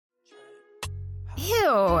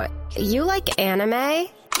Ew, you like anime?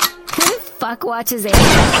 Who the fuck watches anime?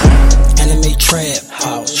 Anime trap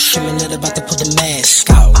house, Shimonette about to put the mask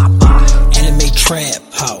out. Anime trap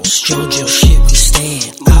house, JoJo shit, we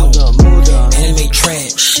stand out. Anime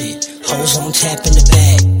trap shit, hoes on tap in the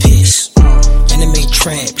back, piss. Anime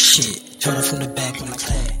trap shit, turn it from the back when I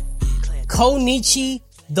clap. Konichi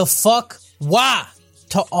the fuck wa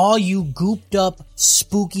to all you gooped up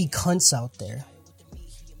spooky cunts out there.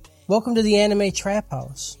 Welcome to the Anime Trap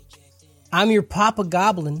House. I'm your Papa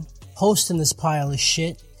Goblin, hosting this pile of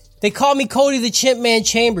shit. They call me Cody the Chimp Man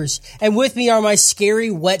Chambers, and with me are my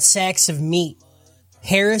scary wet sacks of meat.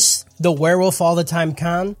 Harris, the werewolf all the time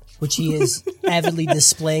con, which he is avidly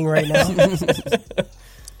displaying right now.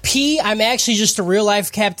 P, I'm actually just a real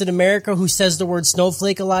life Captain America who says the word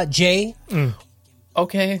snowflake a lot. J.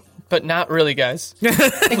 Okay, but not really, guys.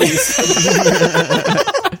 Please.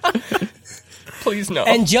 Please no.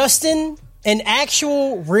 And Justin, an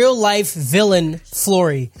actual real life villain,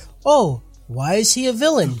 Flory. Oh, why is he a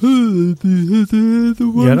villain? Get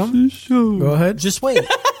him? Go ahead. Just wait.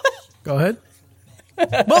 Go ahead.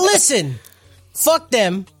 But listen, fuck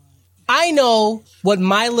them. I know what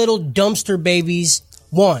my little dumpster babies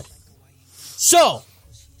want. So,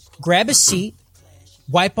 grab a seat,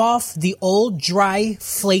 wipe off the old, dry,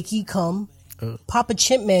 flaky cum. Papa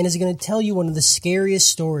Chimp Man is going to tell you one of the scariest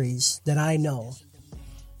stories that I know.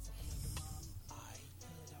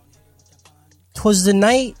 'Twas the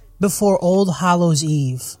night before Old Hallows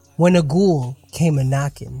Eve when a ghoul came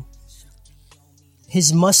a-knockin'.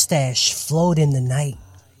 His mustache flowed in the night,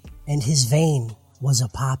 and his vein was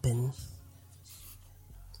a-poppin'.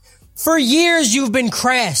 For years you've been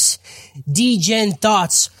crass, degen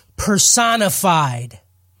thoughts personified.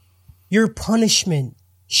 Your punishment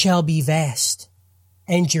shall be vast,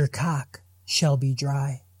 and your cock shall be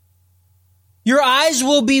dry. Your eyes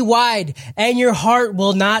will be wide, and your heart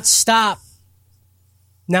will not stop.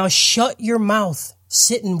 Now shut your mouth,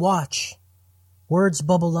 sit and watch. Words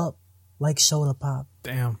bubble up like soda pop.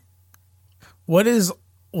 Damn. What is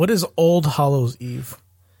Old Hallows Eve?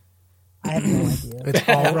 I have no idea. It's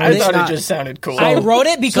all I thought it just sounded cool. I wrote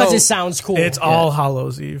it because So- it sounds cool. It's All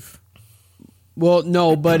Hallows Eve. Well,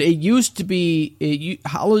 no, but it used to be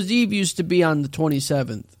Hallows Eve used to be on the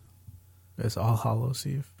 27th. It's All Hallows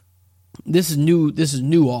Eve. This is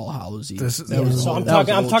new All Hallows Eve. This is- That was So old- I'm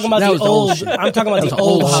that was talking about that the was old. shit. I'm talking about That the was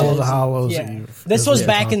old old Hallows. Old Hallows Yeah. Eve. This was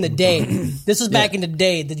back in the day. day. This was back in the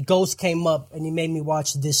day. The ghost came up and he made me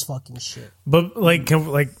watch this fucking shit. But like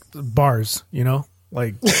bars, you know?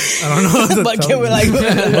 Like I don't know. What to But tell can we you. like?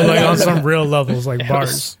 But like on some real levels, like It bars,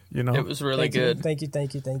 was- you know? It was really Thank you,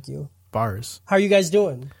 good. thank you. Bars. How are you guys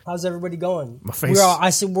doing? How's everybody going? My face- I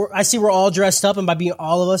see we're all dressed up, and by being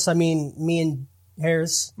all of us, I mean me and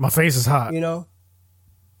Harris. My face is hot. You know,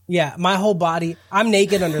 yeah, my whole body. I'm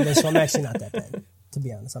naked under this, so I'm actually not that bad. To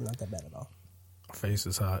be honest, I'm not that bad at all. My face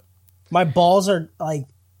is hot. My balls are like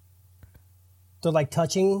they're like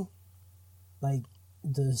touching like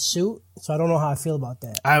the suit, so I don't know how I feel about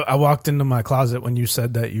that. I walked into my closet when you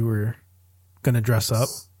said that you were gonna dress up.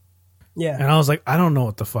 Yeah, And I was like, I don't know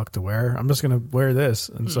what the fuck to wear. I'm just gonna wear this.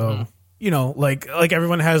 And so, you know, like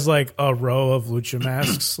everyone has like a row of lucha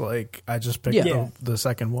masks. Like I just picked Yeah. the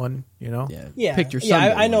second one. You know, yeah, Picked your yeah.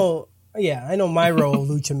 Sunday I one. know. Yeah, I know my row of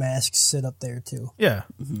lucha masks sit up there too. yeah.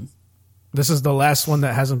 This is the last one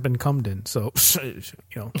that hasn't been cummed in. So, you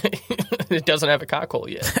know, It doesn't have a cock hole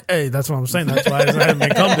yet. hey, that's what I'm saying. That's why it hasn't been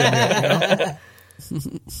cummed in yet. You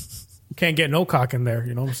know, can't get no cock in there.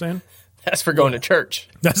 You know what I'm saying? That's for going to church.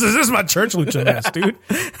 This is my church lucha mask, dude.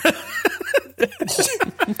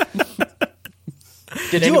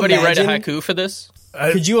 Did you anybody write a imagine? haiku for this?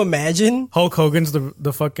 Could you imagine? Hulk Hogan's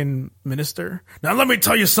the fucking minister. Now let me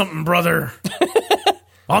tell you something, brother.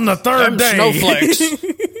 On the third day, Snowflakes.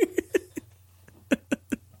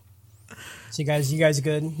 So you guys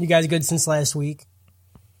good? You guys good since last week?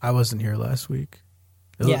 I wasn't here last week.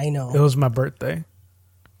 Yeah, I know. It was my birthday.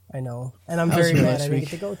 I know, and I'm I was very here mad last I didn't week.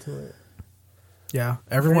 get to go to it. Yeah,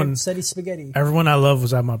 everyone Steady spaghetti. I love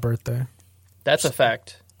was at my birthday. That's a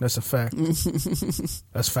fact. That's a fact.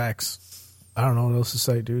 That's facts. I don't know what else to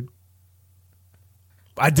say, dude.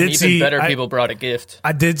 I did Even see better I- people brought a gift.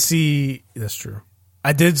 I did see. That's true.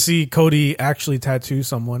 I did see Cody actually tattoo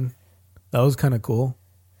someone. That was kind of cool.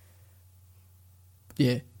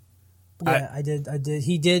 Yeah. Yeah, I did.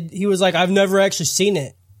 He did. He was like, I've never actually seen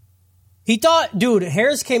it. He thought, dude,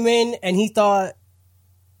 Harris came in and he thought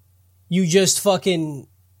you just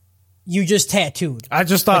tattooed. I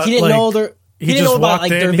just thought Like, he didn't know there. He didn't know about like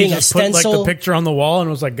there being a just put like stencil. the picture on the wall and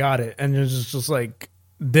was like, got it, and it was just like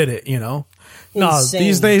did it, you know. No, Insane.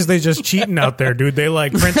 these days they just cheating out there, dude. They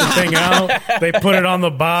like print the thing out, they put it on the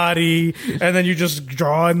body, and then you just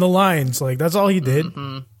draw in the lines. Like that's all he did.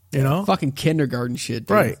 You know? Fucking kindergarten shit,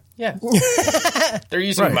 dude. Right. Yeah. They're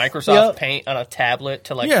using Right. Microsoft Yep. Paint on a tablet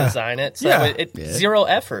to like Yeah. design it. So Yeah. it's zero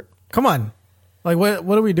effort. Come on. Like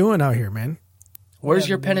what are we doing out here, man? Where's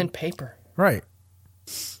your pen and paper? Right.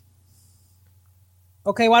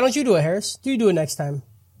 Okay, why don't you do it, Harris? Do you do it next time?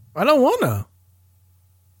 I don't wanna.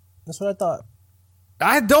 That's what I thought.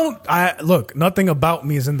 I look, nothing about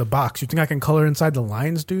me is in the box. You think I can color inside the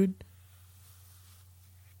lines, dude?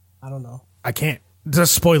 I don't know. I can't.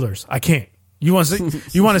 Just spoilers. I can't. You want to see?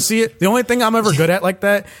 You want to see it? The only thing I'm ever good at like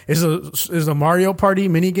that is a Mario Party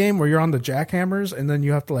mini game where you're on the jackhammers and then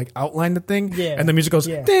you have to like outline the thing. Yeah. And the music goes.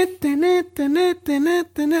 Yeah.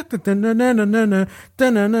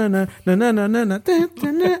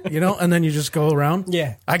 You know, and then you just go around.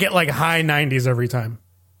 Yeah. I get like high 90s every time.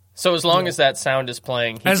 So as long as that sound is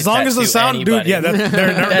playing, he As can long as the tattoo sound, anybody. dude. Yeah,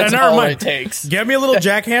 That's never all mind. it takes. Get me a little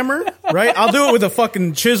jackhammer, right? I'll do it with a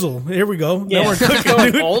fucking chisel. Here we go. Yeah. Now we're cooking,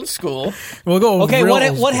 Going dude. old school. We'll go. Okay, real what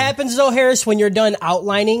old school. happens though, Harris, when you're done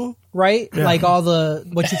outlining, right? Like all the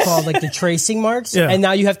what you call like the tracing marks, Yeah. and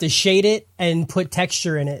now you have to shade it and put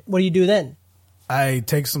texture in it. What do you do then? I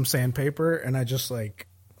take some sandpaper and I just like.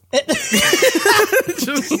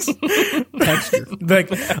 just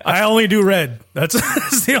like I only do red. That's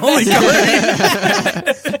the only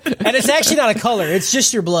color. And it's actually not a color; it's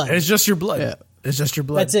just your blood. It's just your blood. Yeah. It's just your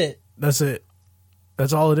blood. That's it. That's it.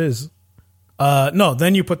 That's all it is. No,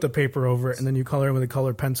 then you put the paper over it and then you color it with a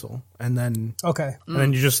colored pencil and then Okay,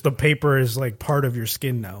 you just the paper is like part of your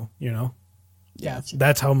skin now. You know, gotcha.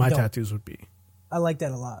 that's how my Dope. tattoos would be. I like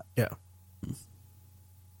that a lot. Yeah.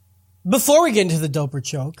 Before we get into the doper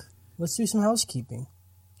choke, let's do some housekeeping.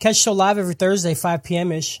 Catch show live every Thursday, 5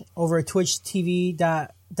 p.m. ish, over at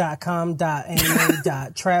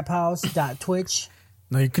twitchtv.com.anime.traphouse.twitch.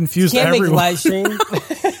 No, you confused Can't make the everyone. live stream.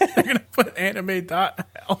 You're gonna put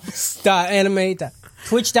anime.house.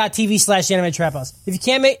 Twitch.tv/anime trap house. If you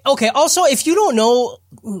can't make, okay. Also, if you don't know,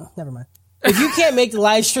 never mind. If you can't make the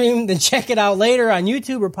live stream, then check it out later on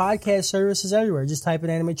YouTube or podcast services everywhere. Just type in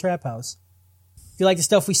Anime Trap House. If you like the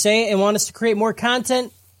stuff we say and want us to create more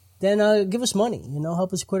content, then give us money. You know,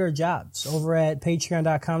 help us quit our jobs over at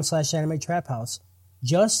patreon.com/anime trap house.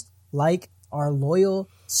 Just like our loyal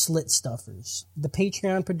slit stuffers, the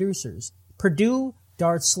Patreon producers, Purdue,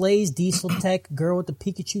 Darth Slays, Diesel Tech, Girl with the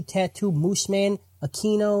Pikachu Tattoo, Moose Man,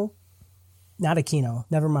 Aquino. Not Aquino.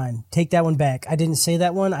 Never mind. Take that one back. I didn't say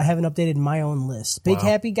that one. I haven't updated my own list. Big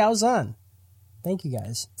Happy Gaozan. Thank you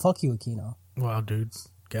guys. Fuck you, Aquino. Wow, dude,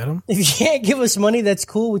 get him. If you can't give us money, that's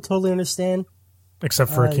cool. We totally understand.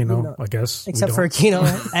 Except for Aquino, you know, I guess. we Except for don't.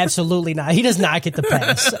 Aquino, absolutely not. He does not get the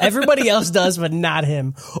pass. Everybody else does, but not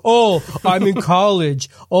him. Oh, I'm in college.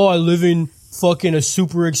 Oh, I live in fucking a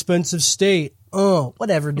super expensive state. Oh,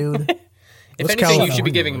 whatever, dude. If What's anything, you should California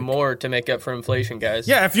be giving more to make up for inflation, guys.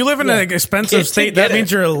 Yeah, if you live in an expensive Get state, that together.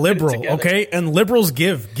 means you're a Get it liberal, together. okay? And liberals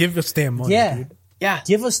give us damn money. Yeah. Dude. Yeah,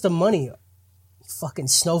 Give us the money. You fucking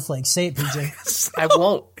snowflake. Say it, PJ. I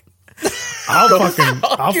won't.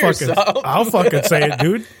 I'll yourself. fucking say it,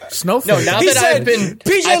 dude. No, Snowflake. now He that said, I've been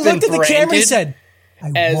PJ I've been looked at the camera and branded said,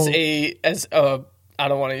 I as won't. I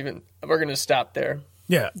don't want to even. We're gonna stop there.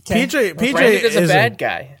 Yeah, Okay. PJ Branded as a is bad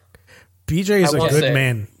guy. PJ is I a won't good say it.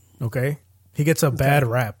 man. Okay, he gets a bad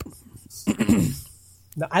rap.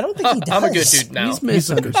 No, I don't think he does. I'm a good dude now. He's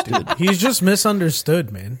misunderstood. He's just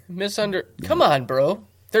misunderstood, man. Come on, bro.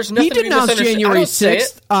 There's nothing He to be denounced misunderstood. I January don't say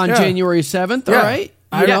 6th it. on Yeah. January 7th, Yeah. all right?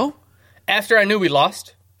 You Yeah. know? After I knew we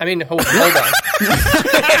lost. I mean, hold on.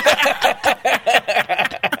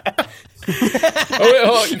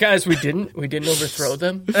 Oh, guys, we didn't overthrow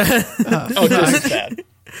them. Oh, this is bad.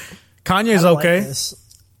 Kanye's I like okay, this.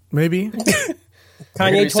 maybe. You're gonna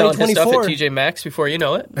Kanye be selling his stuff 2024. at TJ Maxx before you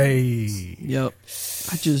know it. Hey, Yep.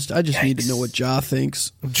 I just need to know what Ja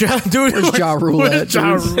thinks. Ja, dude, Where's Ja Rule at, where's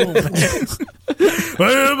Ja dude? Rule,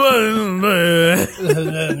 man?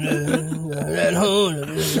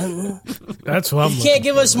 That's who I'm. Can't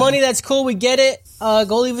give us money, that's cool, we get it.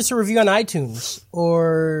 Go leave us a review on iTunes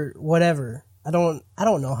or whatever. I don't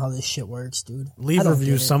know how this shit works, dude. Leave I a don't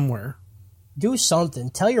review get it. somewhere. Do something.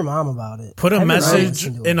 Tell your mom about it. Put a Have your mom message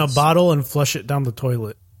listen to in a us. bottle and flush it down the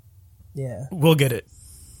toilet. Yeah. We'll get it.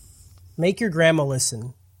 Make your grandma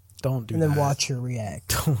listen Don't do and that. then watch her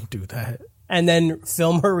react. Don't do that. and then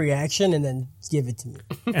film her reaction and then give it to me.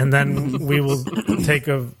 And then we'll take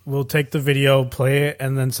the video, play it,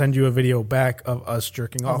 and then send you a video back of us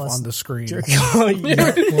jerking off on the screen.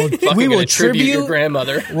 We will tribute your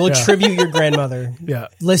grandmother. We'll tribute your grandmother. Yeah.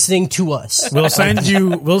 Listening to us. We'll send you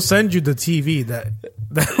the TV that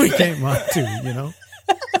we came on to, you know?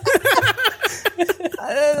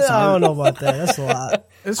 I don't know about that. That's a lot.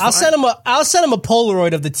 I'll send him a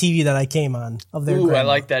Polaroid of the TV that I came on of their. Ooh, grandma. I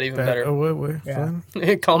like that even better.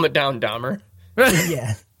 Calm it down, Dahmer.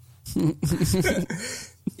 Yeah.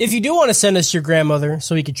 If you do want to send us your grandmother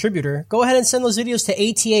so we can tribute her, go ahead and send those videos to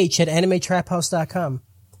ATH@animetraphouse.com.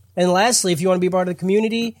 And lastly, if you want to be part of the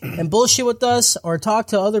community and bullshit with us or talk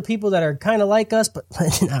to other people that are kind of like us, but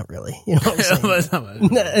not really, you know what I'm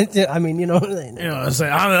saying? I mean, you know what I'm saying? You know what I'm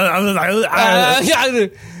saying?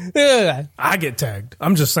 I get tagged.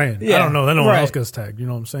 I'm just saying. Yeah, I don't know that no one right. else gets tagged. You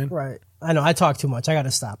know what I'm saying? Right. I know. I talk too much. I got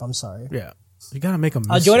to stop. I'm sorry. Yeah. You got to make them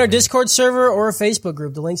join our Discord server or a Facebook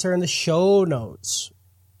group. The links are in the show notes.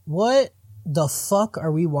 What the fuck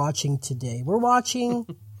are we watching today? We're watching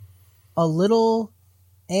a little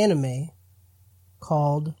anime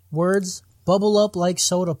called Words Bubble Up Like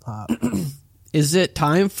Soda Pop. Is it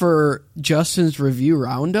time for Justin's review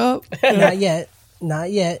roundup? Not yet.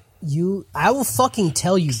 I will fucking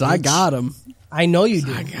tell you, bitch. I got him. I know you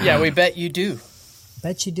do. Yeah, we bet you do.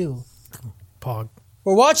 Bet you do. Pog.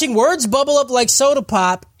 We're watching Words Bubble Up Like Soda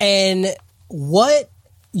Pop, and what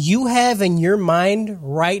you have in your mind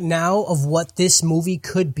right now of what this movie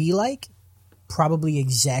could be like, probably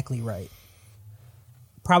exactly right.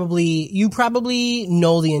 You probably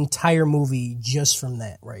know the entire movie just from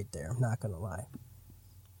that right there. I'm not going to lie.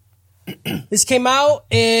 This came out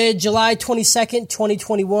in July 22nd,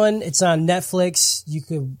 2021. It's on Netflix. You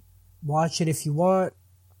could watch it if you want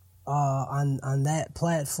on that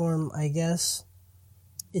platform, I guess.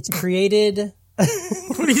 It's created...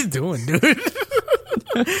 What are you doing, dude?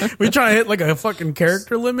 We trying to hit like a fucking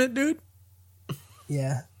character limit, dude?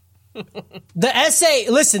 Yeah. The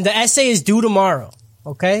essay is due tomorrow.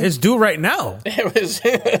 Okay? It's due right now.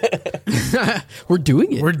 We're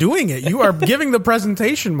doing it. We're doing it. You are giving the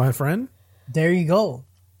presentation, my friend. There you go.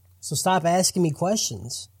 So stop asking me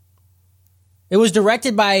questions. It was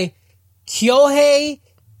directed by Kyohei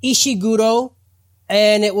Ishiguro,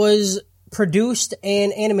 and it was produced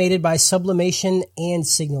and animated by Sublimation and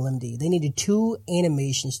Signal MD. They needed 2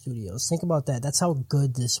 animation studios. Think about that. That's how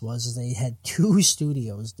good this was. Is they had 2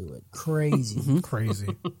 studios do it. Crazy. Crazy.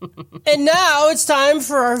 And now it's time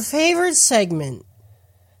for our favorite segment.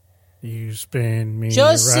 You spin me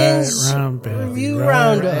Justin's right round, baby, review right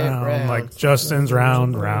roundup. round, like Justin's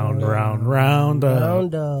round. Round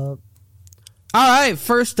up. All right,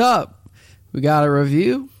 first up, we got a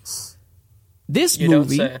review. This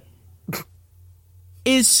movie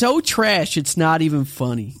is so trash it's not even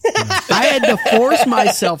funny. I had to force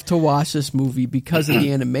myself to watch this movie because of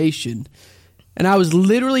the animation, and I was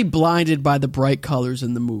literally blinded by the bright colors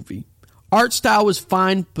in the movie. Art style was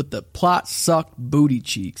fine, but the plot sucked booty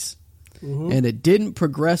cheeks. And it didn't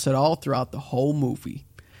progress at all throughout the whole movie.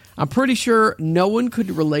 I'm pretty sure no one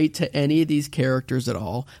could relate to any of these characters at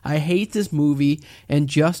all. I hate this movie, and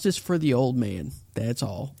justice for the old man. That's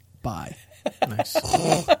all. Bye. Nice.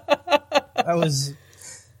 That was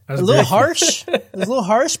a little harsh. It was a little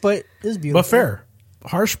harsh, but it was beautiful. But fair.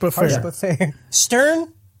 Harsh, but fair. Harsh, but fair.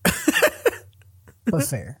 Stern, but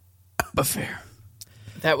fair. But fair.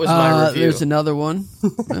 That was my review. There's another one.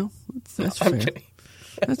 No, that's fair. kidding.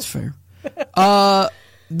 That's fair.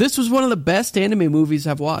 This was one of the best anime movies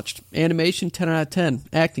I've watched. Animation, 10 out of 10.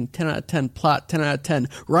 Acting, 10 out of 10. Plot, 10 out of 10.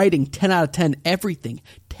 Writing, 10 out of 10. Everything,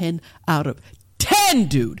 10 out of 10,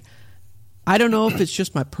 dude. I don't know if it's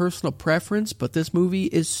just my personal preference, but this movie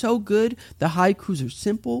is so good. The haikus are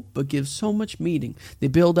simple, but give so much meaning. They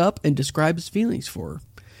build up and describe his feelings for her.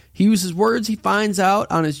 He uses words he finds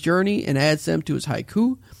out on his journey and adds them to his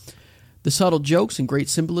haiku. The subtle jokes and great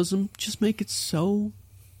symbolism just make it so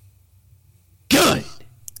good.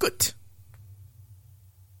 Good.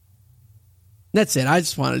 That's it. I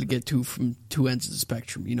just wanted to get from two ends of the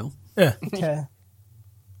spectrum, you know? Yeah. Okay.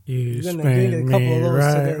 You gonna spin get a couple me of those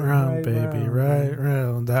right today. round, Right baby, round. right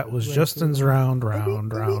round. That was Justin's round up.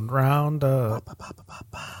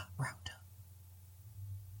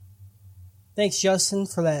 Thanks, Justin,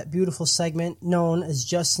 for that beautiful segment known as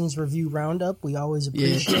Justin's Review Roundup. We always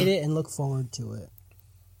appreciate it and look forward to it.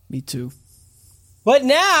 Me too. But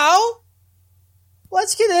now,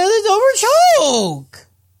 let's get into the Dover Choke.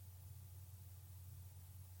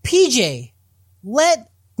 PJ,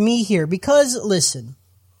 let me hear, because listen,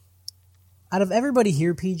 out of everybody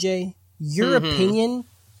here, PJ, your opinion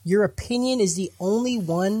is the only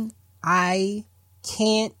one I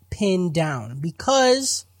can't pin down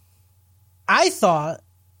because I thought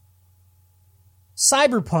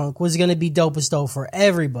Cyberpunk was going to be dopest dope for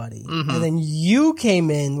everybody. And then you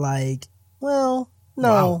came in like, well,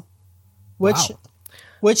 no. Wow.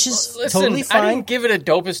 Which is Listen, totally fine. I didn't give it a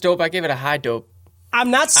dopest dope. I gave it a high dope.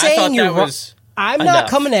 I'm not I thought saying you're that wrong. was I'm enough. not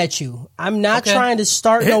coming at you. I'm not Okay. trying to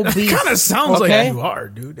start no It beef. kind of sounds Okay? like you are,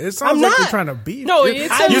 dude. It sounds I'm like you're not. trying to beat. No, You're-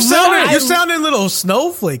 it's I'm you're not. sounding a little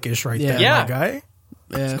snowflakeish right there, Yeah. my guy.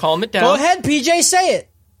 Yeah. Calm it down. Go ahead, PJ, say it.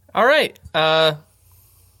 All right. I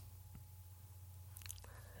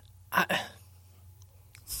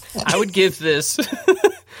would give this.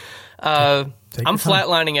 I'm your time.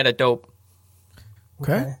 flatlining at a dope.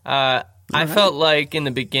 Okay. I felt like in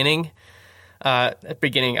the beginning,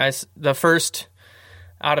 the first,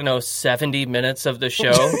 I don't know, 70 minutes of the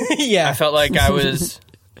show, Yeah. I felt like I was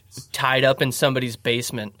tied up in somebody's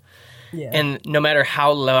basement. Yeah. And no matter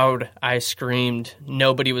how loud I screamed,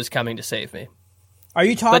 nobody was coming to save me. Are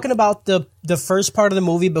you talking about the first part of the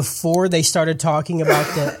movie before they started talking about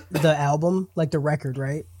the album, like the record,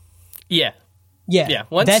 right? Yeah. Yeah. Yeah,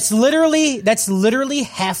 once- That's literally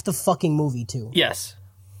half the fucking movie too. Yes.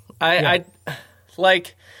 I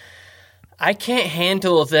can't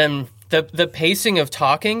handle them, the pacing of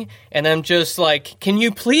talking, and I'm just like, can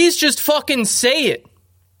you please just fucking say it?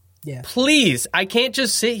 Yeah. Please. I can't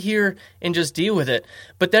just sit here and just deal with it.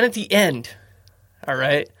 But then at the end, all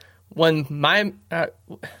right, when my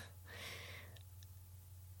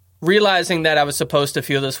realizing that I was supposed to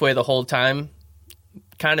feel this way the whole time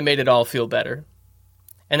kind of made it all feel better.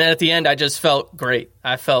 And then at the end, I just felt great.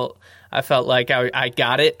 I felt like I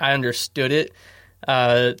got it. I understood it.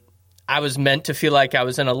 I was meant to feel like I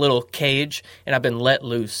was in a little cage, and I've been let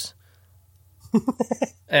loose.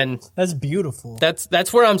 And That's beautiful.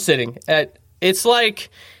 that's where I'm sitting. It's like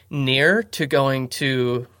near to going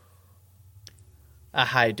to a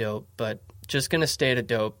high dope, but just gonna stay at a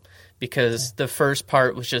dope because the first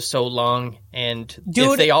part was just so long. And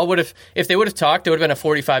Dude. if they would have talked, it would have been a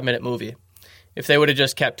 45-minute movie. If they would have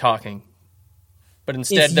just kept talking, but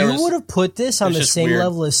instead if there you was. would have put this on was the just same weird.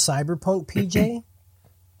 level as Cyberpunk, PJ,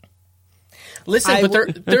 Listen, I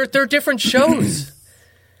but they're different shows.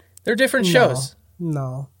 They're different shows.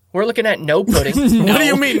 no. We're looking at no pudding. What do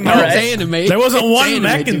you mean? All No, right. It's anime. there wasn't It's one anime,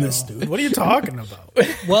 mech in dude. this, dude. What are you talking about?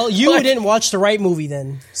 Well, you didn't watch the right movie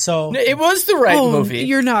then. So It was the right Oh, movie.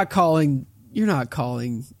 you're not calling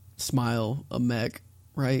Smile a mech,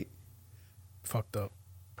 right? Fucked up.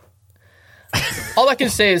 All I can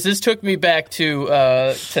say is this took me back to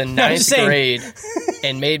ninth saying. grade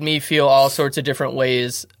and made me feel all sorts of different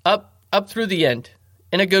ways up through the end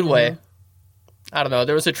in a good way. I don't know.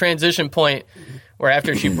 There was a transition point where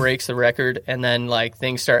after she breaks the record and then like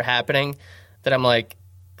things start happening that I'm like,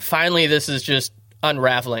 finally this is just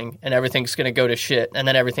unraveling and everything's going to go to shit. And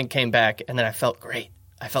then everything came back and then I felt great.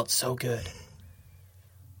 I felt so good.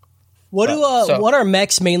 what are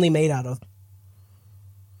mechs mainly made out of?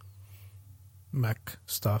 Mech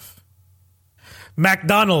stuff.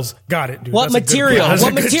 McDonald's. Got it, dude. What That's a good- material? that's a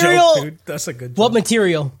What good material? joke, dude. That's a good joke. What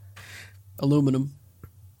material? Aluminum,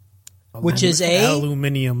 Which is a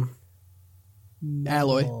aluminium.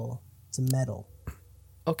 alloy. metal. It's a metal.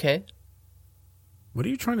 Okay. What are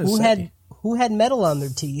you trying to Who say? had metal on their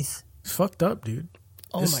teeth? It's fucked up, dude.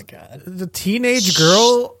 Oh my God. The teenage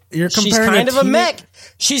girl you're comparing. She's kind of a teenage- mech.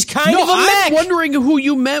 She's kind No, of a I'm mech. wondering who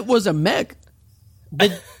you meant was a mech.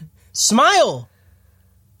 Smile.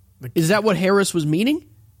 Is that what Harris was meaning?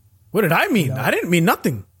 What did I mean? I didn't mean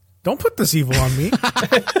nothing. Don't put this evil on me.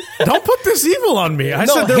 Don't put this evil on me. I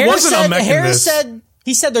said there Harris wasn't a mech in Harris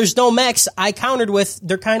this. said there's no mechs. I countered with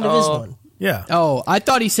there kind of is one. Yeah. Oh, I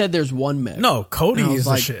thought he said there's one mech. No, Cody I was is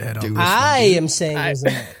like, the shithead on dude. this. I am saying there's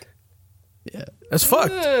a mech. It's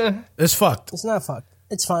fucked. It's fucked. It's not fucked.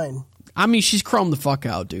 It's fine. I mean, she's chromed the fuck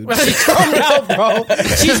out, dude. Calm down, bro.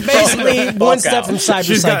 She's basically one step from cyber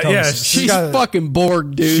She's got, yeah, psychosis. She's got, fucking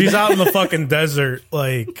Borg, dude. she's out in the fucking desert,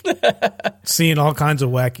 like, seeing all kinds of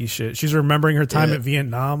wacky shit. She's remembering her time Yeah. at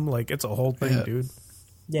Vietnam. Like, it's a whole thing, Yeah. dude.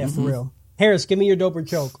 Yeah, for real. Harris, give me your dope or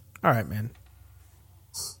choke. All right, man.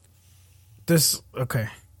 Okay.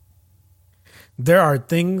 There are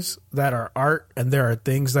things that are art and there are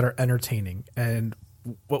things that are entertaining. And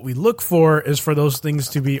what we look for is for those things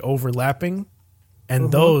to be overlapping.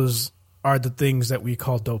 And those are the things that we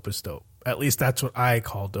call dopest dope. At least that's what I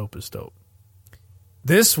call dopest dope.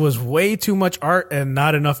 This was way too much art and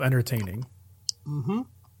not enough entertaining.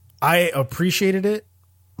 I appreciated it.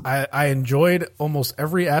 I enjoyed almost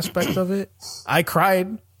every aspect of it. I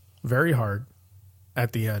cried very hard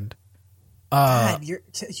at the end. God, you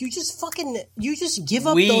just give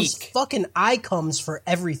up those Weak. fucking icons for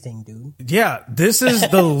everything, dude. Yeah, this is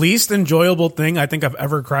the least enjoyable thing I think I've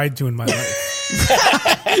ever cried to in my life.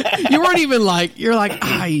 You weren't even like, you're like,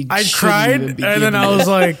 I cried, and then I was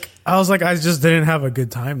like, I just didn't have a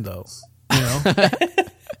good time though. You know,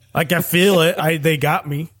 like I feel it. They got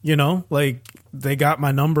me. You know, like they got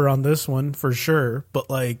my number on this one for sure. But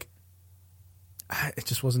like, it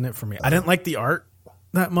just wasn't it for me. I didn't like the art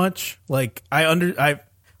that much. Like I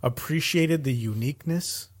appreciated the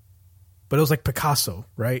uniqueness, but it was like Picasso,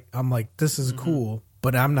 right? I'm like, this is cool,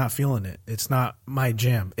 but I'm not feeling it. It's not my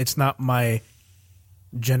jam. It's not my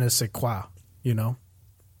je ne sais quoi, you know?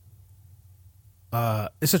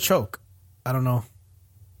 It's a choke. I don't know.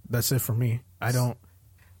 That's it for me.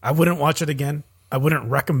 I wouldn't watch it again. I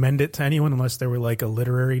wouldn't recommend it to anyone unless they were like a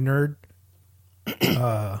literary nerd.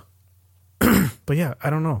 But yeah, I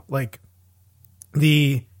don't know. Like,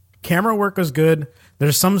 the camera work was good.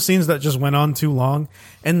 There's some scenes that just went on too long,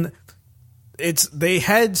 and they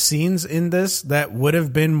had scenes in this that would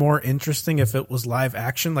have been more interesting if it was live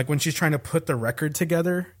action. Like when she's trying to put the record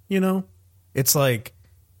together, you know, it's like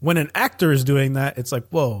when an actor is doing that, it's like,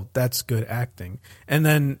 whoa, that's good acting. And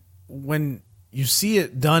then when you see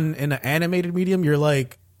it done in an animated medium, you're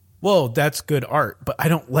like, whoa, that's good art. But I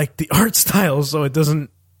don't like the art style, so it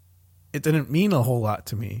didn't mean a whole lot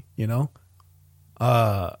to me, you know?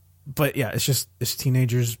 But yeah, it's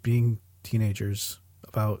teenagers being teenagers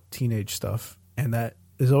about teenage stuff. And that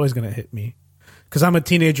is always going to hit me because I'm a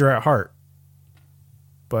teenager at heart,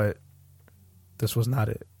 but this was not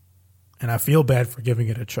it. And I feel bad for giving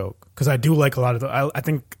it a choke because I do like a lot of I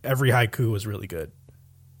think every haiku was really good,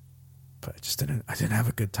 but I didn't have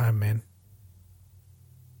a good time, man.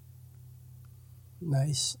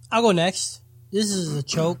 Nice. I'll go next. This is a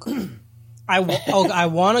choke. I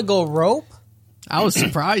want to go rope. I was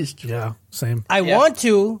surprised. Yeah, same. I want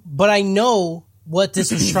to, but I know what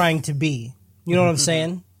this was trying to be. You know what I'm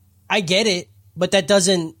saying? I get it, but that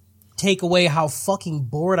doesn't take away how fucking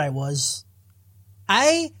bored I was.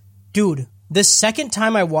 Dude, the second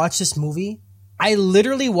time I watched this movie, I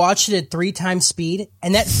literally watched it at 3 times speed,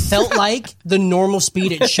 and that felt like the normal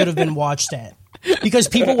speed it should have been watched at. Because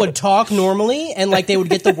people would talk normally, and like they would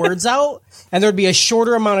get the words out, and there'd be a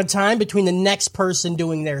shorter amount of time between the next person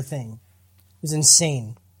doing their thing. It was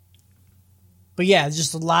insane. But yeah,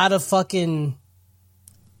 just a lot of fucking...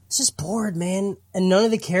 It's just bored, man. And none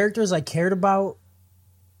of the characters I cared about.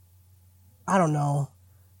 I don't know.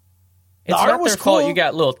 It's art not was their fault cool. you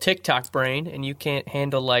got little TikTok brain and you can't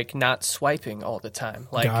handle like not swiping all the time.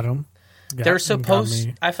 Like Got him. they're supposed.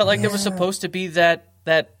 I felt like there was supposed to be that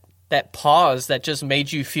pause that just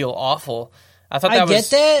made you feel awful. I thought that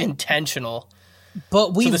was intentional.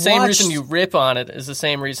 But So the same reason you rip on it is the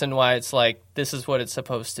same reason why it's like this is what it's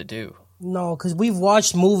supposed to do. No, because we've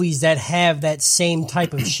watched movies that have that same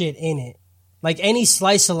type of shit in it. Like any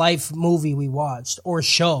slice of life movie we watched or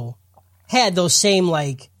show had those same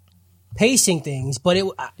like pacing things, but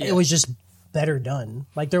it was just better done.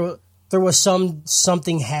 Like there was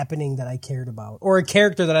something happening that I cared about, or a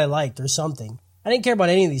character that I liked, or something. I didn't care about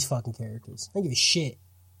any of these fucking characters. I didn't give a shit.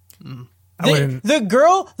 The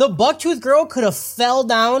bucktooth girl could have fell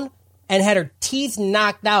down and had her teeth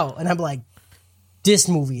knocked out, and I'm like, this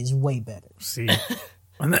movie is way better. See,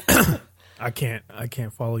 I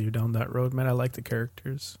can't follow you down that road, man. I like the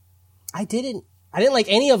characters. I didn't like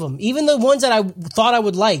any of them, even the ones that I thought I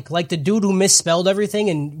would like the dude who misspelled everything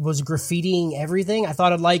and was graffitiing everything. I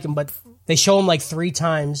thought I'd like him, but they show him like 3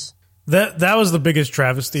 times. That was the biggest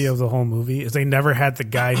travesty of the whole movie is they never had the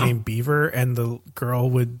guy named Beaver and the girl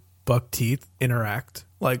with buck teeth interact.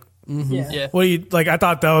 Like, Yeah. well, I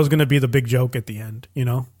thought that was going to be the big joke at the end, you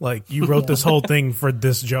know? Like, you wrote this whole thing for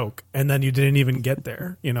this joke, and then you didn't even get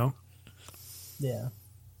there, you know? Yeah.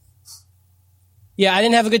 Yeah, I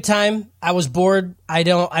didn't have a good time. I was bored. I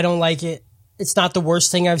don't like it. It's not the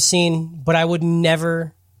worst thing I've seen, but I would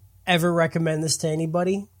never, ever recommend this to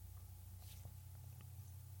anybody.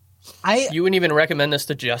 You wouldn't even recommend this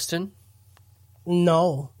to Justin?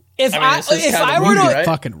 No. If this is I kinda were to, movie, right?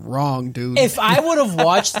 Fucking wrong, dude. if I would have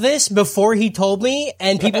watched this before he told me,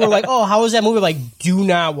 and people were like, "Oh, how was that movie?" Like, do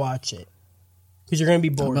not watch it because you're gonna be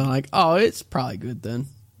bored. I'm like, oh, it's probably good then.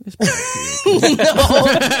 It's probably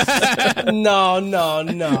good.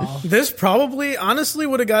 No. This probably, honestly,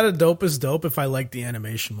 would have got a dope as dope if I liked the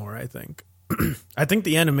animation more, I think. I think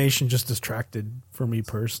the animation just distracted for me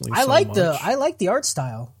personally. I so liked much. the art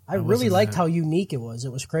style. I really wasn't liked that. how unique it was.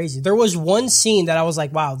 It was crazy. There was one scene that I was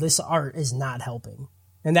like, "Wow, this art is not helping,"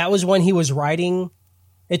 and that was when he was riding.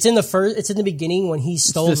 It's in the beginning when he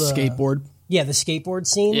stole the skateboard. Yeah, the skateboard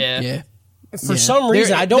scene. Yeah. Yeah. For some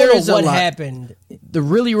reason, I don't there know is a what lot. happened. The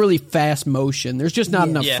really, really fast motion. There's just not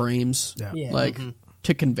enough Yeah. frames, Yeah. like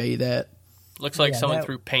to convey that. Looks like Yeah, someone that-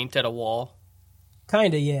 threw paint at a wall.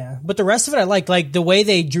 Kind of, yeah. But the rest of it, I liked. Like the way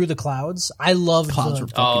they drew the clouds. I loved Clouds the,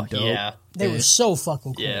 were Oh, fucking dope. yeah. They were so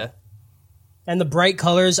fucking cool. Yeah. And the bright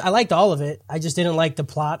colors, I liked all of it. I just didn't like the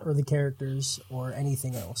plot or the characters or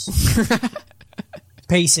anything else.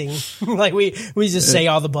 Pacing, like we just say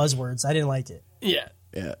all the buzzwords. I didn't like it. Yeah.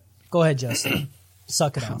 Yeah. Go ahead, Justin.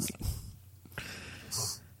 Suck it off.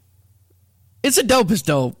 It's a dope as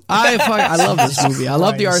dope. I love this movie. I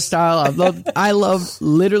love the art Christ. style. I love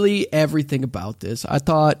literally everything about this. I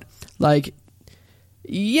thought, like,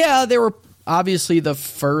 yeah, there were obviously the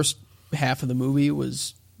first half of the movie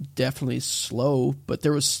was definitely slow, but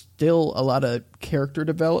there was still a lot of character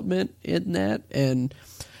development in that, and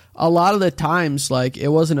a lot of the times, like, it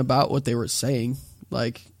wasn't about what they were saying.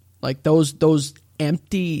 Like those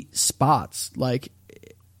empty spots, like,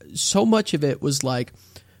 so much of it was like,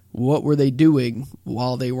 what were they doing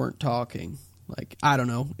while they weren't talking? Like, I don't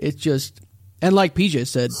know. It's just, and like PJ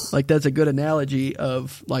said, like, that's a good analogy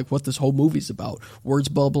of like what this whole movie's about. Words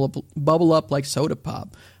bubble up like soda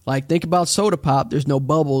pop. Like, think about soda pop. There's no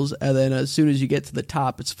bubbles, and then as soon as you get to the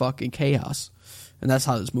top, it's fucking chaos. And that's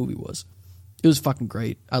how this movie was. It was fucking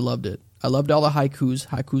great. I loved it. I loved all the haikus.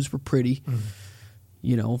 Haikus were pretty.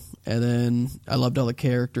 You know, and then I loved all the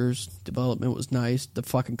characters. Development was nice. The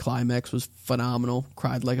fucking climax was phenomenal.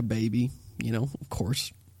 Cried like a baby. You know, of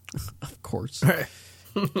course. Of course.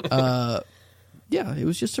 Yeah, it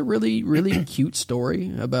was just a really, really cute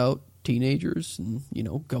story about teenagers and, you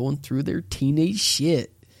know, going through their teenage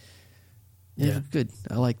shit. Yeah, Yeah. good.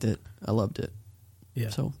 I liked it. I loved it. Yeah.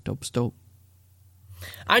 So, dope's dope.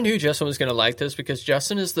 I knew Justin was going to like this because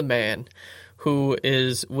Justin is the man who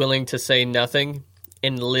is willing to say nothing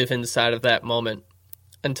and live inside of that moment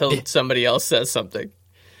until somebody else says something.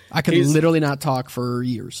 I could literally not talk for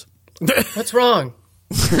years. What's wrong?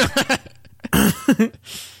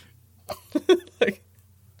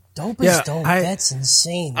 Dope Yeah, is dope. I- That's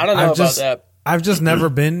insane. I don't know I've about just- that. I've just never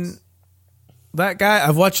been that guy.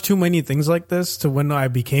 I've watched too many things like this to when I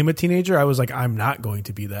became a teenager, I was like, I'm not going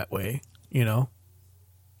to be that way, you know?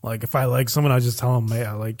 Like, if I like someone, I just tell them, hey,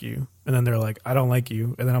 I like you. And then they're like, I don't like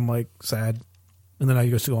you. And then I'm like, sad. And then I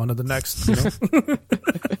just go on to the next, you know?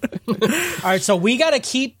 All right, so we got to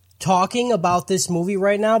keep talking about this movie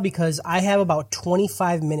right now because I have about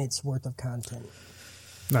 25 minutes worth of content.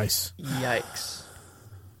 Nice. Yikes.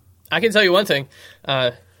 I can tell you one thing.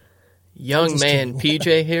 Young Just man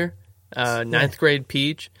PJ here, ninth grade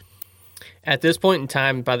Peach, at this point in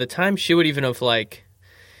time, by the time she would even have, like,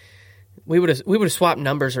 we would have swapped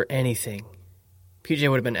numbers or anything, PJ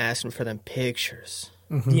would have been asking for them pictures.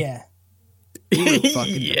 Yeah. Fucking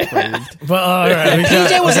depraved. But, all right. we got-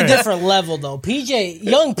 PJ was a okay. different level, though.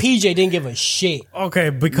 Young PJ didn't give a shit. Okay,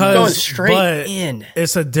 because Going straight but in.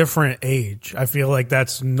 it's a different age. I feel like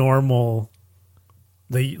that's normal.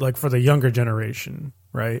 Like for the younger generation,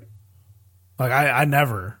 right? Like I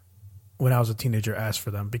never, when I was a teenager, asked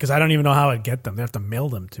for them because I don't even know how I'd get them. They have to mail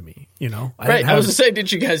them to me, you know. Right. I was going to say,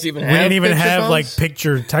 did you guys even have we didn't even picture have like phones?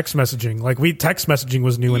 picture text messaging. Like text messaging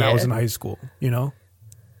was new when I was Yeah. in high school, you know.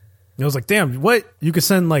 And I was like, damn, what? You could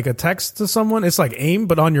send like a text to someone. It's like AIM,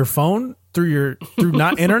 but on your phone through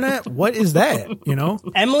not internet. What is that? You know.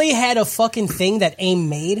 Emily had a fucking thing that AIM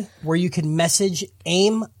made where you could message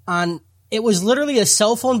AIM on. It was literally a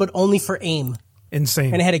cell phone, but only for AIM,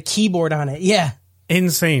 Insane. and it had a keyboard on it. Yeah,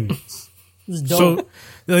 Insane. it was So dope.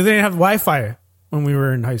 they didn't have Wi-Fi when we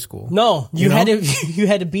were in high school. No, you know? had to you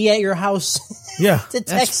had to be at your house Yeah. to text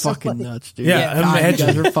That's fucking somebody. nuts, dude. Yeah, God, you imagine.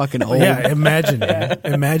 guys are fucking old. Yeah, imagine. Dude.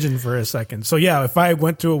 Imagine for a second. So yeah, if I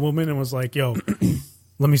went to a woman and was like, "Yo,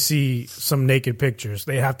 let me see some naked pictures,"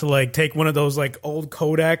 they have to like take one of those like old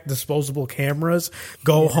Kodak disposable cameras,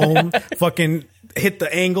 go home, fucking hit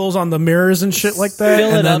the angles on the mirrors and shit like that, Fill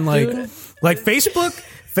and it then up, like dude.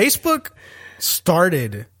 Facebook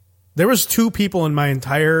started. There was 2 people in my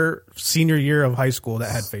entire senior year of high school that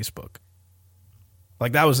had Facebook.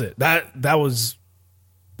 Like that was it. That was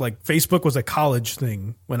like Facebook was a college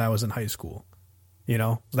thing when I was in high school. You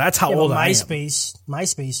know, that's how Yeah, old but I am.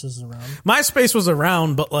 MySpace was around. MySpace was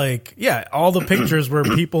around, but like, yeah, all the pictures were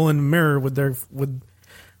people in the mirror with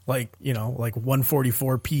like, you know, like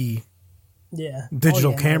 144p Yeah,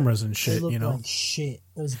 digital Oh, yeah, cameras and It shit. looked You know, like shit.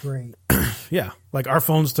 It was great. yeah, like our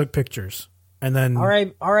phones took pictures, and then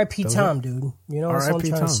R.I.P. Tom, dude. You know that's what I'm R.I.P.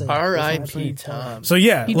 trying Tom. to say. R.I.P. Tom. so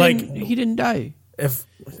yeah, He like didn't die. if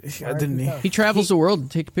I didn't He travels the world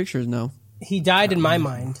and takes pictures now. He died in my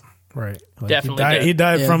mind. right, like, Definitely he did.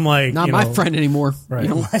 died Yeah. from like Not you my know, friend anymore. Right. You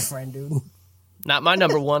know? My friend, dude. Not my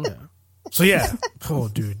number one. So yeah, oh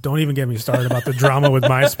dude, don't even get me started about the drama with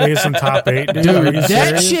MySpace and Top 8, dude. Are you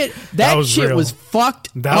That serious? shit, real. was fucked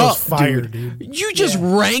That up, was fire, dude. You just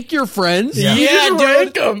rank your friends. Yeah. Yeah, dude.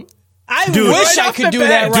 rank 'em. I Dude, wish right I off could the do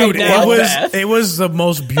bat, that right Dude, now. it was the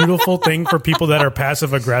most beautiful thing for people that are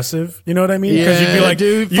passive aggressive. You know what I mean? Yeah, you'd be like,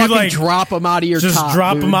 dude, you'd fucking like drop them out of your just top,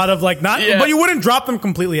 drop dude. them out of like not, Yeah. but you wouldn't drop them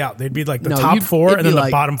completely out. They'd be like the No, top you'd- 4 it'd and then be the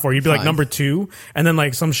like bottom 4. You'd be like 5. number 2, and then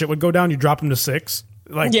like some shit would go down. You drop them to 6.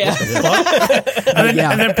 Like Yeah. what the fuck?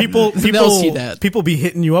 and then people They'll see that. people be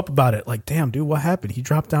hitting you up about it. Like, damn, dude, what happened? He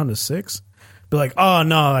dropped down to 6. Be like, oh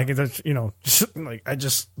no, like that's, you know, like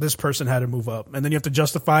this person had to move up, and then you have to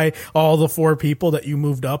justify all the 4 people that you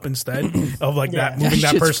moved up instead of like that moving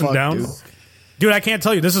that shit's person fucked, down. Dude, I can't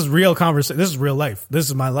tell you. This is real conversation. This is real life. This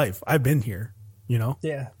is my life. I've been here. You know.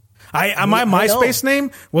 Yeah. My MySpace know.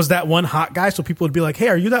 name was that one hot guy, so people would be like, "Hey,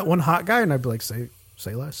 are you that one hot guy?" And I'd be like, "Say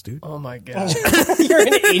less, dude." Oh my god. You're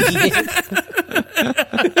an idiot.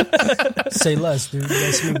 Say less, dude.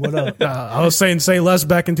 That's me. What up? I was saying "say less"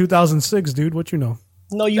 back in 2006, dude. What you know?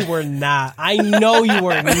 No, you were not. I know you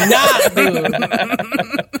were not,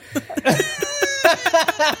 dude.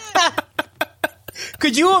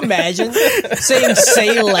 Could you imagine saying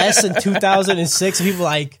 "say less" in 2006? People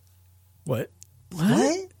like, What?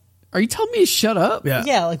 what? Are you telling me to shut up? Yeah,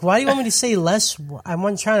 Yeah, like, why do you want me to say less?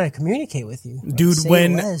 I'm trying to communicate with you. Like, dude. say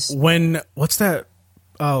When less. what's that?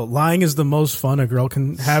 Oh, lying is the most fun a girl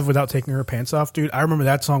can have without taking her pants off, dude. I remember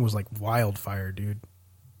that song was like wildfire, dude.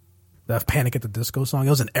 That Panic at the Disco song. It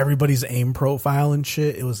was in everybody's AIM profile and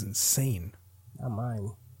shit. It was insane. Not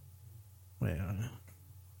mine. Yeah.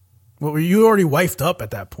 Well, were you already wifed up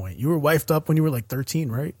at that point? You were wifed up when you were like 13,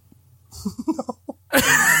 right?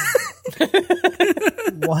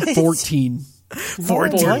 What? 14.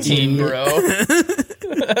 14, bro.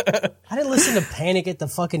 I didn't listen to Panic at the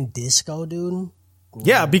fucking Disco, dude.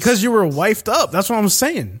 Yeah, because you were wifed up. That's what I'm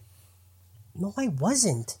saying. No, I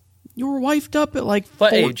wasn't. You were wifed up at like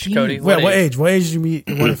What 14. age, Cody? What age? What age did you meet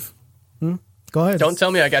your wife? Go ahead. Don't tell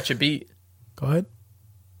me I got you beat. Go ahead.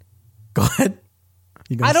 Go ahead.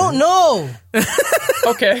 You gonna I say don't it? know.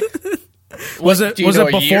 Okay. Was it do you know a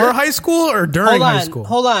before year? high school or during Hold high on. school?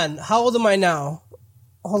 Hold on. How old am I now?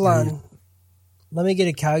 Hold on. Let me get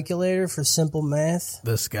a calculator for simple math.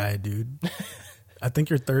 This guy, dude. I think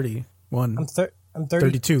you're 31. I'm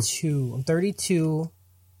 32. 32. I'm 32.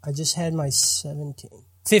 I just had my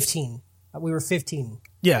 15. We were 15.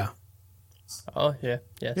 Yeah. Oh yeah,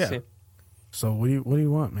 yeah. Yeah. See. So what do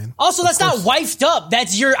you want, man? Also, that's not wifed up.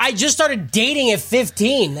 That's I just started dating at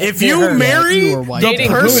 15. That's If you her. marry you were wifed the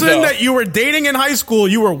Dating who, person though? that you were dating in high school,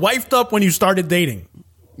 you were wifed up when you started dating.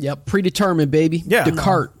 Yep, predetermined, baby. Yeah.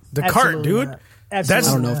 Descartes. Descartes, Absolutely dude. not. That's Absolutely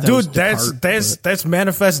I don't know if not. that was dude. That's Descartes, that's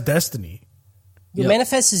manifest destiny. You Yep.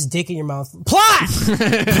 manifest his dick in your mouth. Plot!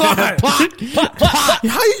 Plot.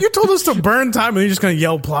 How you told us to burn time and you're just gonna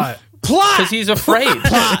yell plot? Plot! Because he's afraid.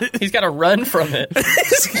 He's got to run from it.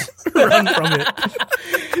 Run from it.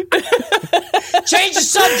 Change the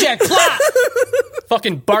subject. Plot!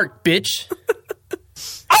 Fucking bark, bitch.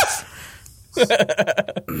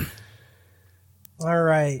 All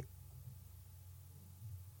right.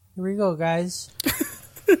 Here we go, guys.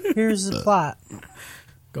 Here's the plot.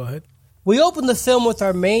 Go ahead. We open the film with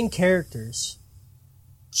our main characters,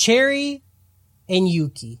 Cherry and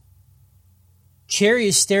Yuki. Cherry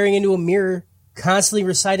is staring into a mirror, constantly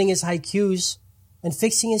reciting his haikus and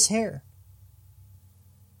fixing his hair.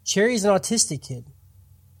 Cherry is an autistic kid.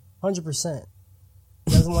 100%.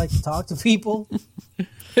 He doesn't like to talk to people.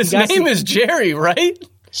 His got name some- is Jerry, right?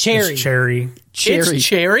 Cherry. It's cherry. Cherry. It's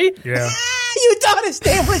Cherry? Yeah. You thought his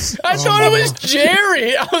name was... I thought it was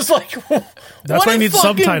Jerry. I was like, That's why a you need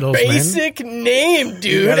fucking subtitles, man. basic name,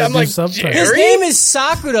 dude. gotta I'm do like, subtitles. His Jerry? name is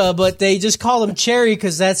Sakura, but they just call him Cherry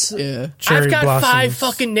because that's... Yeah. Cherry I've got blossoms. 5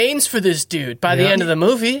 fucking names for this dude by the Yeah. end of the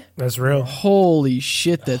movie. That's real. Holy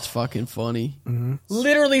shit, that's fucking funny.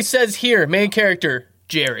 Literally says here, main character,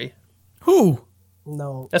 Jerry. Who?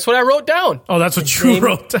 No. That's what I wrote down. Oh, that's what you name-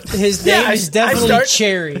 wrote. His Yeah, name is I definitely start-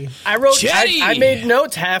 Cherry. I wrote, Jerry! I made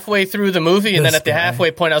notes halfway through the movie, and then This at the guy.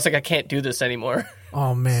 halfway point, I was like, I can't do this anymore.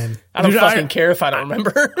 Oh man, I don't Dude, fucking care if I don't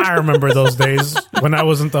remember. I remember those days when I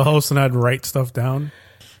wasn't the host and I'd write stuff down.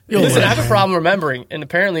 You'll Listen, I learn, have a man. problem remembering, and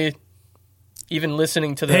apparently, even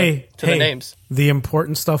listening to the the names. The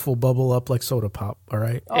important stuff will bubble up like soda pop. All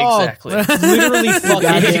right. Oh, Exactly. Literally fucking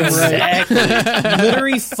Goddamn kill me. Exactly.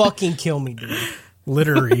 Literally fucking kill me, dude.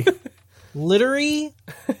 Literally. Literally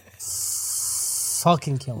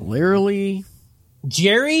fucking kill me. Literally.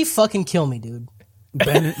 Jerry fucking kill me, dude.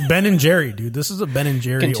 Ben and Jerry, dude. This is a Ben and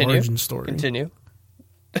Jerry Continue. origin story. Continue.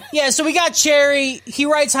 Yeah, so we got Cherry. He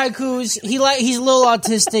writes haikus. He's a little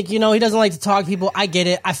autistic, you know. He doesn't like to talk to people. I get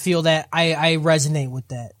it. I feel that. I resonate with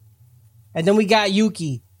that. And then we got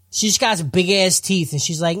Yuki. She's got big ass teeth, and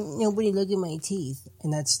she's like, nobody look at my teeth,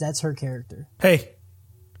 and that's her character. Hey,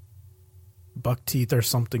 buck teeth are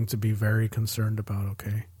something to be very concerned about.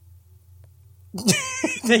 Okay.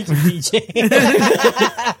 Thank you,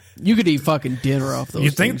 DJ. You could eat fucking dinner off those.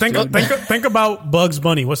 You think about Bugs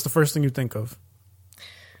Bunny. What's the first thing you think of?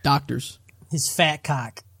 Doctors. His fat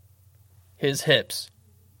cock. His hips.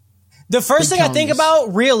 The first Big thing I think tongues.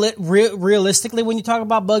 about realistically when you talk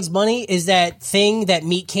about Bugs Bunny is that thing that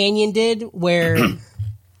Meat Canyon did where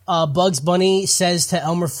Bugs Bunny says to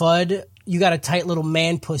Elmer Fudd, you got a tight little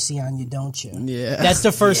man pussy on you, don't you? Yeah. That's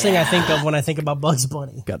the first thing I think of when I think about Bugs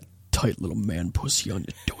Bunny. Got a tight little man pussy on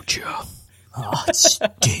you, don't you? Oh, it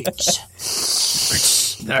stinks.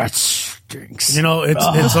 That stinks. You know,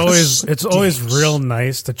 it's always real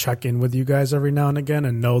nice to check in with you guys every now and again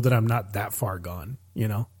and know that I'm not that far gone. You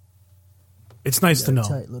know, it's nice to know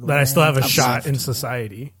tight little that I still have a man. shot in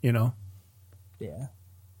society. You know, Yeah.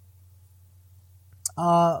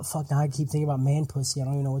 Fuck, now I keep thinking about man pussy. I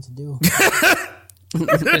don't even know what to do.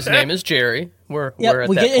 His name is Jerry. We're Yep, at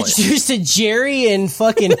we that get point. introduced to Jerry and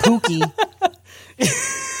fucking Pookie.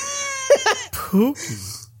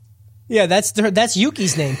 Pookie. Yeah, that's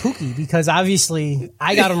Yuki's name, Pookie, because obviously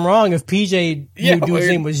I got him wrong if PJ Yeah, knew dude's weird.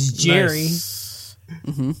 name was Jerry.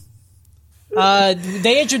 Nice.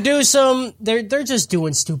 They introduce him. They're just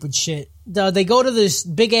doing stupid shit. They go to this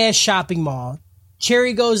big ass shopping mall.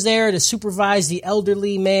 Cherry goes there to supervise the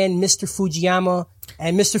elderly man, Mr. Fujiyama,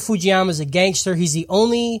 and Mr. Fujiyama's a gangster. He's the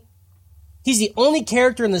only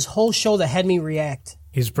character in this whole show that had me react.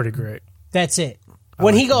 He's pretty great. That's it.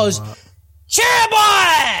 When he like him a goes, lot. Cherry boy,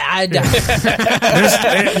 I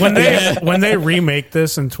die. When they remake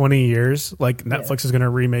this in 20 years, like Netflix is going to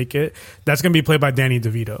remake it, that's going to be played by Danny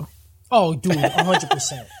DeVito. Oh, dude,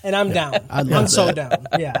 100%. And I'm down. I'm so down.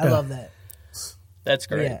 Yeah, I love that. That's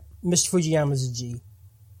great. Yeah, Mr. Fujiyama's a G.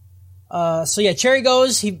 So yeah, Cherry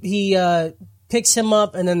goes. He picks him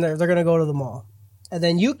up, and then they're gonna go to the mall. And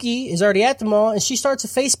then Yuki is already at the mall, and she starts a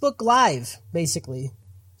Facebook Live, basically.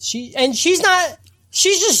 She's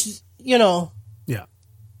just Yeah.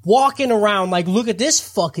 walking around like, look at this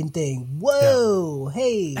fucking thing. Whoa,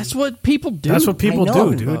 hey. That's what people do. That's what people I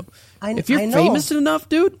know. do, dude. If you're I know. famous enough,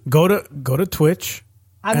 dude, Go to Twitch.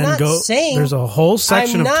 I'm and not go. saying There's a whole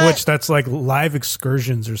section I'm of not- Twitch that's like live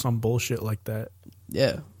excursions or some bullshit like that.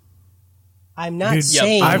 yeah. I'm not Dude,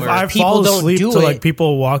 saying I've people fallen don't asleep do to it. like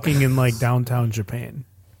people walking in like downtown Japan.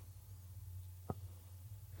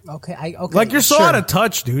 Okay. Like you're so sure. out of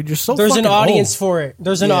touch, dude. You're so. There's an fucking audience old. for it.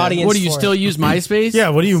 There's an audience. What do you for still it. use MySpace? Yeah,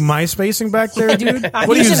 what are you MySpacing back there, dude? I'm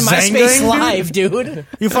What are you using MySpace Zangang, Live, dude.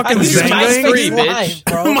 You fucking I'm using Zangang, MySpace Free, bitch. Live,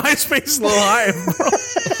 bro. MySpace Live,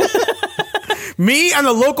 bro. Me and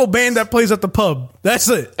the local band that plays at the pub. That's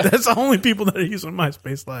it. That's the only people that are using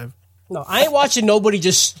MySpace Live. No, I ain't watching nobody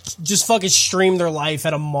just fucking stream their life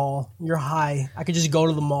at a mall. You're high. I could just go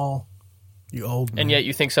to the mall. You old man. And yet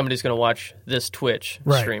you think somebody's going to watch this Twitch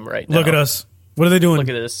stream right now. Look at us. What are they doing? Look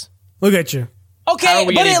at this. Look at you. How Okay, are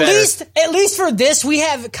we but any at better? least for this, we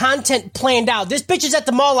have content planned out. This bitch is at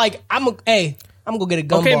the mall like, I'm gonna go get a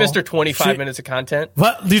gumball. Okay, Mr. 25 Shit. minutes of content.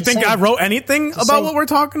 What? Do you think saying. I wrote anything about saying. what we're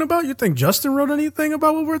talking about? You think Justin wrote anything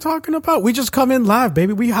about what we're talking about? We just come in live,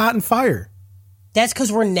 baby. We hot and fire. That's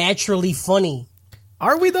because we're naturally funny.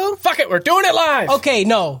 Are we though? Fuck it, we're doing it live. Okay,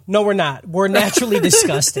 no, we're not. We're naturally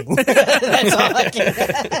disgusting. That's all I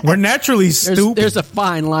can. We're naturally stupid. There's a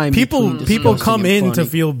fine line. people between come disgusting in and to funny.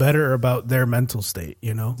 feel better about their mental state,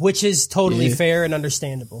 you know? Which is totally Yeah. fair and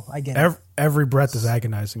understandable. I get it. Every breath is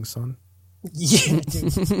agonizing, son. Yeah,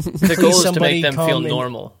 dude. The goal is to somebody make them come feel and-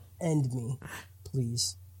 normal. End me,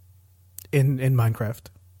 please. In Minecraft.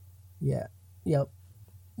 Yeah. Yep.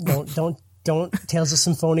 Don't Tales of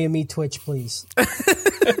Symphonia me Twitch, please.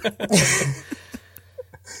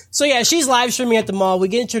 So yeah, she's live streaming at the mall. We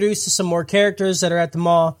get introduced to some more characters that are at the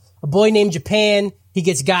mall. A boy named Japan. He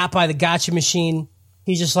gets got by the gotcha machine.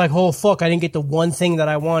 He's just like, oh fuck, I didn't get the one thing that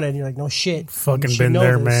I wanted. And you're like, no shit. Fucking You should been know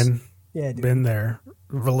there, this. man. Yeah, dude. Been there.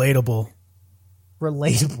 Relatable.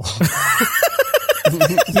 Relatable.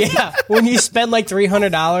 Yeah, when you spend like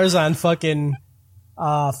 $300 on fucking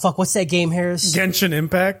what's that game, Harris? Genshin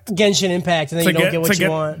Impact. Genshin Impact, and then you don't get what you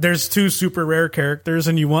want. There's two super rare characters,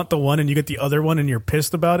 and you want the one, and you get the other one, and you're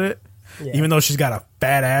pissed about it, Yeah. even though she's got a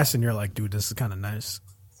fat ass, and you're like, dude, this is kind of nice.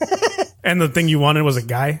 And the thing you wanted was a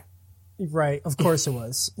guy. Right, of course it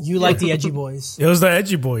was. You like the edgy boys. It was the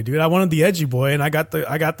edgy boy, dude. I wanted the edgy boy, and I got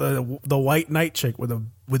the white knight chick with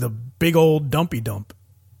a big old dumpy dump.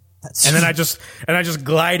 And then I just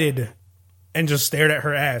glided and just stared at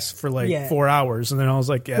her ass for like 4 hours, and then I was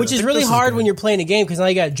like, which is really hard when you're playing a game because now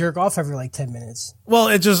you got to jerk off every like 10 minutes. Well,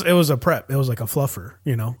 it was a prep. It was like a fluffer,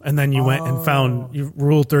 and then you went and found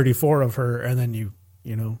rule 34 of her, and then you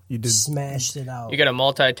did smashed it out. You got to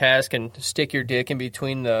multitask and stick your dick in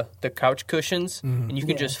between the couch cushions, and you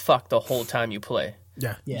can just fuck the whole time you play.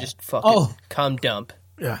 Yeah. You just fucking cum dump.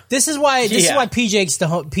 Yeah. This is why PJ's the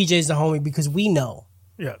homie, because we know.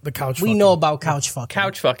 Yeah, the couch. We know about couch fucking.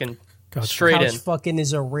 Couch fucking. Straight couch in. fucking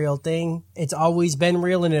is a real thing. It's always been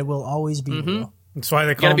real, and it will always be real. That's why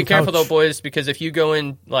they call You gotta be careful couch. though, boys, because if you go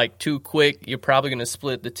in like too quick, you're probably gonna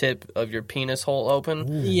split the tip of your penis hole open.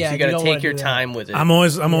 Yeah, so you you gotta don't take wanna your do that. time with it. I'm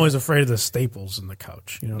always afraid of the staples in the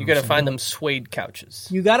couch. You gotta find them suede couches.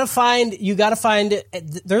 You gotta find.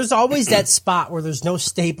 There's always that spot where there's no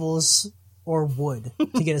staples or wood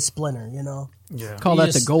to get a splinter. Yeah. Call You that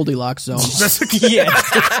just- the Goldilocks zone. Yeah.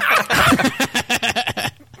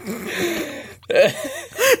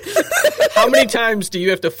 How many times do you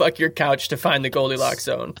have to fuck your couch to find the Goldilocks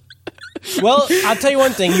zone? Well, I'll tell you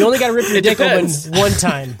one thing. You only got to rip your It dick depends. open one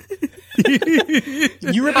time.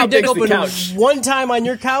 You rip How your dick big's the open couch? one time on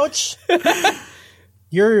your couch,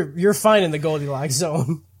 you're fine in the Goldilocks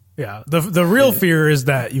zone. Yeah. The real fear is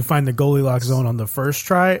that you find the Goldilocks zone on the first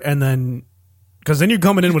try, and then because then you're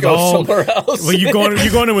coming in with Go all. somewhere else. Well, you're going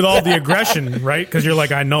in with all the aggression, right? Because you're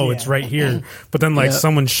like, I know it's right here, but then like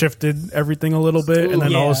someone shifted everything a little bit, and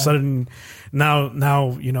then all of a sudden, now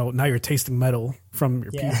you're tasting metal from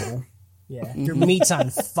your people. Yeah, your meat's on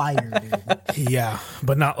fire, dude. Yeah,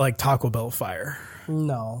 but not like Taco Bell fire.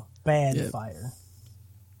 No, bad fire.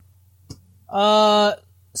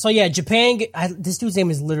 So yeah, Japan. This dude's name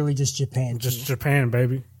is literally just Japan. Just Japan,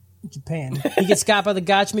 baby. Japan. He gets got by the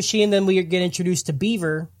gotch machine. Then we get introduced to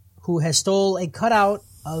Beaver, who has stole a cutout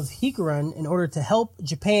of Hikuran in order to help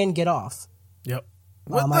Japan get off. Yep.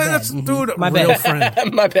 my bad. That's dude, My real bad.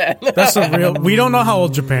 friend. My bad. That's a real. We don't know how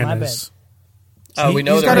old Japan My is. Oh, we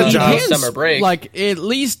know he's they're got a on job. summer break. Like at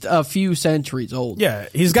least a few centuries old. Yeah,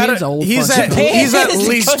 he's got Japan's a. old He's fucking- at. He's at The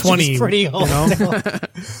least country's 20. pretty old.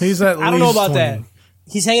 He's at. I don't know about that.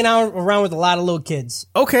 He's hanging out around with a lot of little kids.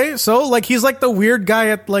 Okay, so like he's like the weird guy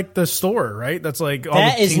at like the store, right? That's like all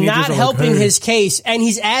That the is teenagers not are helping like, "Hey." his case, and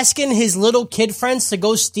he's asking his little kid friends to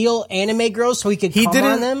go steal anime girls so he could He come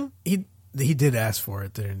didn't. on them. He did ask for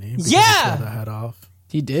it, didn't he? Because Yeah! he tore the head off.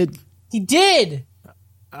 He did. He did.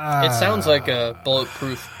 It sounds like a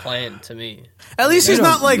bulletproof plan to me. At least he's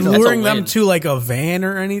not like That's a luring them win. to like a van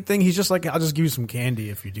or anything. He's just like, I'll just give you some candy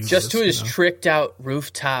if you do. Just this, to his you know? tricked out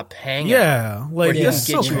rooftop hangout. Yeah, like Where he that's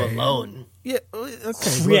doesn't get okay. you alone. Yeah,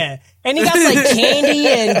 okay. Yeah, and he got like candy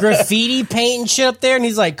and graffiti paint and shit up there, and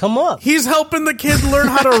he's like, "Come up." He's helping the kid learn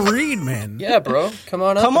how to read, man. Yeah, bro. Come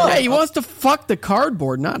on up. Come on. Yeah, he wants to fuck the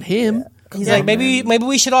cardboard, not him. He's like, maybe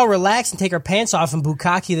we should all relax and take our pants off and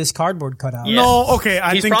bukkake this cardboard cutout. Yeah. No, okay.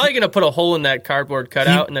 I He's think probably going to put a hole in that cardboard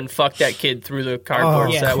cutout and then fuck that kid through the cardboard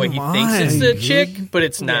Oh, so that way he come thinks it's on, the dude. chick, but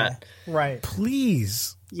it's not. Right.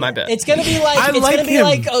 please. My bad. It's gonna be like I like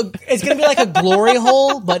him. it's gonna be like a glory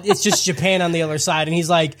hole, but it's just Japan on the other side, and he's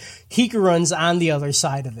like Hikuran's on the other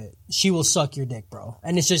side of it. She will suck your dick, bro,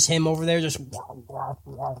 and it's just him over there, just.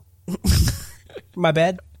 My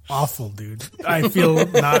bad. Awful, dude. I feel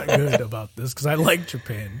not good about this because I like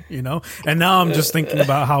Japan, you know? And now I'm just thinking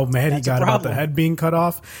about how mad he That's a got about the problem. head being cut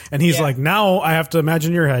off. And he's Yeah. like, now I have to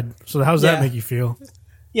imagine your head. So how's that Yeah. make you feel?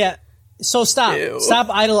 Yeah. So stop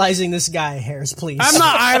idolizing this guy, Harris, please. I'm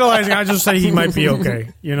not idolizing. I just say he might be okay,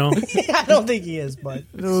 you know? I don't think he is, but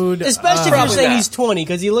Dude, especially if you're Probably saying not. he's 20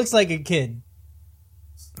 because he looks like a kid.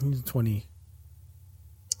 he's 20.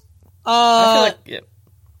 I feel like, yeah.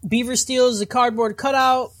 Beaver steals the cardboard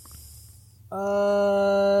cutout.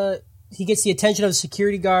 He gets the attention of the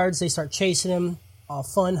security guards. They start chasing him. All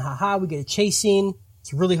fun, haha. We get a chase scene.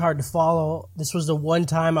 It's really hard to follow. This was the one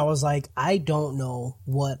time I was like, I don't know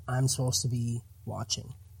what I'm supposed to be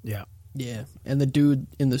watching. Yeah. Yeah, and the dude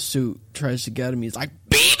in the suit tries to get him. He's like,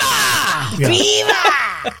 "Beaver!"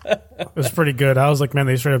 It was pretty good. I was like, man,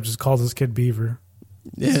 they straight up just called this kid Beaver.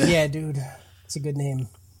 Yeah, dude. It's a good name.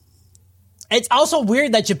 It's also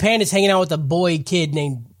weird that Japan is hanging out with a boy kid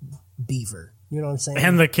named Beaver. You know what I'm saying?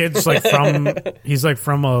 And the kid's like he's like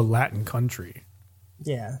from a Latin country.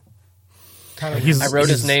 Yeah. He's, I wrote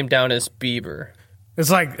his he's- name down as Bieber. It's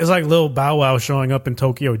like Lil Bow Wow showing up in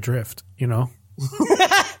Tokyo Drift, you know?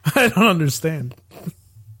 I don't understand.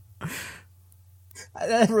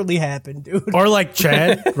 That really happened, dude. Or like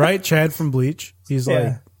Chad, right? Chad from Bleach. He's Yeah.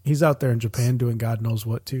 like he's out there in Japan doing God knows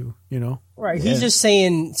what too, you know? Right. He's just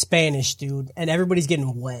saying Spanish, dude, and everybody's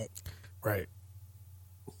getting wet. Right.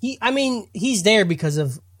 He's there because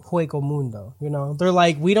of Hueco Mundo. You know, they're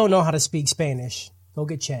like, we don't know how to speak Spanish. Go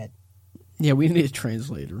get Chad. Yeah, we need a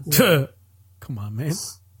translator. Come on, man.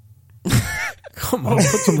 Come on, put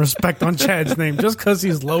some respect on Chad's name. Just because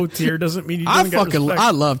he's low tier doesn't mean you don't get respect.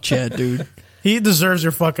 I love Chad, dude. He deserves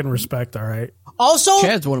your fucking respect, all right? Also,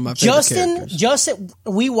 Chad's one of my favorite characters. Justin,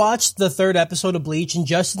 we watched the 3rd episode of Bleach, and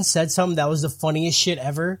Justin said something that was the funniest shit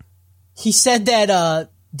ever. He said that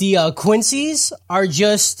the Quincy's are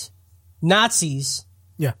just Nazis,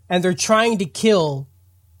 Yeah. and they're trying to kill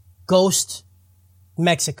Ghost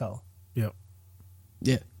Mexico. Yep.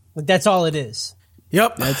 Yeah, Like, that's all it is.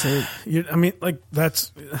 Yep. that's it. I mean, like,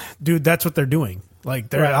 that's what they're doing. Like,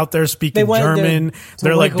 they're Right. out there speaking They went German. to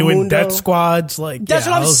They're like Hueco doing Mundo. death squads. Like, That's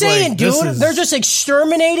yeah, what I I'm was saying, like, dude. this is- They're just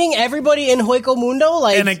exterminating everybody in Hueco Mundo.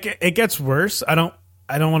 Like, and it gets worse. I don't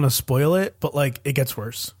want to spoil it, but like, it gets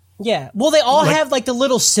worse. yeah. Well, they all have like the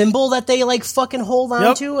little symbol that they like fucking hold on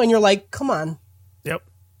Yep. to, and you're like, come on, Yep.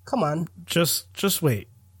 come on. Just wait.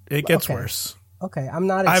 It gets Okay. worse. Okay, I'm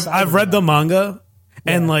not. I've Excited read about the manga,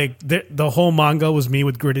 and like the whole manga was me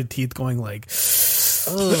with gritted teeth, going like,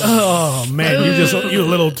 "Oh man, you're a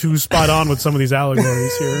little too spot on with some of these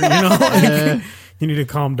allegories here." You know, like, you need to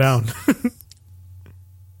calm down.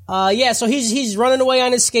 Yeah, so he's running away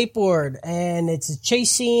on his skateboard, and it's a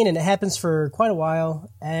chase scene, and it happens for quite a while.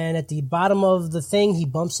 And at the bottom of the thing, he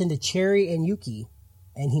bumps into Cherry and Yuki,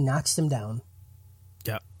 and he knocks them down.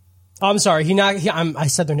 Yeah. Oh, I'm sorry, I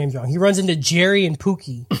said their names wrong. He runs into Jerry and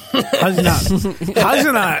Pookie.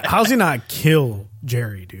 How's he not kill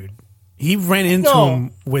Jerry, dude? He ran into No.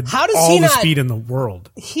 him with How does all he the not- speed in the world.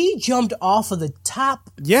 He jumped off of the top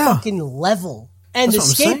Yeah. fucking level, and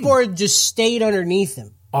That's the what I'm saying. skateboard just stayed underneath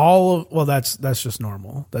him. That's just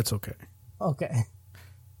normal. That's okay. Okay.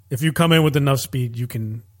 If you come in with enough speed, you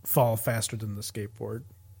can fall faster than the skateboard.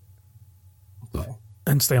 Okay.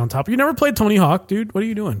 And stay on top. You never played Tony Hawk, dude. What are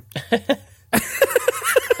you doing?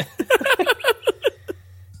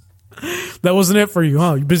 That wasn't it for you,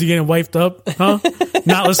 huh? You busy getting wiped up, huh?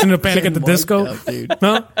 Not listening to Panic at the Disco, Up, dude.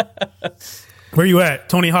 huh? Where you at?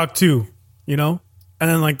 Tony Hawk 2, you know? And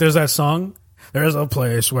then like there's that song. There's a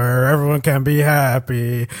place where everyone can be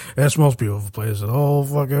happy. It's the most beautiful place in the whole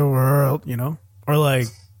fucking world, you know? Or like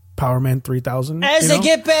Power Man 3000. As you they know?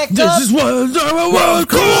 get back This up, is what was.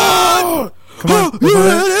 Come on! Come on. You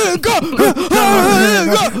let it go.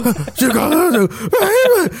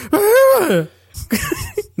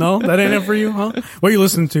 No, that ain't it for you, huh? What are you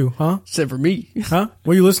listening to, huh? Except for me. Huh?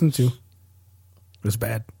 What are you listening to? It's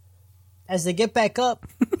bad. as they get back up,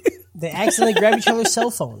 they accidentally grab each other's cell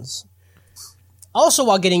phones. Also,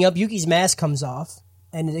 while getting up, Yuki's mask comes off,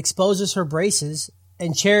 and it exposes her braces,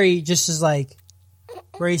 and Cherry just is like,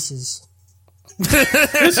 braces.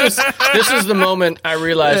 This is the moment I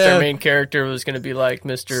realized our main character was going to be like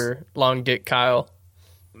Mr. Long Dick Kyle.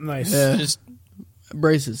 Nice. Yeah. Just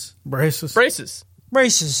Braces. Braces. braces.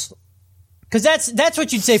 Braces. Because that's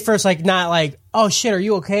what you'd say first, like, not like, oh shit, are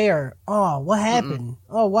you okay? Or, oh, what happened?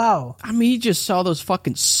 Oh, wow. I mean, he just saw those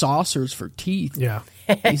fucking saucers for teeth. Yeah.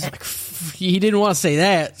 He's like, he didn't want to say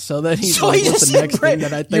that, so then he's So like, he what's just the said next thing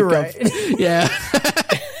that I think You're of? right. Yeah.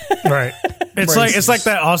 Right. It's like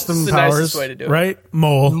that Austin the Powers, nicest way to do it. right?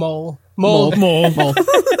 Mole. Mole. Mole. Mole. Mole.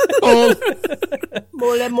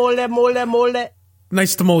 Mole, mole, mole, mole.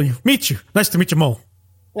 Nice to mole you. Meet you. Nice to meet you, Mole.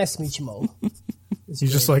 Nice to meet you, Mole. He's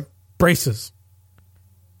just like, braces.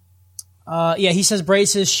 Yeah, he says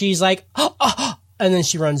braces. She's like, and then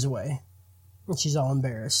she runs away. And she's all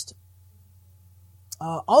embarrassed.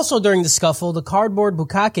 Also, during the scuffle, the cardboard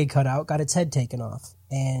bukkake cutout got its head taken off.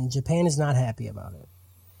 And Japan is not happy about it.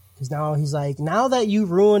 Because now he's like, now that you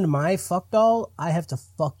ruined my fuck doll, I have to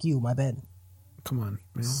fuck you, my bed. Come on,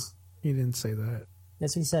 man. He didn't say that.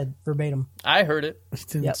 That's what he said, verbatim. I heard it. He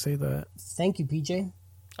didn't Yep. say that. Thank you, PJ.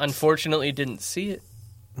 Unfortunately, didn't see it.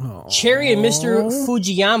 Cherry and Mr.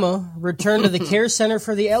 Fujiyama return to the care center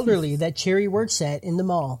for the elderly that Cherry works at in the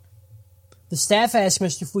mall. The staff asks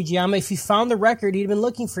Mr. Fujiyama if he found the record he'd been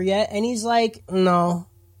looking for yet, and he's like, no,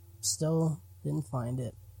 still didn't find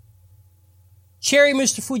it. Cherry and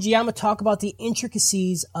Mr. Fujiyama talk about the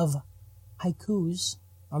intricacies of haikus.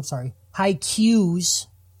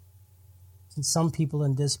 Since some people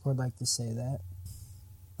in Discord like to say that.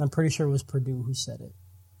 I'm pretty sure it was Purdue who said it.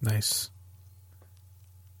 Nice.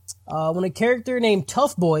 When a character named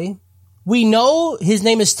Tough Boy, we know his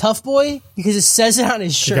name is Tough Boy because it says it on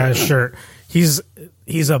his The shirt. guy's shirt. He's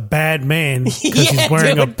a bad man because Yeah, he's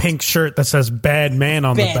wearing a dude. pink shirt that says "bad man"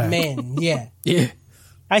 on the Bad back. man, yeah. Yeah.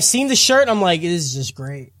 I seen the shirt. I'm like, this is just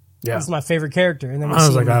great. Yeah. This is my favorite character. And then we I was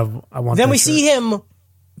see like, him. I want. Then that we shirt. see him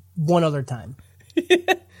one other time.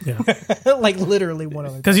 Yeah, Like literally one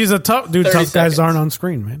of them. because he's a tough dude. 30 Tough guys seconds. aren't on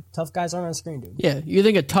screen, man. Tough guys aren't on screen, dude. Yeah, you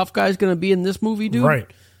think a tough guy's gonna be in this movie, dude? Right.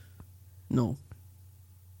 No.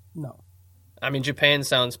 No. I mean, Japan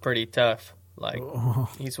sounds pretty tough. Like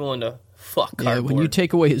he's willing to fuck Yeah, cardboard. when you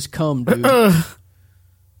take away his cum, dude,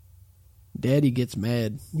 Daddy gets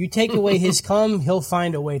mad. You take away his cum, he'll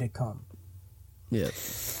find a way to come. Yeah.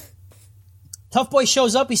 Tough Boy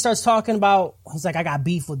shows up. He starts talking about, he's like, I got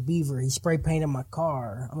beef with Beaver. He spray painted my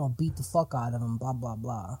car. I'm going to beat the fuck out of him, blah, blah,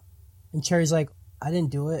 blah. And Cherry's like, I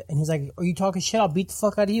didn't do it. And he's like, are you talking shit? I'll beat the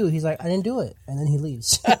fuck out of you. He's like, I didn't do it. And then he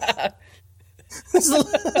leaves. I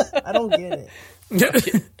don't get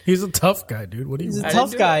it. He's a tough guy, dude. What do you He's a want?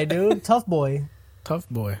 tough guy, dude. Tough boy. Tough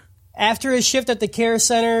boy. After his shift at the care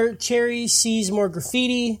center, Cherry sees more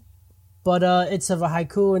graffiti, but it's of a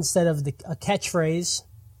haiku instead of a catchphrase.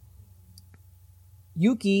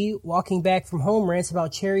 Yuki, walking back from home, rants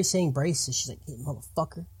about Cherry saying braces. She's like, hey,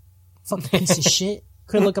 motherfucker. Fucking piece of shit.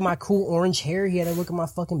 Couldn't look at my cool orange hair. He had to look at my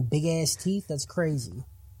fucking big-ass teeth. That's crazy.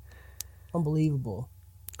 Unbelievable.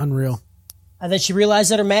 Unreal. And then she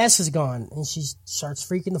realized that her mask is gone, and she starts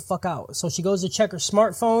freaking the fuck out. So she goes to check her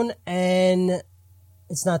smartphone, and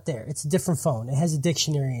it's not there. It's a different phone. It has a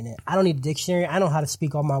dictionary in it. I don't need a dictionary. I know how to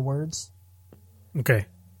speak all my words. Okay.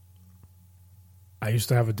 I used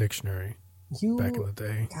to have a dictionary You, back in the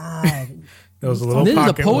day. God. There was a little This is a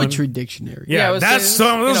pocket poetry one. dictionary. Yeah, I was that's saying,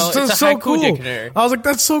 so, you know, that's it's a so haiku cool. dictionary. I was like,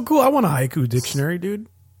 that's so cool. I want a haiku dictionary, dude.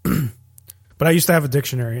 But I used to have a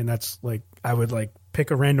dictionary, and that's like, I would like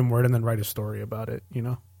pick a random word and then write a story about it, you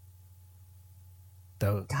know?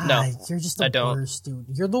 That was, God, No, you're just I the don't. worst, dude.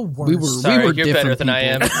 You're the worst. We were Sorry, you're different better than I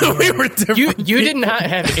am. people. we were different. You did not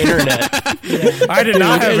have internet. I did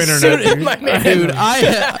not have as internet, soon- dude. My man. Dude,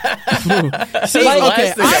 I See, like, last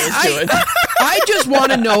okay, thing I was doing. I just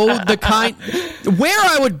want to know the kind where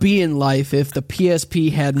I would be in life if the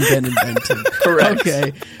PSP hadn't been invented. Correct.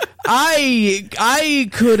 Okay. I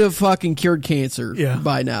could have fucking cured cancer Yeah.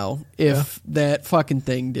 by now if that fucking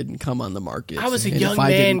thing didn't come on the market. I was a And young if I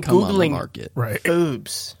man didn't come on the Googling market. Right.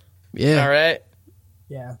 Boobs. Yeah. All right.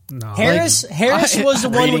 Yeah. No. Harris was the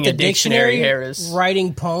one Reading with the a dictionary, dictionary Harris.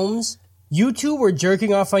 writing poems. You two were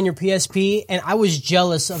jerking off on your PSP, and I was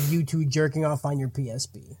jealous of you two jerking off on your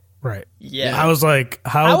PSP. Right. Yeah. I was like,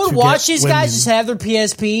 how I would to watch get these women. guys just have their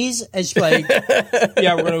PSPs, and she's like,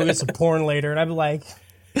 yeah, we're going to go get some porn later. And I'd be like,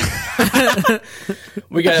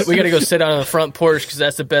 We got to go sit on the front porch because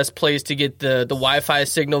that's the best place to get the Wi-Fi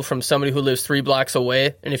signal from somebody who lives 3 blocks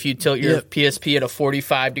away. And if you tilt your Yep. PSP at a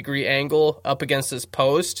 45-degree angle up against this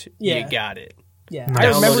post, Yeah. you got it. yeah. Nice. I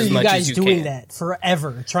remember Download as you much guys as you doing can. that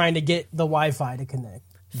forever, trying to get the Wi-Fi to connect.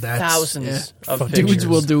 That's, Thousands of Fuck, pictures. Dudes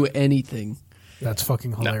will do anything. That's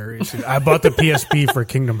fucking hilarious. dude. I bought the PSP for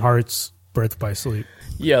Kingdom Hearts Birth by Sleep.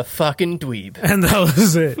 You fucking dweeb. And that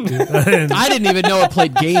was it, dude. And I didn't even know it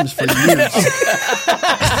played games for years.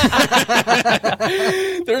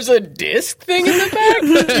 There's a disc thing in the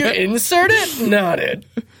back? You insert it? Not it.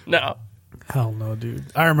 No. hell no, dude.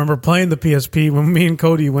 I remember playing the PSP when me and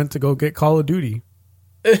Cody went to go get Call of Duty.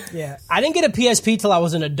 Yeah. I didn't get a PSP till I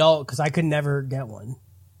was an adult because I could never get one.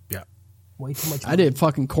 Yeah. Way too much I did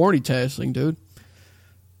fucking corny tasking, dude.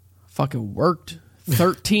 Fucking worked.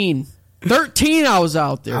 13 I was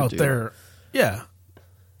out there, Out dude. there. Yeah.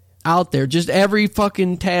 Out there. Just every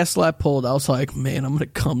fucking task I pulled, I was like, man, I'm going to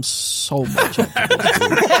come so much.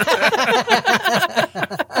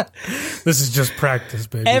 This is just practice,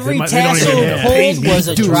 baby. Every They don't tassel even pay pulled me. was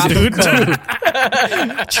a drop of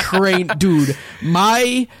coke. Train, dude.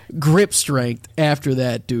 My grip strength after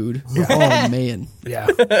that, dude. Oh, man. Yeah.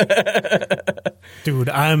 Dude,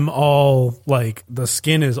 I'm all like, the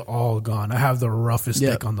skin is all gone. I have the roughest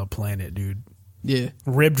Yeah. dick on the planet, dude. Yeah.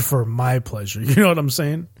 Ribbed for my pleasure. You know what I'm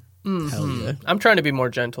saying? Hell yeah. I'm trying to be more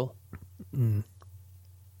gentle. I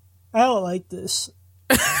don't like this.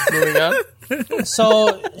 Moving on.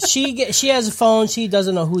 So she has a phone. She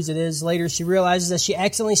doesn't know whose it is. Later, she realizes that she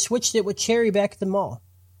accidentally switched it with Cherry back at the mall.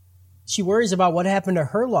 She worries about what happened to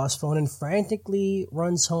her lost phone and frantically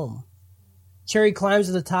runs home. Cherry climbs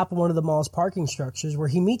to the top of one of the mall's parking structures where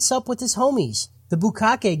he meets up with his homies, the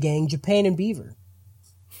Bukake gang, Japan and Beaver.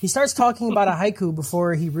 He starts talking about a haiku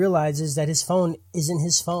before he realizes that his phone isn't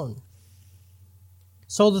his phone.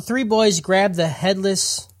 So the three boys grab the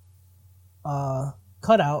headless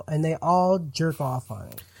cutout and they all jerk off on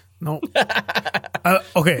it. No.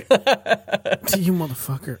 Okay. You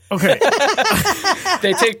motherfucker. Okay.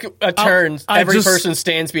 They take a turn. I Every just- person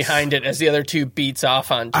stands behind it as the other two beats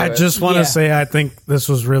off onto I it. just want to Yeah. say I think this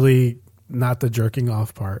was really not the jerking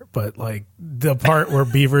off part, but like the part where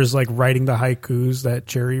Beaver's like writing the haikus that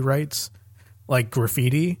Cherry writes, like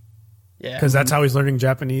graffiti. Yeah. because that's how he's learning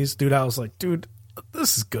Japanese. Dude, I was like, dude,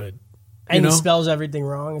 this is good. And know? he spells everything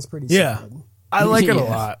wrong. It's pretty Yeah, sad. I like it a Yeah.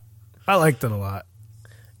 lot. I liked it a lot.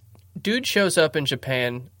 Dude shows up in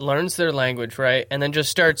Japan, learns their language, right, and then just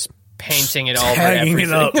starts painting it all over Tagging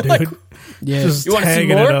everything. it up, dude. Yeah. Just You wanna see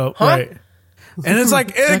tagging more? it up, Huh? right? And it's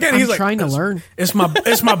like, and again, I'm he's like, trying to learn. It's my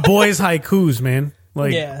boys' haikus, man.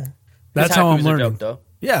 Like, Yeah. that's His how I'm haikus are learning. dope, though.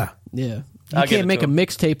 Yeah, Yeah. You I'll give it can't make to a him.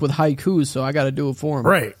 mixtape with haikus, so I got to do it for him.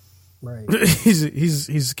 right. Right.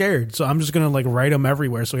 He's scared, so I'm just gonna like write him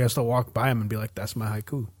everywhere, so he has to walk by him and be like, "That's my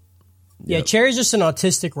haiku." Yeah, Cherry's just an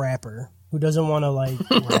autistic rapper who doesn't want to like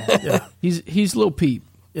rap. He's Lil Peep.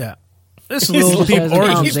 Yeah, this is a He little just deep hasn't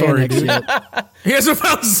origin found story, Xanax dude. yet. He hasn't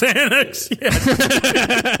found Xanax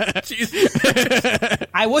yet.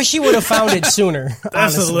 I wish he would have found it sooner.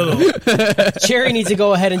 That's honestly. a little. Cherry needs to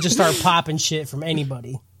go ahead and just start popping shit from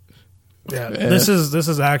anybody. Yeah, this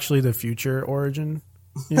is actually the future origin.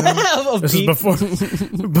 You know? Of This is Pete, before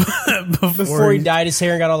before he dyed his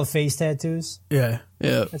hair and got all the face tattoos. Yeah,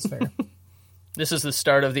 Yeah. That's fair. This is the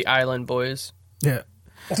start of the Island Boys. yeah.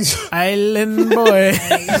 Island boy.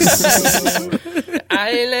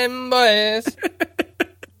 Island Boys.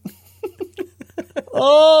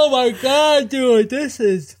 Oh my god, dude, this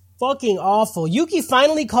is fucking awful. Yuki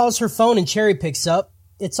finally calls her phone and Cherry picks up.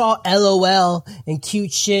 It's all LOL and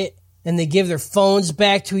cute shit, and they give their phones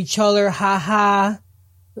back to each other. Ha ha.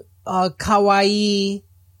 Kawaii.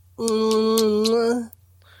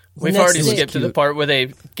 We've Next already is skipped to the part where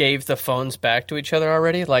they gave the phones back to each other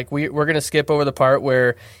already. Like, we're going to skip over the part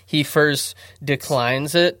where he first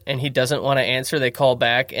declines it and he doesn't want to answer. They call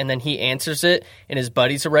back and then he answers it and his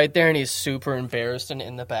buddies are right there and he's super embarrassed and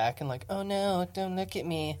in the back and like, oh no, don't look at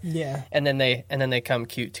me. Yeah. And then they come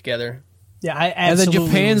cute together. Yeah, I And then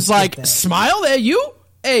absolutely Japan's would like, skip that. smile at you?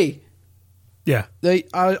 Hey, Yeah,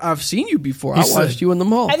 I've seen you before. I He said- watched you in the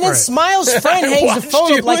mall. And then Right. Smile's friend hangs the Watched phone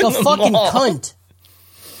you up like a in the fucking mall. cunt.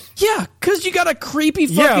 Yeah, because you got a creepy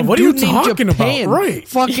Yeah, fucking what are you dude named talking about? Japan. Right.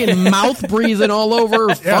 Fucking mouth breathing all over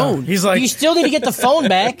her yeah. phone. He's like, You still need to get the phone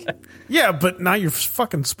back. yeah, but now you're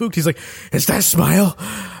fucking spooked. He's like, is that Smile?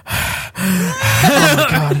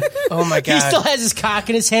 Oh my He god. still has his cock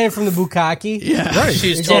in his hand from the bukkake. Yeah. Right.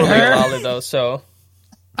 She's Is it totally her? a lolly though, so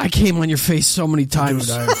I came on your face so many times.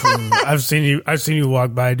 Dude, I've seen you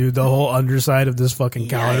walk by, dude. The whole underside of this fucking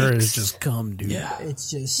calendar is just cum, dude. Yeah. It's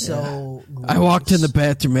just so gross. I walked in the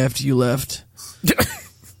bathroom after you left.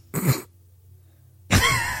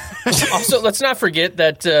 Also, let's not forget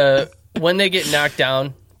that when they get knocked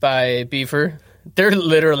down by Beaver, they're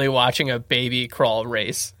literally watching a baby crawl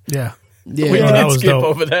race. Yeah. Yeah. We that didn't was skip dope.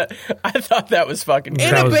 over that. I thought that was fucking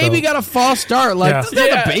And That the was baby dope. got a false start. Like, Yeah. that's not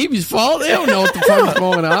Yeah. the baby's fault. They don't know what the fuck is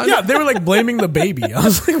going on. Yeah, they were like blaming the baby. I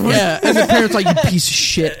was like, what? Yeah, and the parents like, you piece of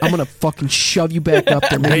shit. I'm gonna fucking shove you back up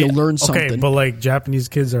there. Maybe you'll learn something. Okay, but like Japanese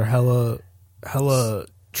kids are hella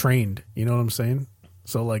trained. You know what I'm saying?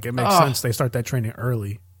 So like it makes sense they start that training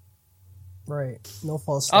early. Right. No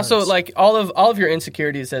false starts. Also, like all of your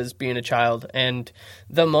insecurities as being a child, and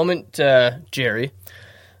the moment Jerry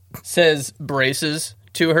says braces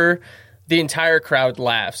to her, the entire crowd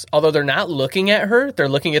laughs. Although they're not looking at her, they're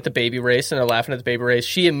looking at the baby race and they're laughing at the baby race.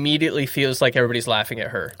 She immediately feels like everybody's laughing at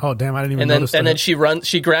her, Oh damn, I didn't even and then notice and that. then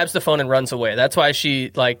she grabs the phone and runs away. That's why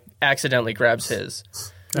she like accidentally grabs his.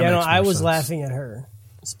 That yeah, no, makes more I was sense. laughing at her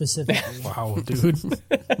specifically. Wow, dude.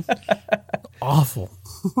 Awful.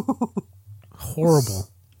 Horrible.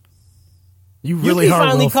 You really Yuki are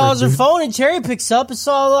finally Wilfred, calls her dude. phone and Cherry picks up.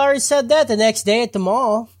 So I already said that the next day at the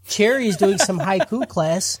mall. Cherry is doing some haiku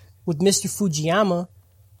class with Mr. Fujiyama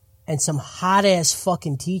and some hot ass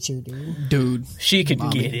fucking teacher, dude. dude, She could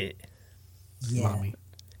get it. Yeah. Mommy.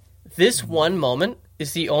 This one moment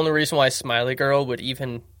is the only reason why Smiley Girl would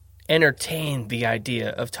even entertain the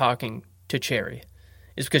idea of talking to Cherry.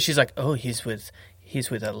 Is because she's like, oh, he's with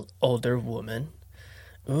an older woman.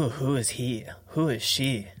 Ooh, who is he? Who is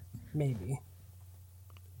she? Maybe.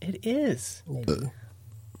 It is. Maybe.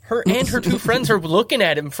 Her and her two friends are looking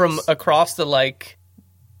at him from across the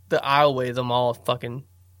aisleway, the mall, fucking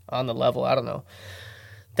on the level. I don't know.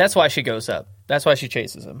 That's why she goes up. That's why she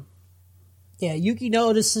chases him. Yeah, Yuki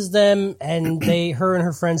notices them and her and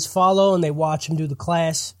her friends follow and they watch him do the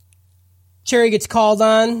class. Cherry gets called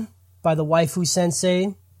on by the waifu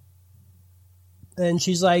sensei. And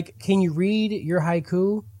she's like, can you read your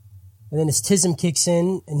haiku? And then his tism kicks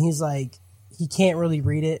in and he's like, he can't really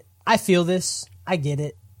read it. I feel this. I get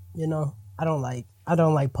it. You know, I don't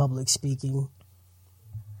like public speaking.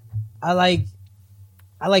 I like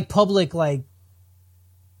public like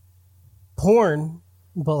porn,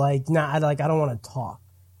 but like not I don't want to talk,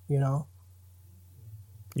 you know?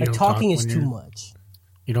 You Like don't talking talk is when too you're- much.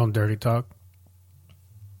 You don't dirty talk?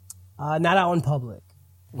 Not out in public.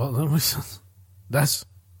 Well, that's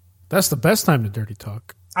the best time to dirty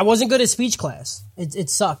talk. I wasn't good at speech class. It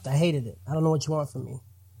sucked. I hated it. I don't know what you want from me.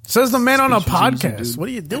 Says the man on a Speech was easy, podcast. dude. What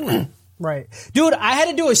are you doing? Right. Dude, I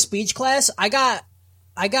had to do a speech class. I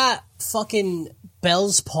got fucking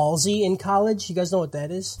Bell's palsy in college. You guys know what that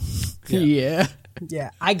is? Yeah.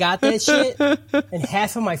 Yeah. I got that shit, and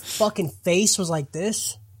half of my fucking face was like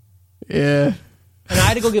this. Yeah. And I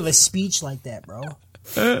had to go give a speech like that, bro.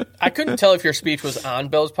 I couldn't tell if your speech was on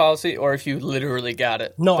Bell's palsy or if you literally got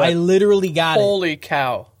it. No, But I literally got it. holy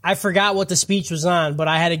cow. I forgot what the speech was on, but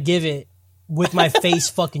I had to give it with my face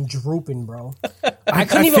fucking drooping, bro. I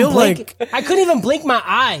couldn't even feel blink. I couldn't even blink my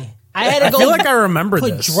eye. I had to I go feel like I remember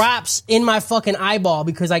put this. drops in my fucking eyeball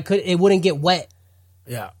because it wouldn't get wet.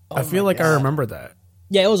 Yeah, I feel like I remember that.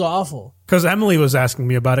 Yeah, it was awful. Because Emily was asking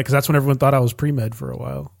me about it, because that's when everyone thought I was pre-med for a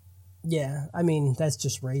while. Yeah, I mean, that's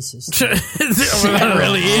just racist. That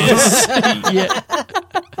really is. Yeah.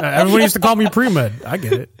 Everyone used to call me pre-med. I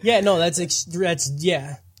get it. Yeah, no, that's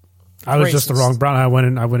yeah, I was just the Racist. wrong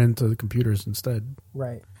brown. I went into the computers instead.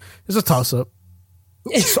 right. It's a toss up.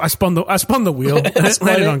 So I spun the wheel and it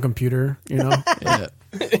landed it. on computer. You know, Yeah.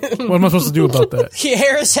 what am I supposed to do about that?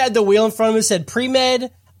 Harris had the wheel in front of him and said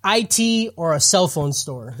pre-med, IT, or a cell phone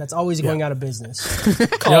store. That's always going out of business.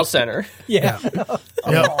 Call center. Yeah. Yep.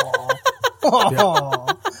 Oh.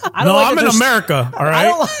 I No, don't like I'm that in there's- America. All I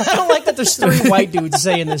right. don't like that there's 3 white dudes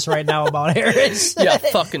saying this right now about Harris. Yeah,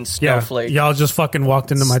 fucking Yeah, snowflake. y'all just fucking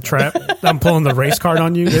walked into my trap. I'm pulling the race card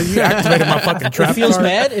on you. You activated my fucking trap It feels card.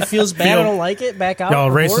 bad. It feels bad. I Feel- don't like it. Back out. Y'all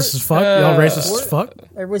Abort. racist as fuck. Y'all racist as fuck.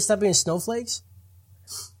 Everybody stop being snowflakes.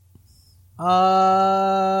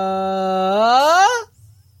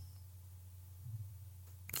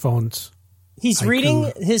 Phones. He's Haiku.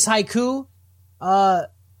 reading his haiku.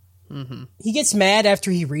 He gets mad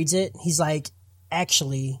after he reads it. He's like,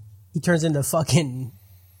 actually, he turns into fucking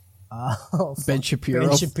Ben Shapiro.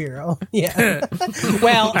 Ben Shapiro. Yeah.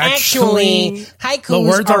 Well, actually, haikus the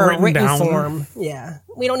words are are written written down. form. Yeah.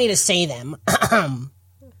 We don't need to say them.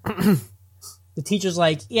 The teacher's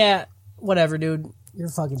like, yeah, whatever, dude. You're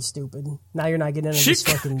fucking stupid. Now you're not getting into this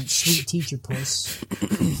fucking sweet teacher puss.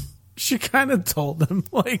 She kind of told him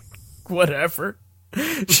like, whatever.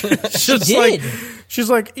 She did. She's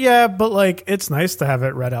like, yeah, but like, it's nice to have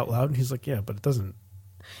it read out loud. And he's like, yeah, but it doesn't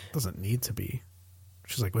need to be.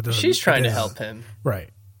 She's like, what does She's trying to help him. Right.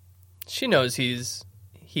 She knows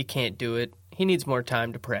he can't do it. He needs more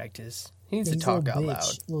time to practice. He needs to He's a talk little out bitch,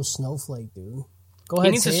 loud. little snowflake, dude. Go He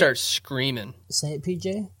ahead. needs to say start it. screaming. Say it,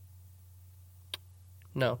 PJ.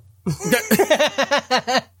 No.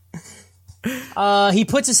 He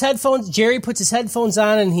puts his headphones. Jerry puts his headphones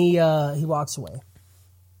on and he walks away.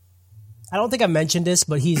 I don't think I mentioned this,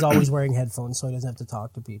 but he's always wearing headphones, so he doesn't have to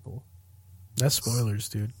talk to people. That's spoilers,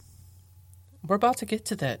 dude. We're about to get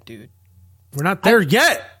to that, dude. We're not there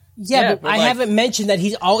yet. Yeah, Yeah, but but I like- haven't mentioned that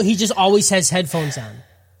he just always has headphones on.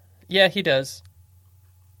 Yeah, he does.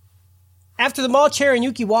 After the mall, Cherry and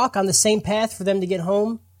Yuki walk on the same path for them to get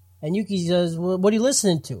home, and Yuki says, well, "What are you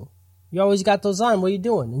listening to? You always got those on. What are you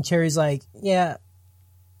doing?" And Cherry's like, "Yeah,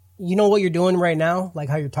 you know what you're doing right now, like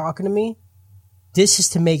how you're talking to me. This is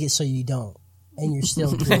to make it so you don't, and you're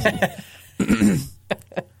still doing it."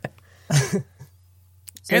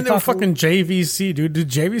 So And they were talking- fucking JVC, dude. Did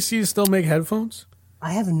JVC still make headphones?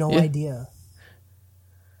 I have no idea.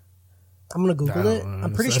 I'm gonna Google it.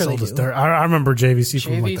 I'm pretty sure they do. I remember JVC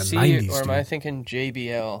from like the JVC, 90s. or am I dude. thinking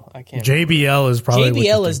JBL? I can't. JBL is probably what JBL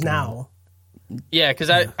you're is thinking of. now. Yeah, because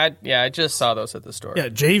I just saw those at the store. Yeah,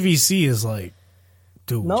 JVC is like,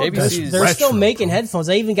 dude. No, JVC they're, is they're still retro, making bro. headphones.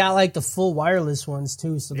 They even got like the full wireless ones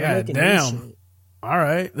too. So they're Yeah, making new damn. shit. All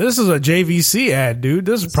right, this is a JVC ad, dude.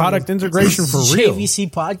 This is product integration for real.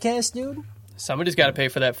 JVC podcast, dude. Somebody's got to pay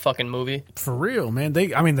for that fucking movie. For real, man. They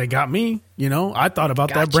got me. You know, I thought about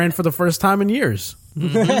that Gotcha. brand for the first time in years.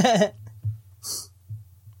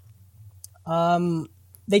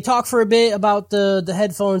 They talk for a bit about the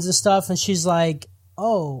headphones and stuff, and she's like,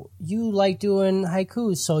 "Oh, you like doing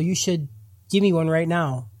haikus, so you should give me one right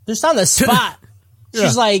now." Just on the spot. Yeah.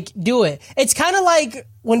 She's like, "Do it." It's kind of like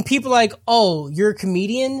when people are like, "Oh, you're a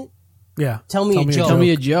comedian. Yeah, Tell me a joke." Tell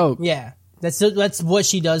me a joke. Yeah, that's what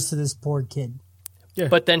she does to this poor kid.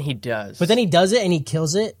 But then he does. But then he does it and he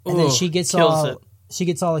kills it, and then Ooh, she gets kills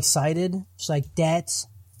it. all excited. She's like, "That's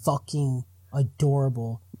fucking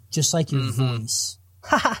adorable, just like your voice."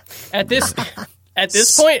 at this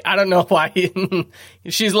point, I don't know why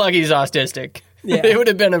she's lucky he's autistic. Yeah. It would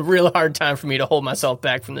have been a real hard time for me to hold myself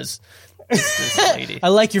back from this This lady. I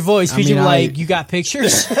like your voice because mean, you're like, you got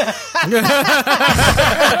pictures?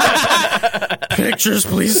 Pictures,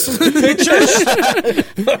 please.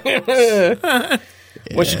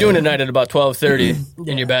 What you doing tonight at about 12:30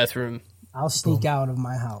 in your bathroom? I'll sneak out of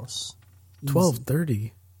my house.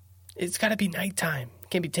 12:30. It's got to be nighttime. You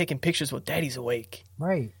can't be taking pictures while daddy's awake.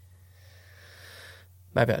 Right.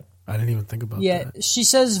 My bad. I didn't even think about Yeah, that. she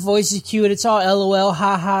says voice is cute. It's all LOL,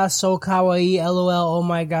 haha, so kawaii, LOL, oh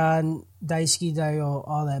my god, daisuki dayo,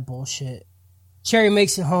 all that bullshit. Cherry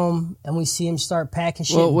makes it home, and we see him start packing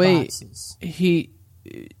shit in boxes. He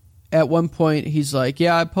at one point he's like,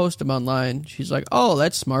 yeah, I post him online. She's like, oh,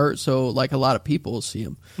 that's smart. So like a lot of people will see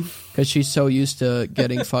him because she's so used to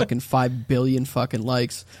getting fucking 5 billion fucking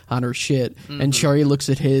likes on her shit. And Cherry looks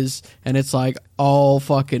at his and it's like all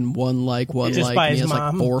fucking one like. Just by And he his has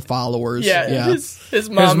mom. like 4 followers. Yeah, Yeah. His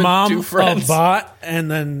mom, His mom, and 2 friends. a bot, and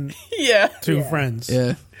then Yeah. 2 friends.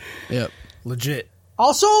 Yeah. Yep. Legit.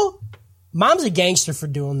 Also, mom's a gangster for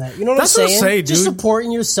doing that. You know what That's I'm what I saying? say, Just dude.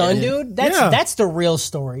 supporting your son, Yeah. dude. That's the real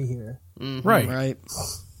story here. Right. Right.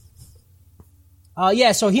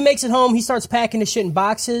 Yeah, so he makes it home. He starts packing the shit in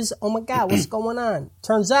boxes. Oh my God, what's going on?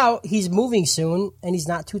 Turns out he's moving soon, and he's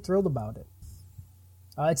not too thrilled about it.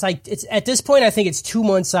 It's at this point, I think it's 2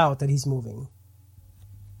 months out that he's moving.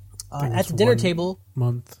 At it's the dinner 1 table,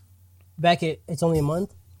 month. it's only a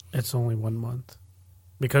month. It's only 1 month.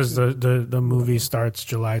 Because the movie starts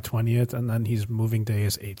July 20th, and then his moving day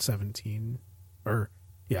is 8/17. Or,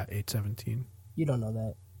 yeah, 8/17. You don't know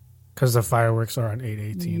that. Because the fireworks are on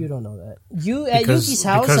 8/18. You don't know that. You at Because- Yuki's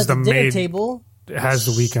house because at the the dinner maid- table, It has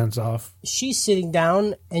the weekends off. she's sitting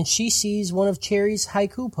down and she sees one of Cherry's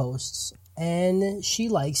haiku posts and she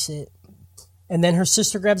likes it. And then her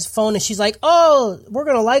sister grabs the phone and she's like, "Oh, we're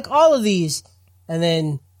gonna like all of these." And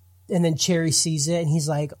then Cherry sees it and he's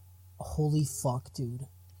like, "Holy fuck, dude!"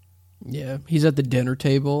 Yeah. He's at the dinner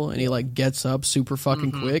table and he like gets up super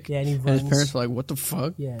fucking quick. Yeah, and he his runs. parents are like, what the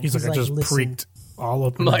fuck? Yeah, He's like, I just "Listen." preaked all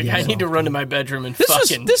up. I'm like, I need to run to my bedroom and This was-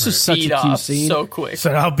 fucking this was such a eat cute off scene. so quick.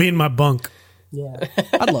 Said, I'll be in my bunk. Yeah,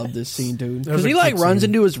 I love this scene, dude. That was Because he a like cute runs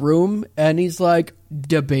scene. into his room and he's like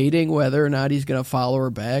debating whether or not he's gonna follow her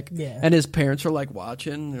back. Yeah. And his parents are like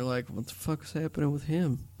watching. They're like, "What the fuck is happening with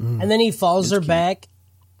him?" and then he follows her back.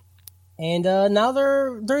 And now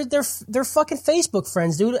they're fucking Facebook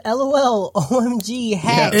friends, dude. LOL, OMG,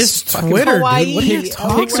 hacks. It's fucking Twitter, dude. Hawaii, What are you LOL.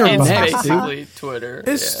 talking Pics are It's back, dude. basically Twitter.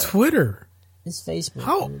 It's yeah. Twitter. It's Facebook.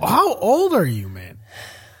 How old are you, man?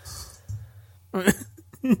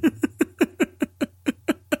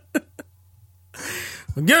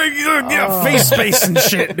 Get face space and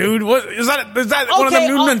shit, dude. What is that? Is that one of the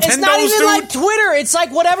new Nintendos, it's not even dude? like Twitter. It's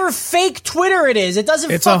like whatever fake Twitter it is. It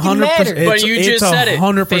doesn't It's fucking 100%. matter. But you just said it.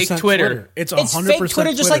 100% Fake Twitter. It's It's 100% fake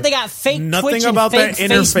Twitter, just like they got fake Nothing Twitch and about fake that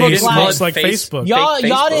interface Facebook Live. looks like Face- Facebook. y'all Fake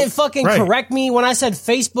y'all Facebook. didn't fucking Right. correct me when I said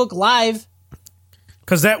Facebook Live.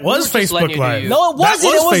 Because that was We were just letting Facebook you do Live. you. No, it That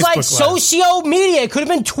wasn't. It was like Facebook Live. socio media. It could have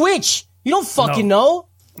been Twitch. You don't fucking know.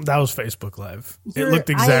 That was Facebook Live. It You're- looked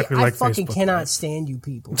exactly I like fucking Facebook cannot Live. stand you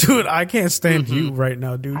people. Dude, I can't stand you right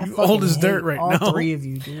now, dude. I You fucking old as hate dirt right all now. 3 of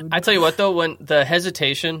you, dude. I tell you what, though, when the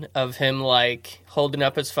hesitation of him like holding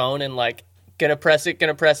up his phone and like gonna press it,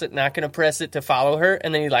 not gonna press it to follow her,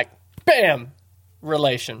 and then he like, bam,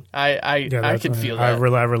 relation. I that's could funny. feel I that.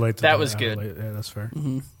 relate to that. That was I good. relate- Yeah, that's fair.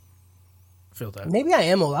 Feel that. Maybe I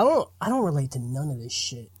am old. I don't relate to none of this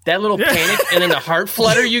shit. That little panic and then the heart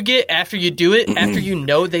flutter you get after you do it, after you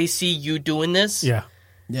know they see you doing this. Yeah,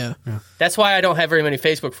 Yeah. That's why I don't have very many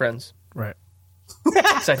Facebook friends. right.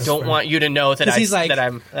 Because I don't want you to know that 'Cause he's like- that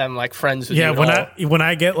I'm like friends with Yeah, you. at all. when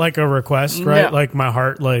I get like a request, right? Yeah. Like my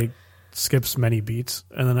heart like skips many beats,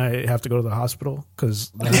 and then I have to go to the hospital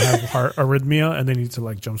because I have heart arrhythmia, and they need to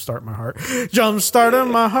like jumpstart my heart.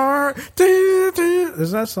 Jumpstarting my heart.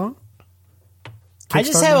 Is that a song? I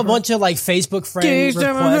just Kickstart have my a bunch of like Facebook friend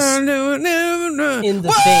requests in in the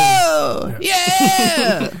thing. Whoa!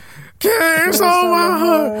 Yeah! Kicks on my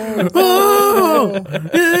heart. Oh,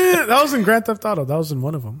 yeah. That was in Grand Theft Auto. That was in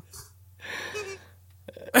one of them.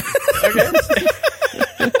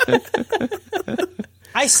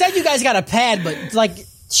 I said you guys got a pad, but like,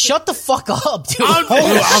 shut the fuck up, dude.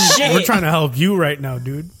 Holy shit. We're trying to help you right now,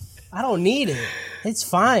 dude. I don't need it. It's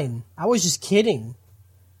fine. I was just kidding.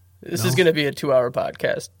 This is going to be a 2-hour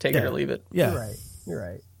podcast. Take it Yeah. or leave it. Yeah. You're right. You're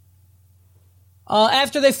right.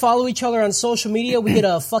 After they follow each other on social media, we get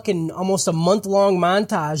a fucking almost a month-long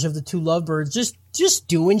montage of the two lovebirds just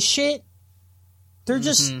doing shit. They're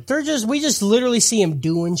just we just literally see him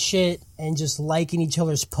doing shit and just liking each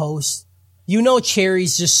other's posts. You know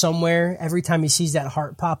Cherry's just somewhere every time he sees that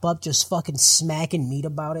heart pop up, just fucking smacking meat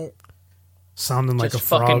about it. Sounding like Just a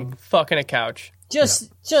frog. fucking a couch.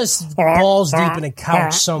 Just balls deep in a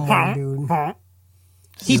couch somewhere, dude.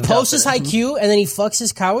 He posts his haiku and then he fucks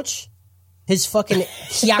his couch, his fucking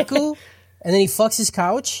hyaku, and then he fucks his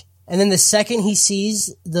couch, and then the second he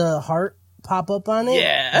sees the heart pop up on it,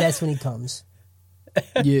 Yeah. that's when he comes.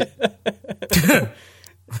 Yeah.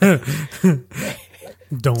 Don't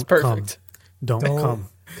come. Perfect. Don't come.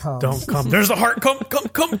 Come. Don't come. There's the heart. Come.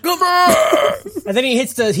 And then he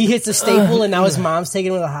hits the staple, and now his mom's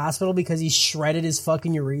taking him to the hospital because he shredded his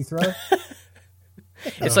fucking urethra.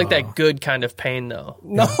 It's like that good kind of pain, though.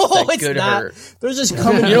 No, That it's good not. hurt. There's just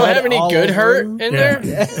coming. You don't blood have any all good over hurt him. in Yeah.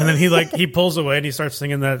 there? And then he pulls away and he starts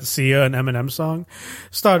singing that Sia and Eminem song.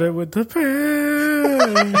 Started with the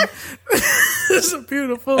pain. It's a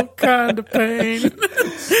beautiful kind of pain.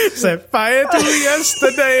 Set fire to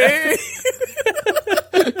yesterday.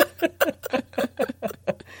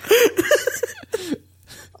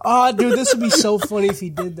 Oh, dude, this would be so funny if he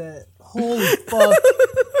did that. Holy fuck.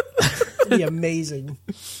 It'd be amazing.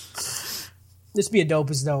 This would be a dope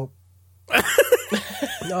as dope.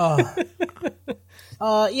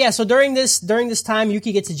 Yeah, so during this time,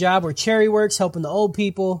 Yuki gets a job where Cherry works, helping the old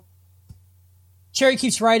people. Cherry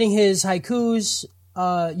keeps writing his haikus.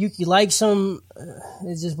 Yuki likes them.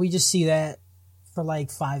 We just see that for like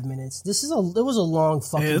 5 minutes. It was a long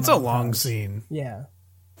fucking It's a long montage. scene. Yeah.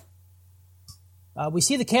 We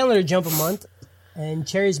see the calendar jump a month, and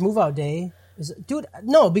Cherry's move out day is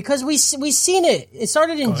because we seen it. It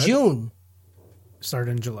started in June.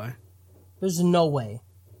 Started in July. There's no way.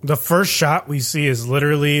 The first shot we see is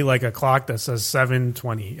literally like a clock that says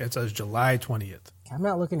 7:20. It says July 20th. I'm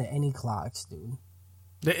not looking at any clocks, dude.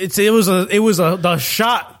 The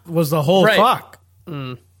shot was the whole Right. clock,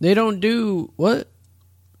 They don't do what?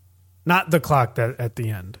 not the clock that at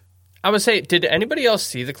the end. I would say, did anybody else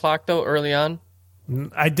see the clock, though, early on?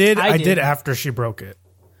 I did I did. after she broke it.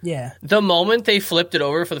 Yeah. The moment they flipped it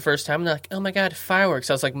over for the first time, they're like, oh my God, fireworks.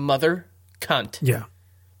 I was like, mother cunt. Yeah.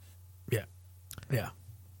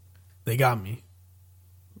 They got me.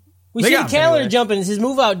 We They see the got me calendar anyway. jumping. His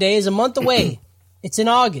move out day is a month away. It's in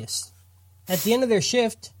August. At the end of their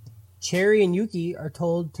shift, Cherry and Yuki are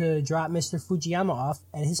told to drop Mr. Fujiyama off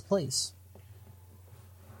at his place.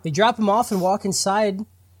 They drop him off and walk inside,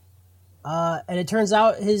 and it turns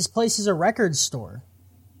out his place is a record store.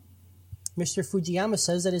 Mr. Fujiyama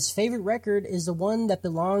says that his favorite record is the one that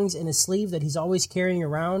belongs in a sleeve that he's always carrying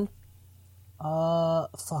around.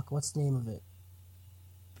 What's the name of it?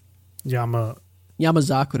 Yamazakura.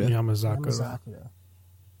 Yamazakura.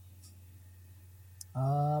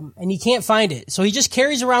 And he can't find it, so he just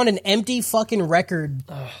carries around an empty fucking record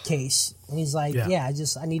case, and he's like, Yeah.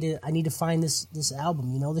 I need to find this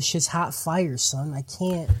album. You know, this shit's hot fire, son. I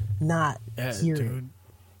can't not hear Dude.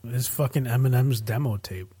 This fucking Eminem's demo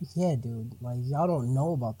tape. it. Yeah, dude. Like, y'all don't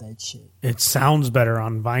know about that shit. It sounds better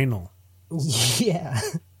on vinyl. Yeah.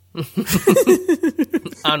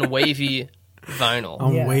 On wavy vinyl.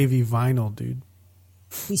 On Yeah. wavy vinyl, dude.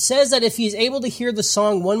 He says that if he is able to hear the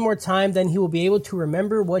song one more time, then he will be able to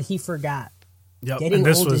remember what he forgot. Yep. Getting And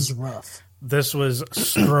this old was is rough.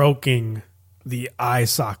 stroking the eye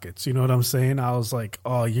sockets. You know what I'm saying? I was like,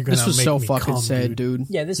 oh, you're gonna This was make so me fucking come, sad, dude.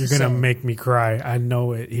 Yeah, this You're is gonna sad. make me cry. I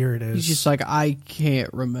know it. Here it is. He's just like, I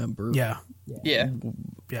can't remember. yeah. Yeah.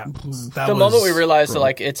 That The was, moment we realized that,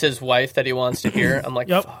 like, it's his wife that he wants to hear, I'm like,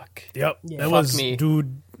 Yep. fuck. Yep. Yeah. It was, me.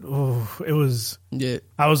 dude. Oh, it was. Yeah.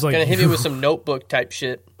 I was like, Gonna hit me with some notebook type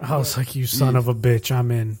shit. I was like, you son of a bitch.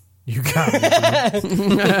 I'm in. You got me. Dude.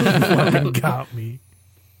 You fucking got me.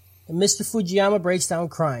 And Mr. Fujiyama breaks down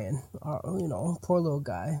crying. Poor little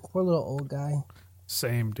guy. Poor little old guy.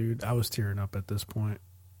 Same, dude. I was tearing up at this point.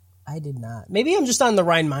 I did not. Maybe I'm just on the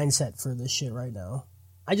right mindset for this shit right now.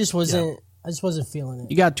 I just wasn't feeling it.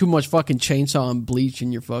 You got too much fucking chainsaw and bleach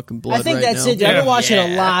in your fucking blood I think right that's now. it. Dude. I've been watching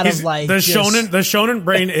a lot of He's- like the just- shonen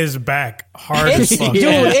brain is back hard as It's fuck. dude,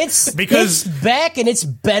 Yeah. it's back and it's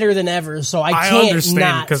better than ever. So I I can't understand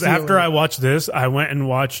not because feel after it. I watched this, I went and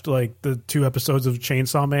watched like the 2 episodes of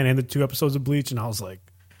Chainsaw Man and the 2 episodes of Bleach, and I was like,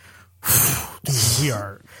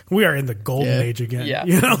 dude, we are in the golden Yeah. age again. Yeah.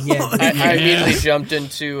 You know? Yeah, I immediately jumped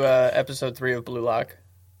into episode 3 of Blue Lock.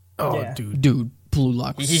 Oh, Yeah. Dude, Blue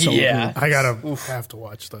Lock was so Yeah. good. I have to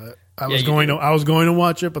watch that. I was you going do. to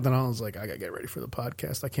watch it, but then I was like, I gotta get ready for the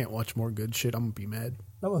podcast. I can't watch more good shit. I'm gonna be mad.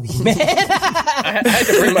 I'm gonna be mad. I had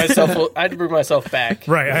to bring myself back.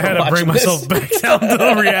 Right, I had to bring Watching this. myself back down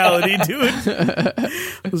to reality, dude.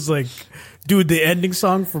 It was like, dude, the ending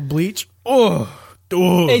song for Bleach. Oh,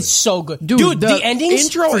 It's so good, Dude, The, the endings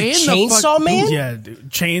intro for and the Chainsaw fuck- Man. Yeah, dude.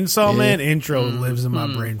 Chainsaw Man intro lives in my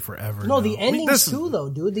brain forever. No, now. the endings too, though,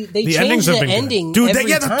 dude. They The changed endings the have been ending, good. Dude,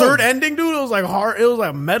 every the time. third ending, dude, it was like hard. It was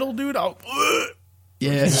like metal, dude.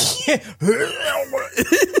 Yeah.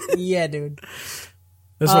 Yeah, dude.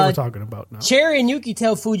 That's what we're talking about now. Cherry and Yuki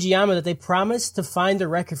tell Fujiyama that they promised to find the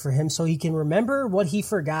record for him so he can remember what he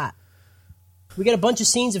forgot. We get a bunch of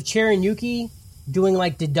scenes of Cherry and Yuki doing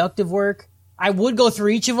like deductive work. I would go through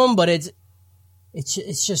each of them, but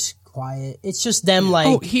it's just quiet. It's just them like.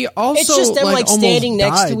 Oh, he also it's just them like almost standing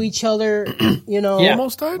next died. to each other. You know, Yeah.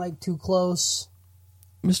 Almost died? like too close.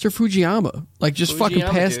 Mr. Fujiyama, like just fucking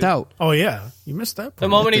Fujiyama, passed dude. out. Oh yeah, you missed that. The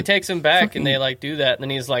moment he takes him back and they like do that, and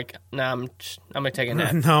then he's like, "Nah, I'm gonna take a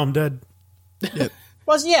nap." No, I'm dead.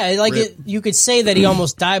 Well, yeah, like you could say that he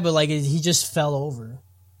almost died, but like he just fell over.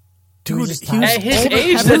 Dude, just he was At his older.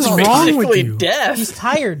 age, What's that's wrong with basically you? death. He's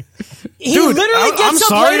tired. He Dude, literally I'm gets up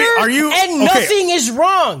sorry, later, are you- and okay. nothing is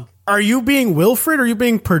wrong. Are you being Wilfred or are you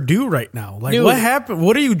being Purdue right now? Like, Dude. what happened?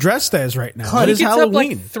 What are you dressed as right now? What He is gets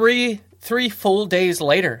Halloween? up like three full days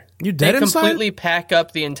later. You dead They inside? completely pack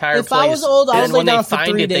up the entire If place. I was old, I would and lay when they down for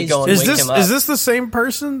find 3 it, they days go and too. Is wake this him up. is this the same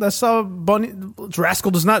person that saw Bunny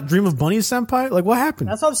Rascal Does Not Dream of Bunny Senpai? Like, what happened?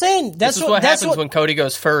 That's what I'm saying. That's This is what that's happens when Cody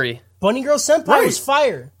goes furry. Bunny Girl Senpai Right. was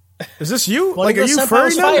fire. Is this you? Bunny Like, Girl are you Senpai furry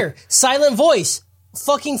was now? fire. Silent voice,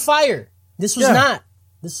 fucking fire. This was Yeah. not.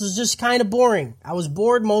 This was just kind of boring. I was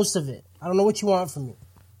bored most of it. I don't know what you want from me.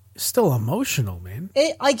 Still emotional, man.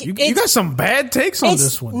 You You got some bad takes on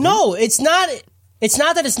this one. dude. No, it's not. It's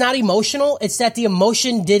not that it's not emotional. It's that the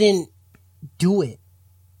emotion didn't do it.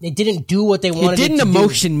 It didn't do what they wanted. didn't it to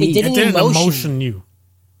emotion do. me. It didn't, It didn't emotion. emotion you.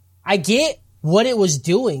 I get what it was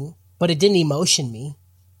doing, but it didn't emotion me.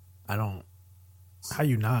 I don't. How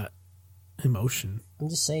you not emotion? I'm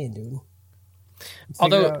just saying, dude.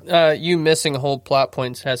 Although you missing whole plot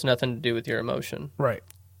points has nothing to do with your emotion. Right.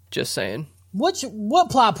 Just saying. What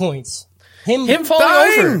plot points? Him falling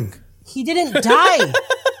over. Dying. He didn't die.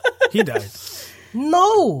 He died.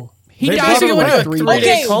 No. He They died brought in him like back. 3 Okay. days.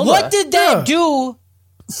 Okay, coma. what did that Yeah. do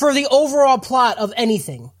for the overall plot of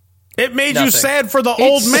anything? It made Nothing. you sad for the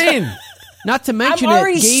old man. Not to I'm mention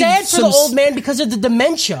already it gave sad for the some old man because of the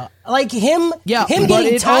dementia. Like him Yeah, him but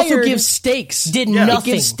getting it tired. also gives stakes. did It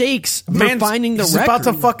nothing. gives stakes for Man's finding the he's record. about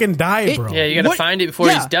to fucking die, bro. Yeah, you gotta What- find it before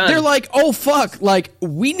yeah, he's done. They're like, oh fuck, like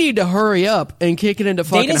we need to hurry up and kick it into They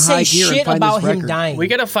fucking didn't high say gear and shit find about this him record. dying. we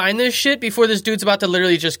gotta find this shit before this dude's about to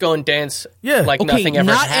literally just go and dance Yeah. like Okay, nothing ever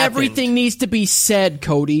not happened. everything needs to be said,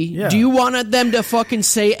 Cody. Yeah. Do you want them to fucking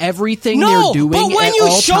say everything No, they're doing but when at you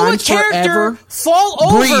all show a times character forever? fall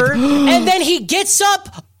over Breathe. and then he gets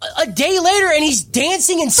up a day later and he's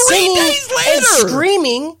dancing and singing days and later!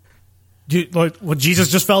 screaming. Dude, like, what, Jesus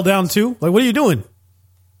just fell down too? Like, what are you doing?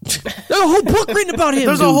 There's a whole book written about him.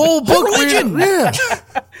 There's dude. a whole book. religion. Yeah.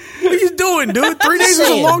 What are you doing, dude? 3 days is a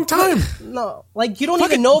saying. long time. No, like you don't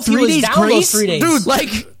Fucking even know if he 3 was days down those grace? 3 days. Dude,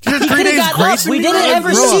 Like, You're he 3 could days have got up. gracing We me? didn't Like, ever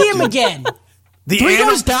grow see up, him dude. again. The 3 anim-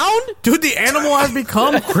 goes down? Dude, the animal has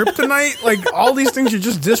become kryptonite. Like, all these things you're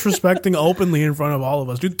just disrespecting openly in front of all of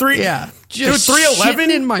us. Dude, Yeah, Dude, just 311?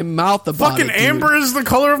 shitting in my mouth about Fucking it, dude. amber is the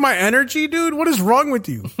color of my energy, dude. What is wrong with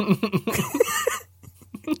you?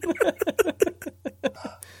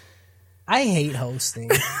 I hate hosting.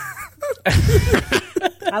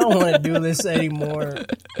 I don't want to do this anymore.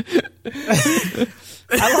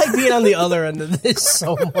 I like being on the other end of this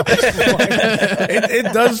so much more.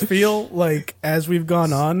 It does feel like, as we've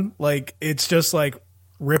gone on, like, it's just like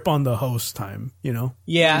rip on the host time, you know?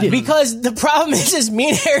 Yeah, because the problem is me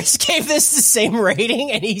and Harris gave this the same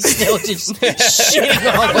rating, and he's still just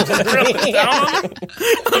shitting all over me.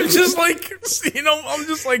 I'm just like, you know, I'm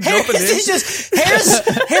just like jumping in. It's just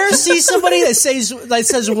Harris sees somebody that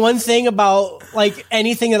says one thing about like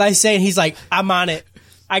anything that I say, and he's like, "I'm on it.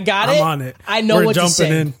 I got I'm it. on it. I know We're what to jumping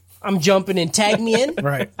say. in." I'm jumping in. Tag me in.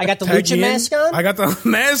 Right. I got the Tag lucha me in. mask on. I got the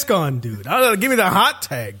mask on, dude. Give me the hot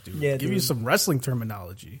tag, dude. Yeah, Give dude. you some wrestling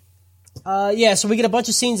terminology. Yeah, so we get a bunch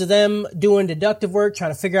of scenes of them doing deductive work,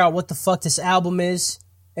 trying to figure out what the fuck this album is.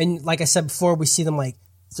 And like I said before, we see them like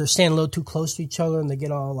they're standing a little too close to each other, and they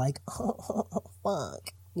get all like, oh,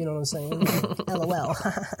 fuck. You know what I'm saying? LOL.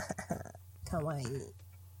 Kawaii.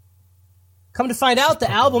 Come to find out,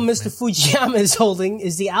 the album Mr. Fujiyama is holding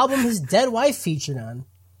is the album his dead wife featured on.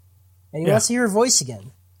 And he Yeah. wants to hear her voice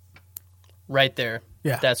again. right there.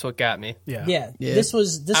 Yeah. That's what got me. Yeah. Yeah, Yeah. this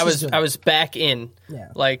was good. I was back in. Yeah.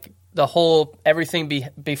 Like the whole everything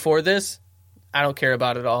before this, I don't care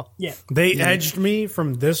about it all. Yeah. They edged me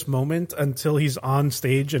from this moment until he's on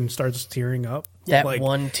stage and starts tearing up. That Like,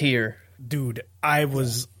 one tear. dude, I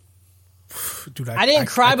was Dude, I didn't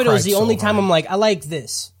cry, but it was cried the only so time hard. I'm like, I like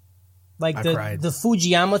this. Like I the cried.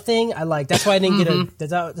 Fujiyama thing, I like. That's why I didn't get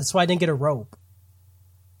that's why I didn't get a rope.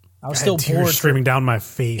 I was I still had tears bored for streaming down my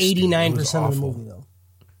face. dude. It was 89% of the awful. movie though.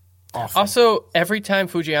 Also, every time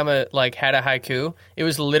Fujiyama like had a haiku, it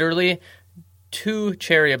was literally too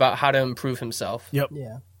cherry about how to improve himself. Yep.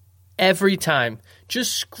 Yeah. Every time,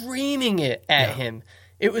 just screaming it at him.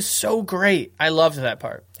 It was so great. I loved that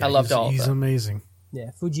part. I loved all of He's that. amazing.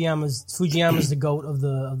 Yeah. Fujiyama's the goat of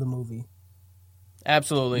the movie.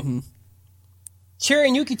 Absolutely. Cherry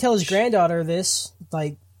and Yuki tell his granddaughter this,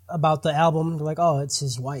 like, about the album. They're like, oh, it's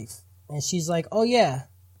his wife. And she's like, oh, yeah.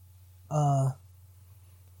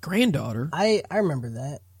 Granddaughter. I remember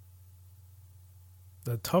that.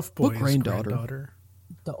 The tough What boy's granddaughter? granddaughter.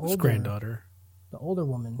 The His older, granddaughter. the older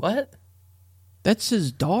woman. What? That's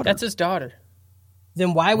his daughter. That's his daughter.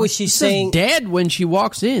 Then why was she It says saying, dad when she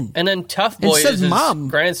walks in. And then Tough It Boy says is his mom.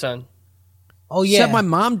 grandson. oh, Said yeah. my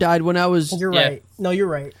mom died when I was. You're Yeah. right. No, you're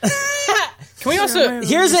right. Can we also...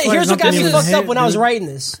 Here's It's like what got nothing me even fucked up hit, when I was dude. writing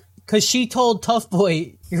this. Because she told Tough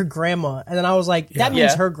Boy, your grandma. And then I was like, that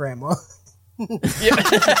means Yeah. her grandma.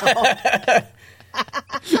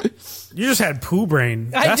 You just had poo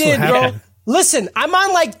brain. I That's did, what bro. happened. Listen, I'm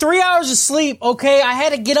on like 3 hours of sleep, okay? I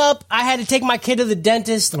had to get up. I had to take my kid to the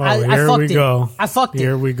dentist. I here fucked we it. go. I fucked it.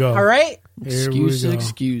 Here we go. All right? Here we go.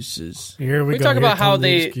 Excuses. Here we We go. talk Here about how come the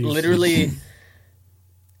they excuses. literally...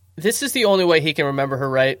 This is the only way he can remember her,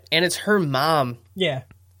 right? And it's her mom. Yeah.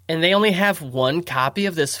 And they only have one copy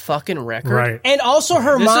of this fucking record. Right. And also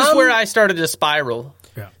her This mom. is where I started to spiral.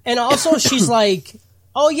 And also she's like,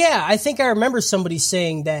 oh yeah, I think I remember somebody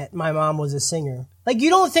saying that my mom was a singer. Like,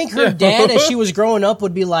 you don't think her dad, as she was growing up,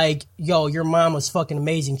 would be like, yo, your mom was fucking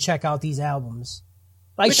amazing. Check out these albums.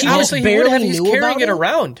 Like, Which she just honestly, he would have. barely He's knew carrying about it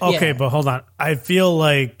around. Okay, Yeah. but hold on. I feel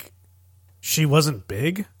like she wasn't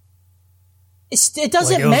big. It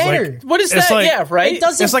doesn't Like, it was matter. like- What is It's that? like- Yeah, right? It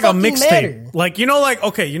doesn't It's like a fucking mixtape. matter. Like, you know, like,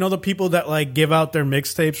 okay, you know the people that like give out their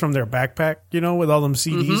mixtapes from their backpack, you know, with all them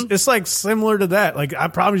CDs? Mm-hmm. It's like similar to that. Like,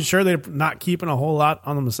 I'm probably sure they're not keeping a whole lot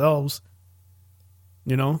on themselves.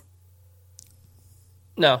 You know?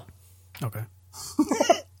 No, Okay.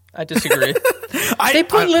 I disagree. They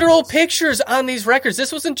put literal pictures on these records.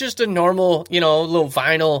 This wasn't just a normal, little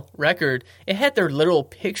vinyl record. It had their literal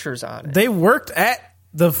pictures on it. They worked at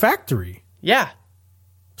the factory, Yeah.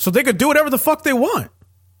 so they could do whatever the fuck they want.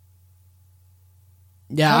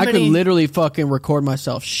 Yeah, How I many- could literally fucking record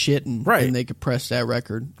myself shitting, Right. and they could press that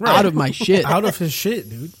record Right. out of my shit. Out of his shit,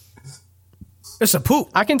 dude. It's a poop.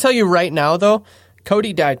 I can tell you right now, though,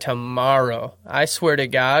 Cody died tomorrow. I swear to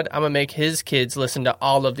God, I'm going to make his kids listen to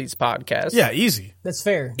all of these podcasts. Yeah, easy. That's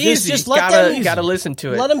fair. Easy. Just let gotta them listen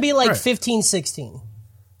to it. let them be like Right. 15, 16.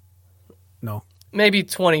 No. Maybe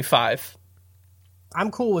 25.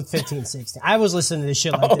 I'm cool with 15, 16. I was listening to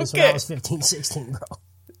shit like this when I Okay. was 15, 16, bro.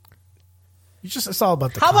 It's all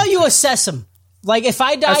about the How about you assess them? Like, if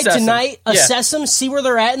I died Assess 'em. tonight, Yeah. assess them, see where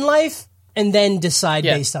they're at in life, and then decide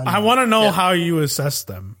Yeah. based on I that. want to know how you assess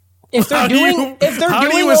them. If they're how do doing, you- if they're how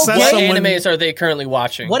do doing you assess okay, What someone- animes are they currently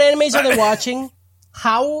watching? what animes are they watching?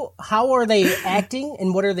 How are they acting,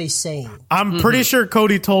 and what are they saying? I'm pretty sure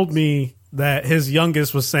Cody told me that his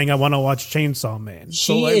youngest was saying, I want to watch Chainsaw Man.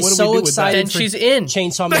 She like, is what do we so do with excited Then for she's in.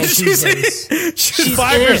 Chainsaw Man She's, Tuesdays. she's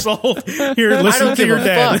 5 in. years old. Here, listen don't to your give a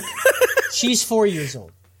dad. fuck. She's 4 years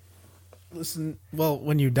old. Listen, well,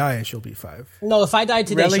 when you die, she'll be 5. No, if I died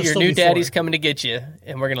today, Really, she'll your still new be daddy's 4. coming to get you,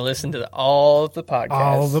 and we're going to listen to all the podcasts.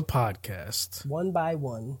 All the podcasts, One by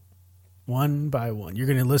one. one by one. You're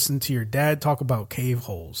going to listen to your dad talk about cave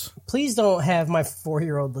holes. Please don't have my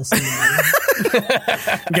 4-year-old listen to me.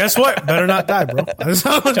 Guess what? Better not die, bro. That's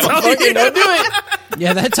all I'm telling Fucking you. don't do it.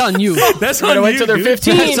 Yeah, that's on you. That's Gotta on wait you, till they're dude.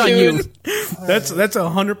 15, That's on dude. you. That's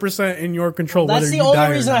 100% in your control. That's whether the you only die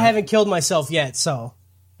or reason I not. haven't killed myself yet, so.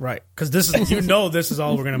 Right, because this is this is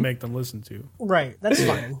all we're gonna make them listen to. Right, that's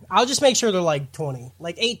fine. I'll just make sure they're like 20.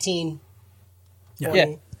 Like 18, 20.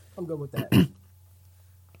 Yeah. I'm good with that.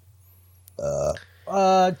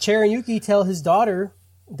 Cher and Yuki tell his daughter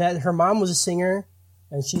that her mom was a singer,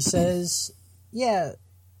 and she says, yeah,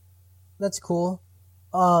 that's cool.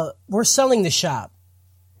 We're selling the shop.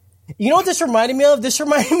 You know what this reminded me of? This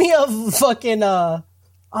reminded me of fucking, what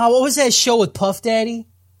was that show with Puff Daddy?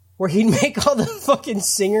 Where he'd make all the fucking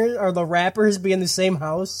singers or the rappers be in the same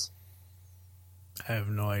house? I have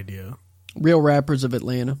no idea. Real rappers of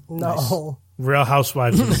Atlanta. No. Real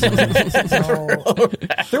Housewives. of the No.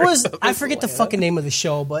 There was, I forget the fucking name of the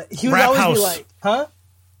show, but he would Rap always House. be like, huh?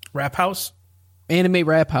 Rap House. Anime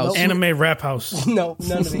Rap House. Anime Rap House. No,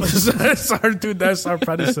 none of these. Sorry, dude, that's our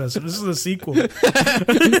predecessor. This is a sequel.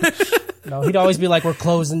 No, he'd always be like, "We're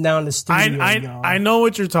closing down the studio." y'all. I know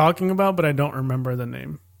what you're talking about, but I don't remember the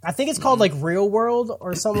name. I think it's called like Real World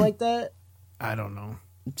or something like that. I don't know.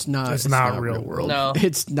 It's not. It's not Real World. No.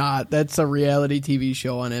 It's not. That's a reality TV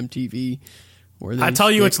show on MTV. Where they I tell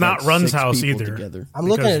you, stick, it's not like, Run's 6 house people either. Together. I'm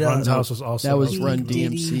looking Because it up. Run's house was also That was P. Run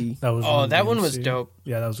Diddy. DMC. That was Oh, Run that one was DMC. dope.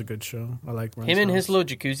 Yeah, that was a good show. I like Run's Him in house. his little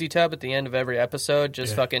jacuzzi tub at the end of every episode,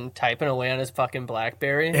 just fucking typing away on his fucking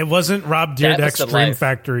BlackBerry. It wasn't Rob That was Dyrdek's the Dream life.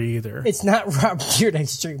 Factory either. It's not Rob Dyrdek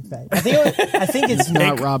Extreme Fact. I think it's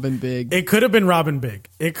Not Robin Big. It could have been Robin Big.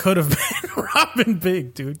 It could have been Robin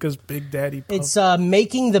Big, dude, because Big Daddy Puff. It's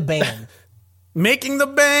Making the Band. Making the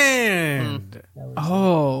Band.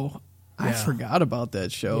 Oh, I forgot about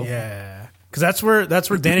that show. Yeah. Because that's where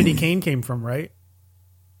Danity Kane came from, right?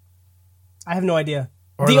 I have no idea.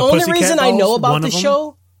 Or The the only Pussycat reason I know Dolls, about one the of them?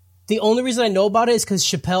 show, the only reason I know about it is because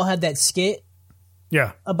Chappelle had that skit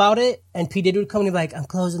Yeah. about it, and P. Diddy would come and be like, "I'm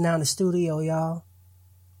closing down the studio, y'all.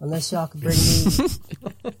 Unless y'all can bring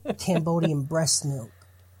me Cambodian breast milk."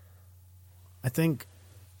 I think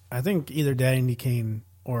either Danity Kane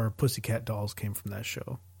or Pussycat Dolls came from that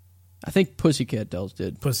show. I think Pussycat Dolls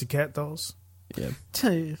did. Pussycat Dolls? Yeah.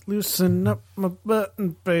 Tell you, loosen up my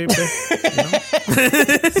button, baby.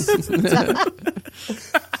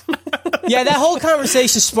 Yeah, that whole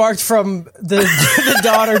conversation sparked from the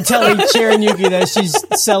daughter telling Chirinuki that she's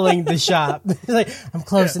selling the shop. Like, "I'm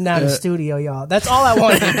closing down the studio, y'all." That's all I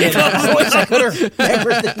wanted to get. I wish I could have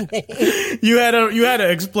remembered the name. You had to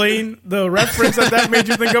explain the reference that made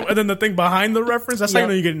you think of, and then the thing behind the reference. That's how you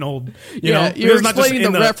know you're getting old. You know, You're It's not just explaining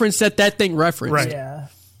in the reference that thing referenced. Right. Yeah.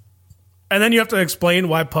 And then you have to explain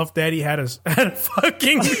why Puff Daddy had a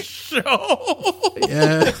fucking show.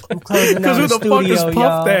 Yeah. I'm closing Because down who the the fuck studio, is Puff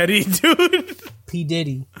y'all. Daddy, dude? P.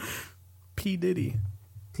 Diddy. P Diddy.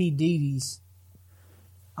 P. Diddy's.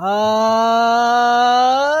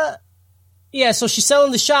 Yeah, so she's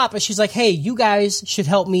selling the shop, and she's like, "Hey, you guys should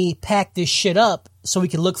help me pack this shit up so we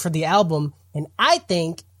can look for the album." And I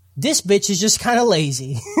think this bitch is just kind of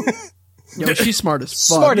lazy. Yo, she's smart as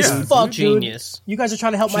fuck. Smart as fuck, Genius. dude. You guys are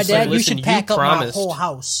trying to help my She's dad. like, You "Listen, should pack you up my promised." whole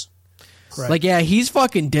house. Like, yeah, he's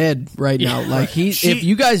fucking dead right now. Like, if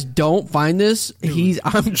you guys don't find this,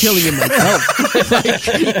 I'm killing him myself. Like,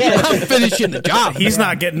 I'm finishing the job. He's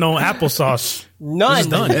not getting no applesauce. None. He's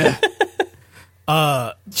done.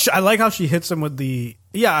 I like how she hits him with the,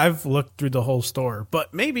 "Yeah, I've looked through the whole store,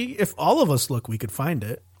 but maybe if all of us look, we could find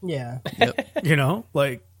it." Yeah. You know?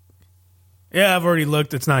 Like, "Yeah, I've already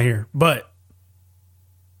looked. It's not here, but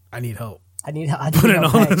I need help." I need help it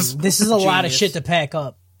on packing. us. This is a lot of Genius. shit to pack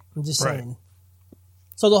up. I'm just Right. saying.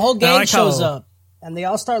 So the whole I gang like shows how- up, and they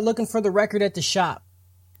all start looking for the record at the shop.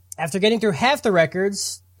 After getting through half the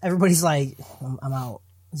records, everybody's like, I'm out.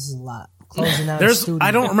 This is a lot. I'm closing out the There's, studio.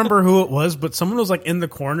 I don't remember who it was, but someone was like in the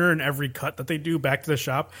corner in every cut that they do back to the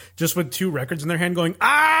shop, just with 2 records in their hand going,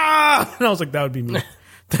 "Ah!" And I was like, that would be me.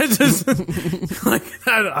 That just, like,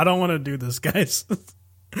 I don't want to do this, guys.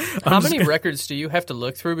 How many records do you have to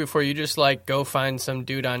look through before you just like go find some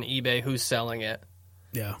dude on eBay who's selling it?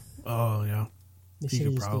 Yeah. Oh, yeah. They You should've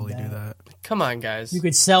could just did probably do that. Come on, guys. You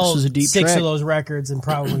could sell This is a deep 6 track. of those records and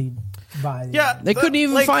probably buy them. Yeah. They couldn't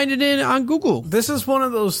even find it on Google. This is one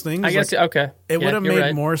of those things. I guess like, okay. it would have you're made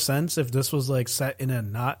right. more sense if this was like set in a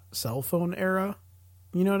not cell phone era.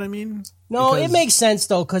 You know what I mean? No, Because- it makes sense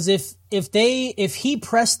though, because if he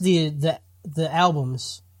pressed the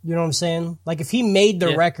albums, you know what I'm saying? Like if he made the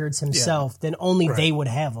Yeah. records himself, then only Right. they would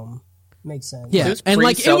have them. Makes sense. Yeah, was and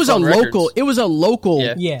like it was a pre-cell phone local, records. it was a local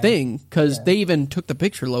Yeah. thing because they even took the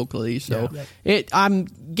picture locally. So I'm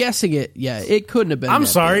guessing it. Yeah, it couldn't have been. I'm that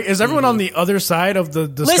sorry. big. Is everyone on the other side of the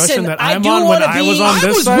discussion Listen, that I I'm do on when wanna I be- was on I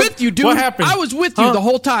this was side? with you, dude. What happened? I was with you Huh? the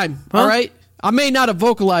whole time. All right. I may not have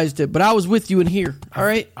vocalized it, but I was with you in here. All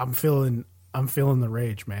right. I'm feeling the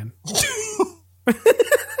rage, man.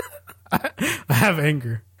 I have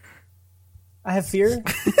anger. I have fear.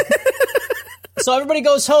 So everybody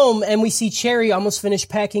goes home, and we see Cherry almost finished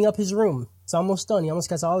packing up his room. It's almost done. He almost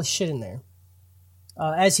got all his shit in there.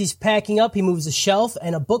 As he's packing up, he moves a shelf,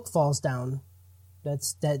 and a book falls down.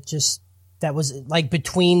 That was like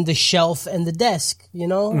between the shelf and the desk, you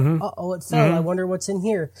know? Uh-oh, it fell. I wonder what's in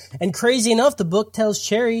here. And crazy enough, the book tells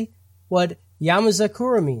Cherry what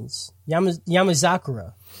Yamazakura means.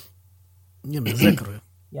 Yamazakura.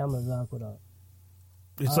 Yamazakura.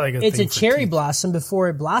 It's like It's a thing for cherry teeth. blossom before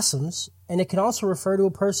it blossoms, and it can also refer to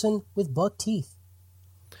a person with buck teeth.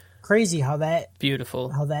 Crazy how that Beautiful.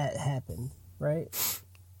 happened, right?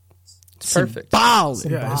 It's perfect. Bow.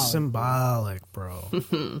 Yeah, it's symbolic, bro.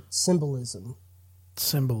 Symbolism.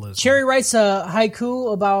 Symbolism. Cherry writes a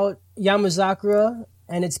haiku about Yamazakura,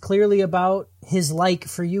 and it's clearly about his like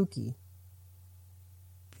for Yuki.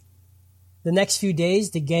 The next few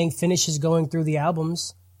days, the gang finishes going through the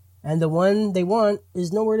albums, and the one they want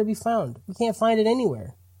is nowhere to be found. We can't find it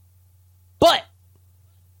anywhere. But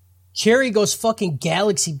Cherry goes fucking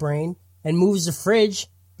galaxy brain and moves the fridge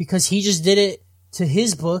because he just did it to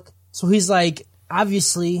his book. So he's like,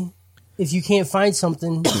 obviously, if you can't find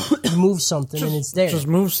something, you move something and it's there. Just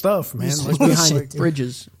move stuff, man. Just Like, move Behind shit, dude.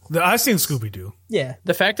 bridges. I seen Scooby-Doo. Yeah.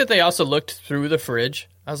 The fact that they also looked through the fridge,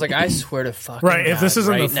 I was like, I swear to fucking Right, if this God,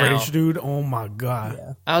 isn't right the now, fridge, dude, oh my God.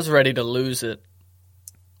 Yeah. I was ready to lose it.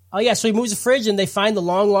 Oh, yeah, so he moves the fridge and they find the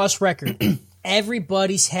long-lost record.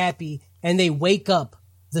 Everybody's happy, and they wake up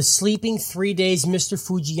the sleeping 3 days Mr.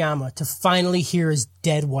 Fujiyama to finally hear his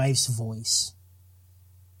dead wife's voice.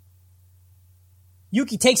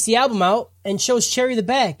 Yuki takes the album out and shows Cherry the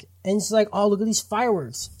back, and she's like, oh, look at these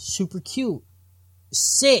fireworks. Super cute.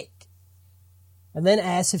 Sick. And then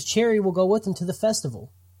asks if Cherry will go with him to the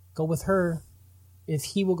festival. Go with her, if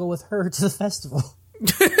he will go with her to the festival.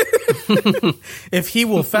 If he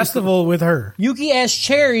will festival with her. Yuki asks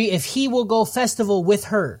Cherry if he will go festival with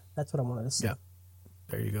her. That's what I wanted to say. Yeah.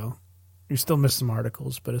 There you go. You still missed some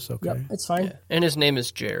articles, but it's okay. Yep, it's fine. And his name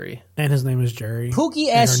is Jerry. And his name is Jerry. Pookie And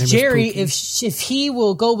her name asks is Jerry Pookie. if he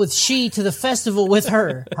will go with she to the festival with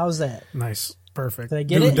her. How's that? Nice. Perfect. Did I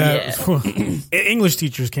get Dude, it? that- English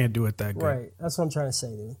teachers can't do it that good. Right. That's what I'm trying to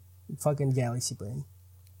say, dude. Fucking galaxy brain.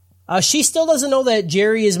 She still doesn't know that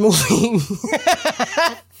Jerry is moving.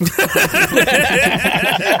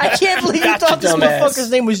 I can't believe you thought this dumbass. motherfucker's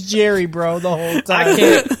name was Jerry, bro, the whole time. I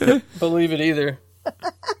can't believe it either.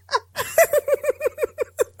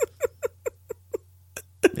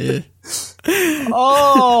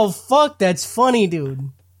 Oh, fuck, that's funny, dude.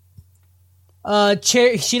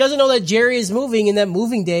 She doesn't know that Jerry is moving, and that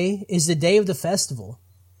moving day is the day of the festival.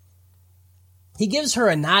 He gives her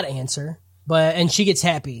a not answer, and she gets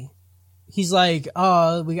happy. He's like,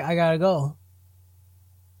 "Oh, I gotta go,"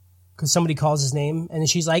 because somebody calls his name, and then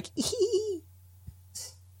she's like,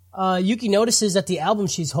 Yuki notices that the album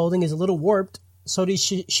she's holding is a little warped, so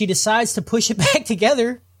she decides to push it back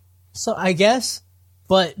together. So I guess,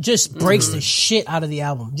 but just breaks the shit out of the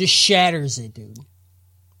album, just shatters it, dude.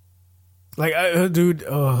 Like, dude,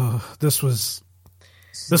 this was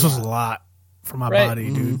a lot for my Right.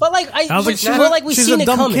 body, dude. But like, I was like, we've she's seen a it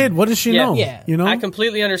dumb coming. kid. What does she Yeah. know? Yeah. You know? I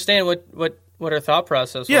completely understand what her thought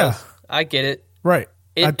process was. Yeah. I get it. right.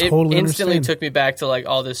 It, I totally it instantly understand. took me back to like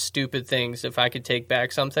all the stupid things if I could take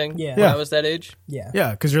back something Yeah. when Yeah. I was that age. Yeah.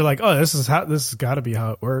 Yeah, because you're like, oh, this has got to be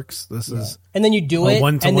how it works. This is And then you do A it, and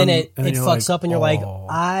one-to-one, then it and then you're fucks like, up, and you're like, oh.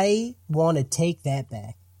 I want to take that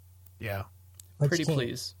back. yeah. But Pretty you can't.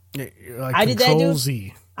 please. You're like, I did that, Control dude.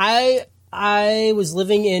 Z. I was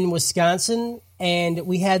living in Wisconsin, and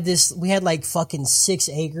we had like fucking 6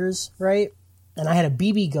 acres, right? And I had a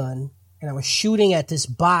BB gun, and I was shooting at this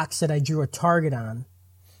box that I drew a target on.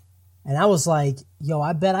 And I was like, yo,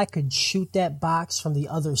 I bet I could shoot that box from the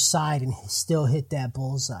other side and still hit that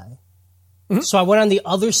bullseye. So I went on the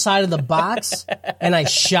other side of the box, and I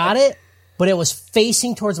shot it, but it was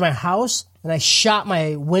facing towards my house, and I shot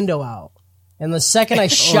my window out. And the second I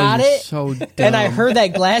shot you're it, so dumb. and I heard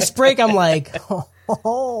that glass break, I'm like,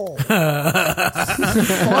 oh,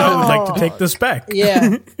 I would like to take this back.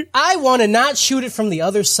 yeah. I want to not shoot it from the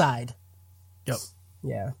other side. Yep.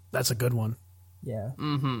 Yeah, That's a good one. yeah.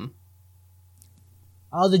 Mm-hmm.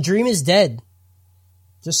 Oh, the dream is dead.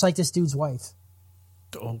 Just like this dude's wife.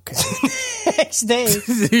 Okay. Next day.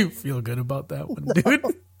 Do you feel good about that one,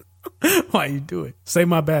 dude? Why you do it? Say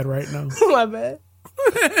my bad right now. My bad.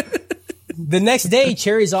 The next day,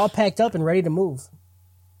 Cherry's all packed up and ready to move.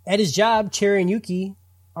 At his job, Cherry and Yuki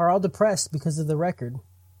are all depressed because of the record.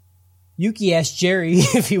 Yuki asks Jerry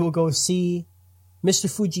if he will go see Mr.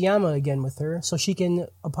 Fujiyama again with her so she can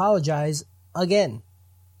apologize again.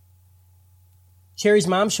 Cherry's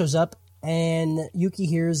mom shows up, and Yuki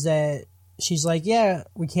hears that she's like, yeah,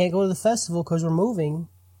 we can't go to the festival because we're moving.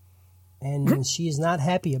 And she is not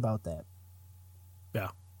happy about that. Yeah.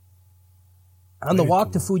 On the Very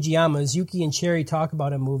walk to Fujiyama's, Yuki and Cherry talk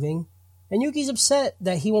about him moving, and Yuki's upset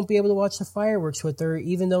that he won't be able to watch the fireworks with her,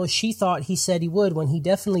 even though she thought he said he would when he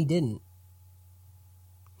definitely didn't.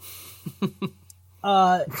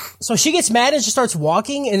 So she gets mad and just starts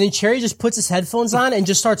walking, and then Cherry just puts his headphones on and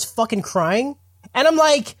just starts fucking crying. And I'm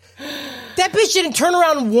like, that bitch didn't turn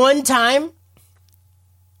around one time,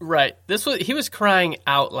 Right. He was crying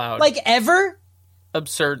out loud. like ever.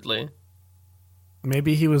 absurdly.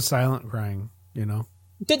 Maybe he was silent crying, you know?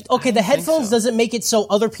 Okay, the headphones so. doesn't make it so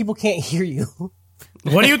other people can't hear you.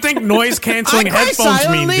 What do you think noise canceling I cry headphones mean,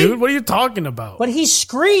 silently. dude? What are you talking about? But he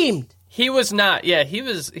screamed. He was not. Yeah, he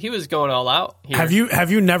was going all out. Here.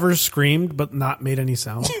 Have you never screamed but not made any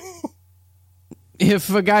sound? If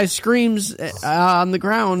a guy screams on the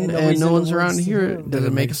ground and nobody's no in the one's around woods to here, hear it. does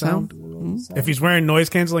it make a sound? If he's wearing noise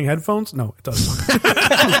canceling headphones, no, it doesn't.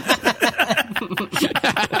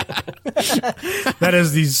 That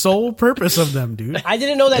is the sole purpose of them, dude. I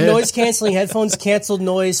didn't know that noise canceling headphones canceled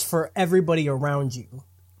noise for everybody around you.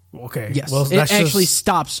 Okay, Yes, well, it that's actually just,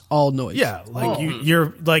 stops all noise. yeah, like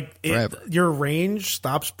you're like Forever. your range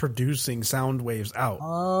stops producing sound waves out.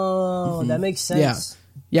 Oh, that makes sense.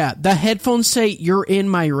 Yeah, the headphones say you're in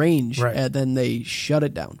my range, Right. and then they shut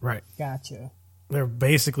it down. Right, Gotcha. they're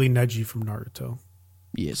basically Neji from Naruto.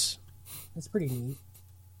 Yes. That's pretty neat.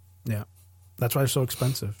 Yeah, that's why they're so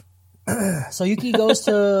expensive. So Yuki goes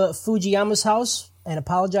to Fujiyama's house and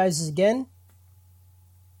apologizes again.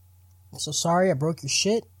 I'm so sorry I broke your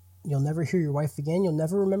shit. You'll never hear your wife again. You'll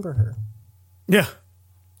never remember her. Yeah,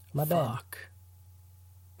 My bad. Fuck.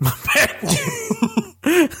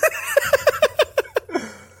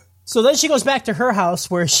 So then she goes back to her house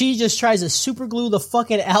where she just tries to super glue the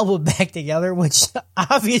fucking album back together, which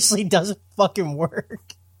obviously doesn't fucking work.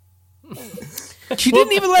 She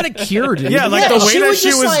didn't even let it cure, dude. yeah, like Yeah, the way she that was she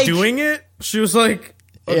just was like- doing it, she was like,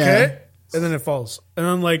 okay, Yeah. and then it falls, and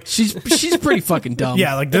then like, She's pretty fucking dumb.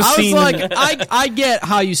 Yeah, like this I scene- was like, I get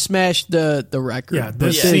how you smashed the record. yeah, but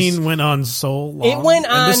this scene went on so long. It went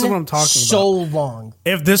and on this is what I'm talking so about. long.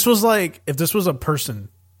 If this was a person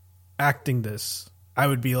acting this, I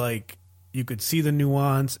would be like, you could see the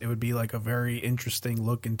nuance. It would be like a very interesting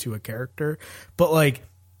look into a character, but like,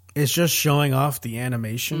 it's just showing off the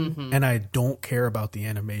animation, and I don't care about the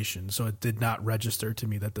animation, so it did not register to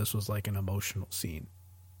me that this was like an emotional scene.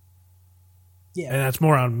 Yeah. And that's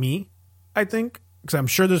more on me, I think, because I'm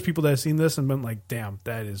sure there's people that have seen this and been like, damn,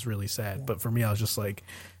 that is really sad. But for me, I was just like,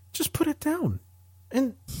 just put it down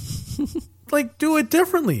and like do it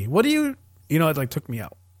differently. What do you know, it like took me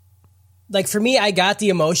out. Like for me, I got the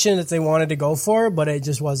emotion that they wanted to go for, but it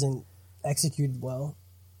just wasn't executed well.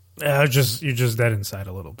 You're just dead inside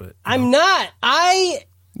a little bit. I'm not.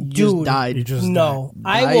 just died. You just No,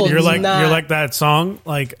 died. I will You're like not. that song,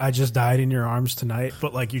 like I just died in your arms tonight,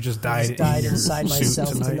 but like you just died. just died in your inside suit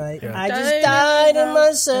myself tonight. Yeah. I just died in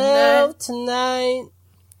myself tonight.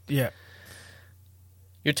 Yeah.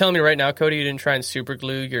 You're telling me right now, Cody, you didn't try and super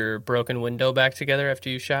glue your broken window back together after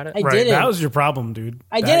you shot it? I Right. didn't. That was your problem, dude.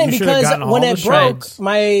 I That- didn't you should have because gotten all when the it broke, shreds.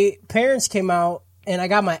 my parents came out and I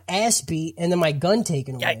got my ass beat and then my gun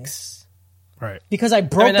taken away. Yikes. Right. Because I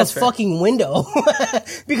broke the that's fair. fucking window.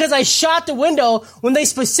 Because I shot the window when they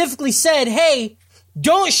specifically said, hey,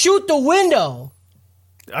 don't shoot the window.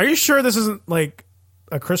 Are you sure this isn't like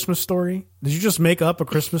a Christmas story? Did you just make up a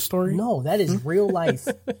Christmas story? No, that is real life.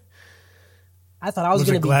 I thought I was Was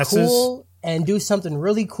it going to be glasses? cool and do something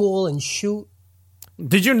really cool and shoot.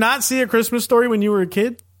 Did you not see a Christmas story when you were a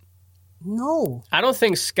kid? No. I don't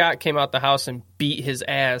think Scott came out the house and beat his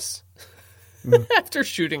ass after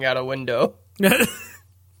shooting out a window.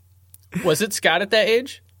 Was it Scott at that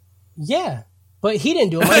age? Yeah. But he didn't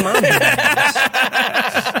do it. My mom did it.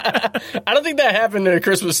 I don't think that happened in a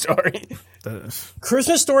Christmas story.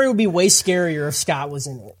 Christmas Story would be way scarier if Scott was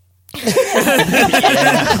in it.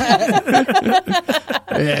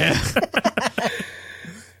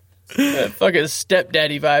 Fucking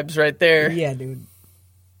stepdaddy vibes right there. Yeah, dude.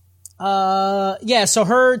 Yeah, so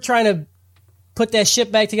her trying to put that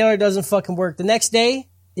shit back together doesn't fucking work. The next day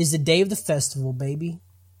is the day of the festival, baby.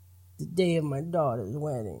 The day of my daughter's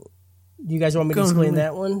wedding. Do you guys want me to explain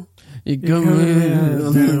that one? You come in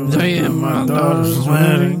the day of my daughter's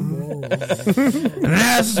wedding and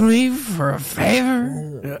ask me for a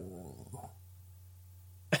favor.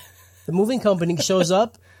 The moving company shows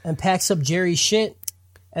up and packs up Jerry's shit,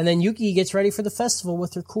 and then Yuki gets ready for the festival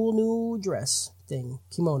with her cool new dress thing,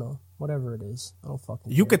 kimono, whatever it is. I don't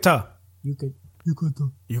fucking care. Yukata.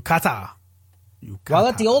 Yukata. Yukata. While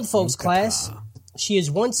at the old folks class, she is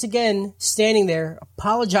once again standing there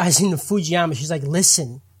apologizing to Fujiyama. She's like,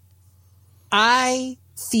 listen, I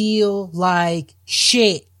feel like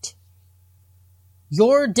shit.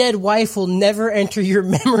 Your dead wife will never enter your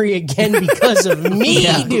memory again because of me,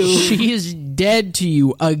 dude. She is dead to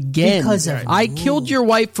you again. Because of I me. killed your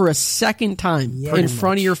wife for a second time in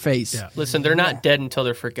front of your face. Yeah. Listen, they're not dead until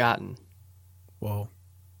they're forgotten. Whoa.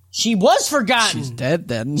 She was forgotten. She's dead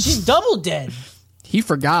then. She's double dead. He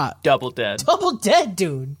forgot. Double dead. Double dead,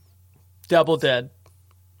 dude. Double dead.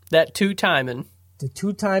 That two-timing. The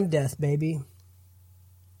 2-time death, baby.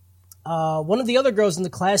 One of the other girls in the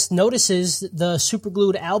class notices the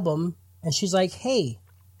superglued album, and she's like, hey,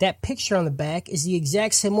 that picture on the back is the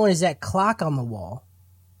exact same one as that clock on the wall.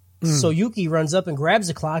 So Yuki runs up and grabs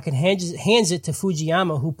the clock and hands it to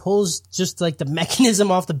Fujiyama, who pulls just like the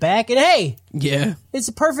mechanism off the back. And hey, Yeah. it's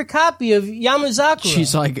a perfect copy of Yamazakura.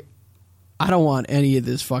 She's like, I don't want any of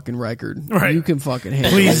this fucking record. Right. You can fucking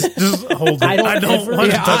handle Please it. just hold it. I don't I don't ever-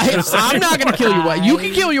 want to Yeah, touch this. I'm not going to kill your wife. You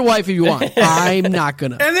can kill your wife if you want. I'm not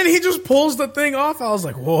going to. And then he just pulls the thing off. I was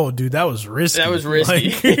like, whoa, dude, that was risky. That was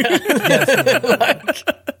risky. Like,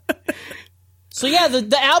 So yeah,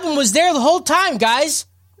 the album was there the whole time, guys.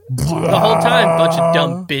 The whole time, bunch of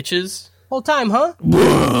dumb bitches. Whole time, huh?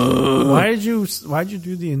 why'd you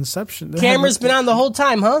do the Inception? Camera's been on the whole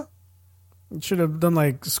time, huh? Should have done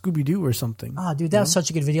like Scooby Doo or something. Ah, dude, that was such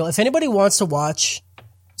a good video. If anybody wants to watch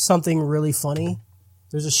something really funny,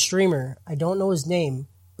 there's a streamer. I don't know his name,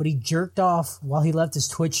 but he jerked off while he left his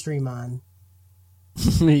Twitch stream on.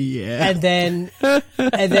 Yeah. And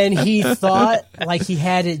then he thought like he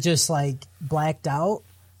had it just like blacked out.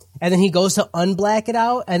 And then he goes to unblack it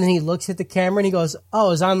out, and then he looks at the camera and he goes, "Oh, it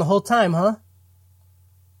was on the whole time, huh?"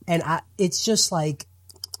 And it's just like,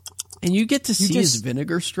 And you get to see his just-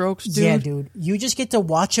 vinegar strokes, dude. yeah, dude, you just get to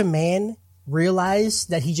watch a man realize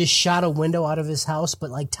that he just shot a window out of his house,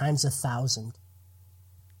 but like times 1,000.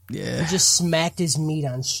 Yeah. He just smacked his meat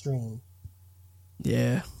on stream.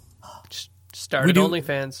 Yeah. Started We do-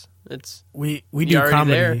 OnlyFans. It's We You're do already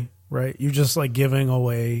comedy, there. right? You just like giving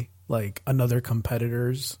away like another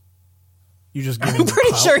competitor's. You just. I'm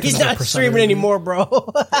pretty sure he's not streaming anymore, bro.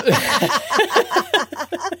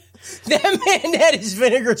 That man had his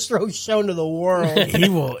vinegar stroke shown to the world. He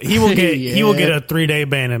will get a 3-day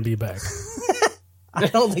ban and be back. I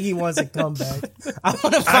don't think he wants to come back. I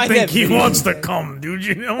want to find I think that he video. wants to come, dude.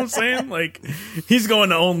 You know what I'm saying? Like he's going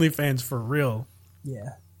to OnlyFans for real. Yeah.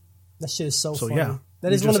 That shit is so, So, funny. yeah. That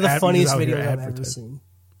You is one just of the ad- funniest you just out here videos I've ever advertising. seen.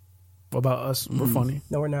 What about us? We're funny.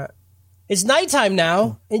 No, we're not. It's nighttime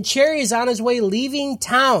now, and Cherry is on his way leaving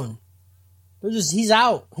town. He's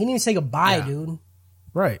out. He didn't even say goodbye, Yeah. dude.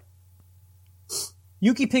 Right.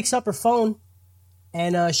 Yuki picks up her phone,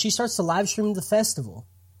 and she starts to live stream the festival.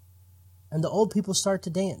 And the old people start to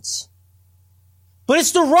dance. But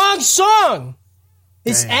it's the wrong song!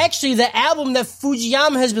 It's Damn. actually the album that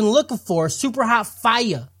Fujiyama has been looking for, Super Hot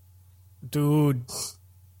Fire. Dude.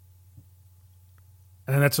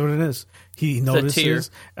 And that's what it is. He tear.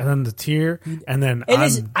 notices, and then the tear, and then I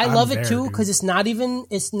I'm love it there, too dude. because it's not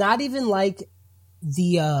even like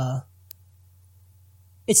the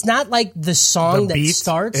it's not like the song The that beat,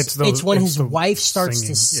 starts. it's It's, the- when it's his the wife starts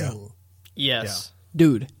to singing, sing. yes.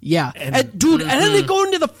 Dude, yeah. And, dude, and then they go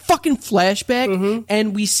into the fucking flashback,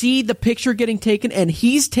 and we see the picture getting taken, and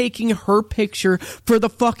he's taking her picture for the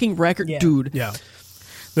fucking record. Yeah. Dude. Yeah,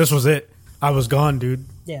 this was it. I was gone, dude.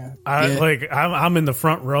 Yeah. I'm in the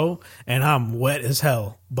front row, and I'm wet as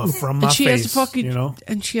hell, but from my And she face, has the fucking, you know.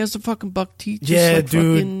 and she has the fucking buck teeth. Just Yeah, like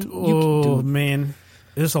dude. fucking Yuki, Oh dude. man,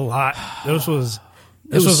 there's a lot. This was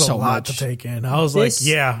was a so lot much. to take in. I was This- like,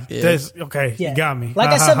 yeah, this okay, Yeah. you got me. Like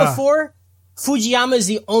Ha, I ha, said ha. before, Fujiyama is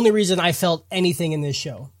the only reason I felt anything in this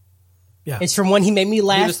show. Yeah. It's from when he made me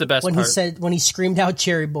laugh was the best when part. he screamed out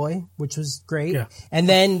Cherry Boy, which was great. Yeah. And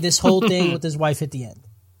then this whole thing with his wife at the end.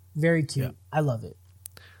 Very cute. Yeah. I love it.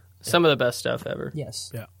 Some of the best stuff ever.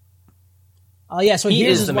 Yes. Yeah. Oh yeah, so He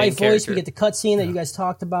here's is his the main wife voice. We character. get the cutscene that you guys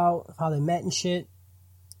talked about, how they met and shit.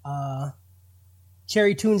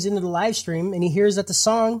 Cherry tunes into the live stream and he hears that the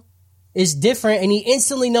song is different and he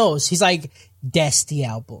instantly knows. He's like, that's the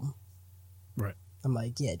album. Right. I'm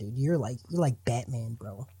like, yeah, dude, you're like Batman,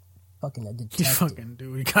 bro. Fucking a You detective. fucking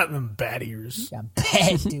dude, we got them bat ears. Yeah,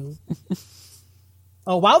 bad, dude.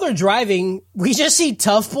 Oh, while they're driving, we just see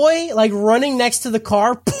Tough Boy like running next to the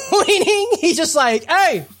car, pointing. He's just like,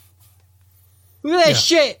 "Hey, look at that Yeah.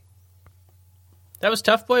 shit." That was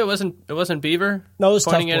Tough Boy. It wasn't Beaver. No, it was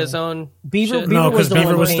pointing Tough at Boy. his own. Beaver- shit? Beaver No, was because the Beaver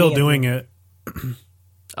one was still pointing at doing it.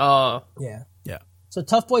 Oh, Yeah. Yeah. So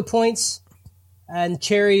Tough Boy points, and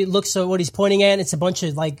Cherry looks at what he's pointing at. It's a bunch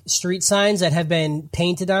of like street signs that have been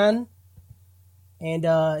painted on,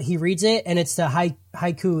 and he reads it, and it's the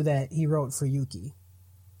haiku that he wrote for Yuki.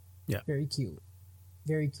 Yeah. Very cute.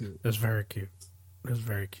 Very cute. It was very cute. It was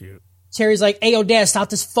very cute. Cherry's like, "Hey, yo, Dad, stop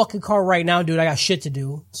this fucking car right now, dude. I got shit to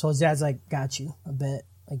do." So his dad's like, "Got you. I bet.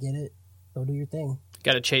 I get it. Go do your thing."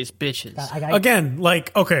 gotta chase bitches. I got Again,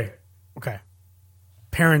 like, okay.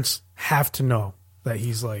 Parents have to know that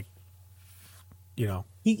he's like, you know,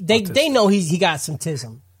 they know he got some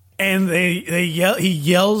tism. and they yell. He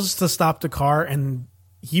yells to stop the car, and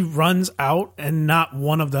he runs out, and not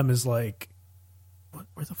one of them is like,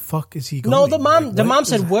 "Where the fuck is he going?" No, the mom Like, what the mom is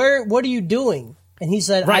said, that? What are you doing?" And he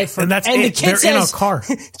said, Right, and that's and the it. kid They're says, in a car.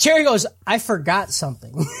 Cherry goes, I forgot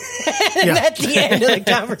something. And Yeah. that's the end of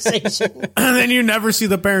the conversation. And then you never see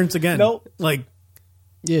the parents again. Nope. Like,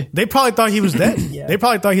 Yeah. they probably thought he was dead. Yeah. They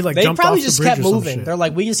probably thought he like They jumped probably off just the bridge kept or some moving. shit. They're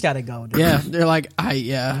like, we just got to go, dude. Yeah, they're like, we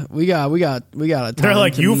got a They're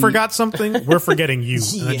like, to you meet." forgot something. We're forgetting you.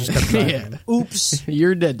 And I just kept driving. Yeah. Oops.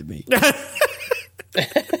 You're dead to me.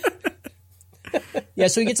 Yeah,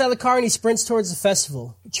 so he gets out of the car and he sprints towards the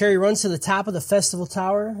festival. Cherry runs to the top of the festival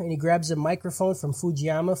tower and he grabs a microphone from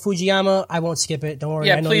Fujiyama. Fujiyama, I won't skip it. Don't worry.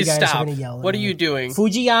 Yeah, I know please you guys stop. are going to yell. at What are me. you doing?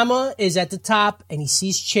 Fujiyama is at the top and he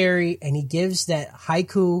sees Cherry and he gives that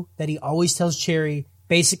haiku that he always tells Cherry.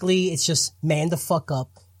 Basically, it's just man the fuck up,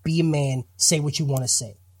 be a man, say what you want to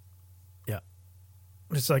say. Yeah.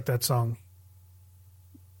 It's like that song.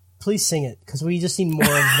 Please sing it because we just need more of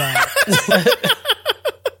that.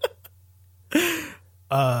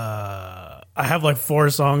 I have like 4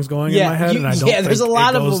 songs going Yeah, in my head, and I don't think there's a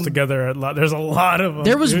lot it of goes them. together. There's a lot of them.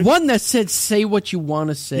 There was dude. one that said, "Say what you want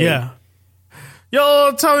to say." Yeah.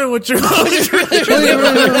 Yo, tell me what you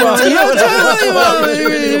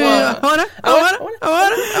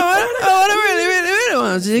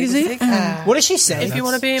What does she say? If you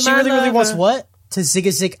wanna be she my really lover. wants what? To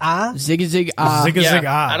zig zig ah? Ziggy zig ah. Zig Yeah, zig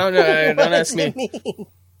ah. I don't know. Don't ask me.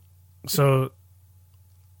 So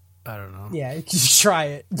I don't know. Yeah, just try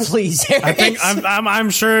it, please. I think I'm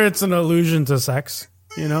sure it's an allusion to sex.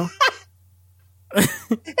 You know,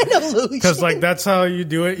 because like that's how you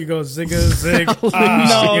do it. You go zig zig ah.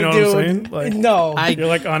 No, you know dude. what I'm saying? Like No, you're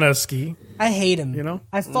like on a ski. I hate him. You know?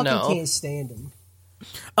 I fucking No. can't stand him.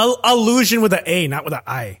 Allusion with an A, not with an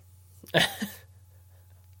I.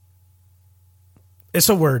 It's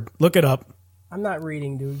a word. Look it up. I'm not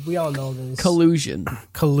reading, dude. We all know this. Collusion.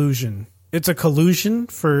 Collusion. It's a collusion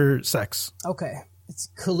for sex Okay, it's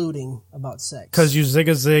colluding about sex. because you zig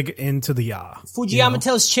a zig into the ya. Fujiyama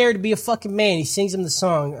tells Cherry to be a fucking man. He sings him the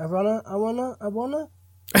song. I wanna.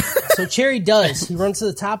 So Cherry does. He runs to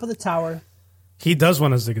the top of the tower. He does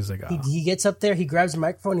want to zig a zig. He gets up there. He grabs a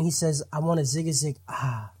microphone and he says, "I want to zig a zig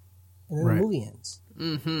ah," and then Right. the movie ends.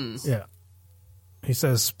 Yeah. He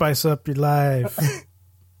says, "Spice up your life."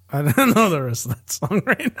 I don't know the rest of that song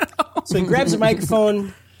right now. So he grabs a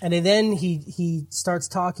microphone and then he starts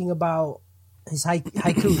talking about his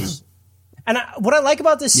haikus. And what I like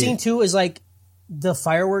about this scene too is like the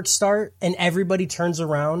fireworks start and everybody turns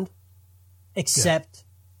around except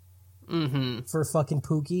for fucking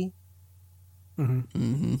Pookie.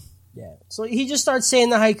 Yeah. So he just starts saying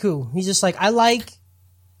the haiku. He's just like, I like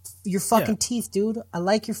your fucking teeth, dude. I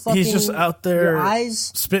like your fucking. He's just out there Your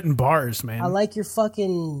eyes. spitting bars, man. I like your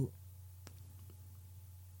fucking.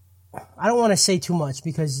 I don't want to say too much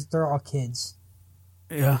because they're all kids.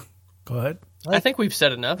 Yeah. Go ahead. I think we've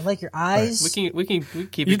said enough. I like your eyes. We can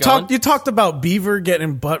keep You it going. talked about Beaver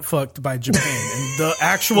getting butt fucked by Japan, and the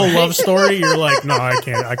actual love story. You're like, no, I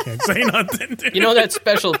can't say nothing. Dude. You know that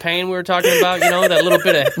special pain we were talking about? You know that little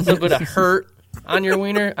bit of hurt on your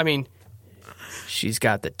wiener? I mean, she's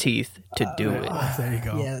got the teeth to do it. There you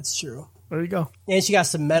go. Yeah, that's true. There you go. And she got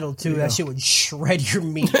some metal too. That shit would shred your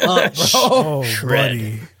meat up, bro. Oh,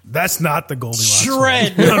 buddy, that's not the Goldilocks.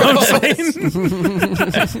 Shred. You know what I'm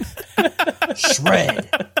saying? Shred.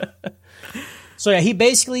 So yeah, he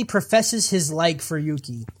basically professes his like for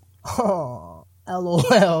Yuki. Oh,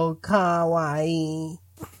 LOL, kawaii,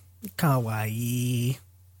 Kawaii.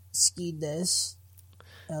 ski des.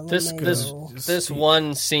 This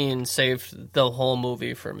one scene saved the whole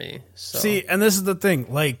movie for me. So. See, and this is the thing.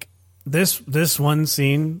 Like this one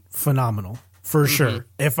scene, phenomenal for sure.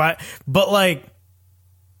 But like,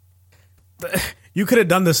 you could have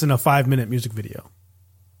done this in a 5-minute music video.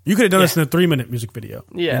 You could have done this in a 3-minute music video.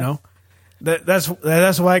 Yeah. You know, that's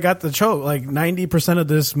why I got the choke. Like 90% of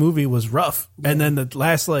this movie was rough, and then the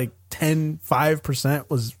last like 5%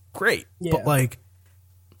 was great. Yeah. But like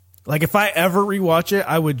if I ever rewatch it,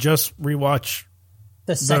 I would just rewatch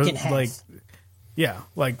the second half. Like, yeah,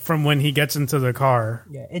 like from when he gets into the car.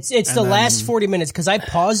 Yeah, it's the last 40 minutes because I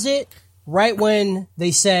paused it right when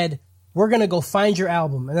they said we're gonna go find your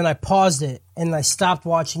album, and then I paused it and I stopped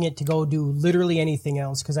watching it to go do literally anything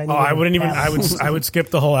else because I. Oh, I wouldn't even. I would skip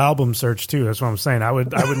the whole album search too. That's what I'm saying. I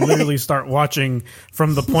would literally start watching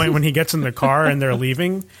from the point when he gets in the car and they're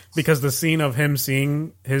leaving, because the scene of him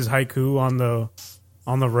seeing his haiku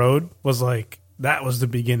on the road was like, that was the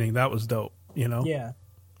beginning. That was dope. You know. Yeah.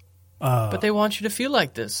 But they want you to feel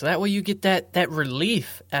like this, so that way you get that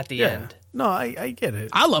relief at the end, No, I get it.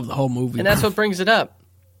 I love the whole movie. and that's what brings it up.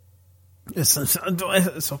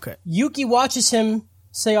 It's okay. Yuki watches him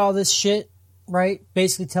say all this shit, right?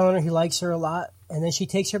 Basically telling her he likes her a lot, and then she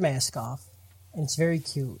takes her mask off, and it's very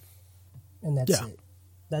cute. and that's Yeah. it.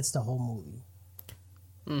 That's the whole movie.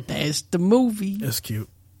 That's the movie. It's cute.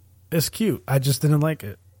 It's cute. I just didn't like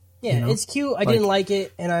it. Yeah, You know? it's cute. I didn't like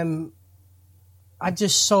it, and I'm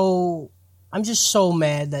just so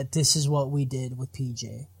mad that this is what we did with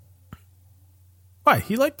PJ. Why?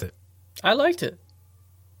 He liked it. I liked it.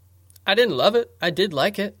 I didn't love it. I did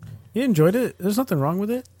like it. He enjoyed it. There's nothing wrong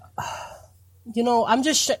with it. You know,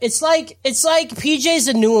 it's like PJ's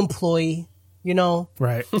a new employee, you know?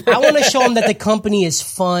 Right. I want to show him that the company is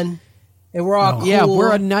fun and we're all cool. Yeah,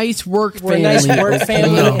 we're a nice work We're a family. nice work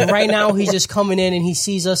family. No. And right now he's just coming in and he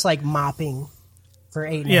sees us like mopping for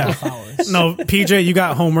 8.5 Yeah. hours. No, PJ, you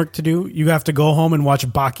got homework to do. You have to go home and watch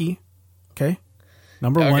Baki. Okay?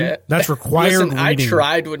 Number one. Okay. That's required Listen, I reading.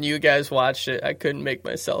 tried when you guys watched it. I couldn't make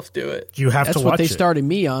myself do it. You have That's to what watch they it. started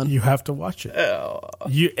me on. You have to watch it.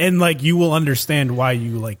 You will understand why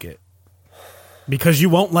you like it. Because you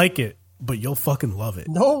won't like it, but you'll fucking love it.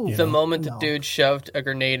 No. The moment the dude shoved a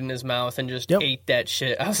grenade in his mouth and just Yep. ate that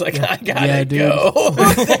shit, I was like, I gotta Yeah, dude. go.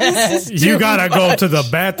 You gotta go to the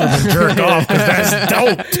bathroom and jerk off because that's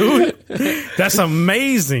dope, dude. That's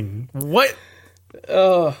amazing. What?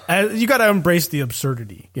 You gotta embrace the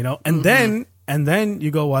absurdity, you know. And then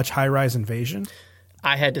you go watch High Rise Invasion.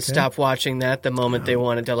 I had to stop watching that the moment they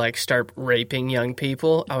wanted to like start raping young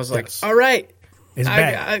people. I was like, Yes. all right. It's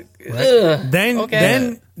bad. Ugh. Then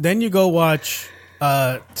Okay. then you go watch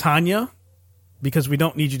Tanya because we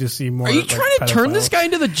don't need you to see more. Are you like, trying to turn this pedophiles. guy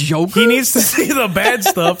into the Joker? He needs to see the bad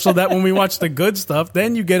stuff so that when we watch the good stuff,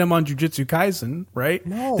 then you get him on Jujutsu Kaisen, right?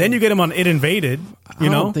 No. Then you get him on It Invaded. You I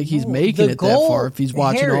know, don't think he's making it that far if he's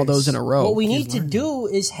watching all those in a row. What we need to do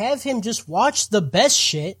is have him just watch the best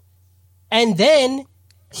shit, and then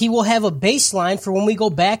he will have a baseline for when we go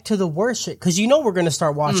back to the worst shit. Because you know we're going to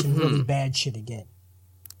start watching really bad shit again.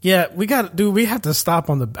 yeah, we have to stop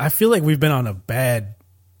on the. I feel like we've been on a bad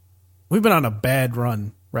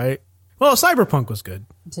run, right? Well, Cyberpunk was good.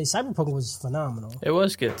 I'd say Cyberpunk was phenomenal. It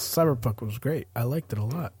was good. Cyberpunk was great. I liked it a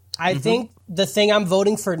lot. I think the thing I'm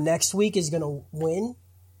voting for next week is going to win,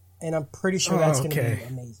 and I'm pretty sure that's going to be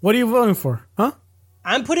amazing. What are you voting for? Huh?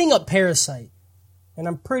 I'm putting up Parasite, and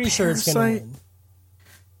I'm pretty sure it's going to Parasite? win.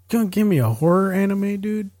 You gonna give me a horror anime,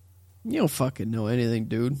 dude? You don't fucking know anything,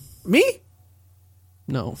 dude. Me?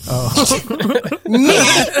 No.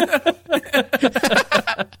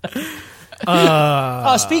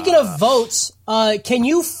 Speaking of votes, can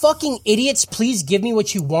you fucking idiots please give me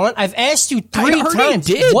what you want? I've asked you 3 already times.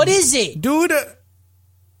 did. What is it? Dude,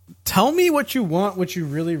 tell me what you want, what you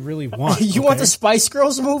really, really want. You want the Spice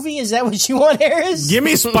Girls movie? Is that what you want, Harris? Give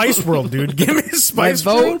me Spice World, dude. Give me Spice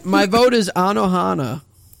World. My vote is Anohana.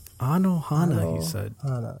 Anohana, he said.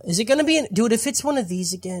 Is it going to be... Dude, if it's one of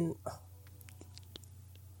these again...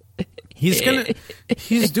 He's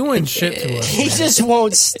doing shit to us. He just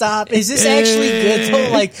won't stop. Is this actually good,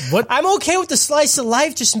 though? Like, What? I'm okay with the slice of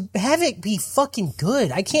life. Just have it be fucking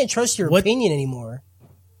good. I can't trust your What? opinion anymore.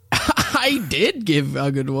 I did give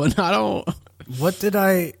a good one. I don't. What did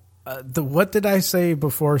I say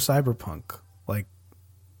before Cyberpunk? Like,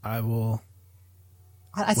 I will.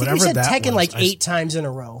 I think Whatever we said that Tekken was, like I- 8 times in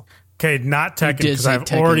a row. Okay, not Tekken did because say I've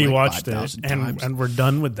Tekken already like watched it 5,000 times. and we're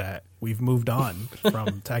done with that. We've moved on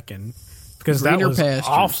from Tekken because that Greener was pastures.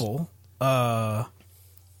 awful. I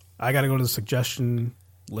got to go to the suggestion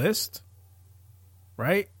list,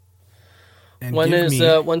 right? And When give is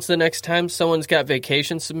me- when's the next time someone's got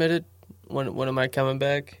vacation submitted? When am I coming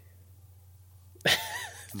back?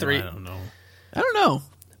 3. I don't know. I don't know.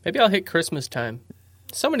 Maybe I'll hit Christmas time.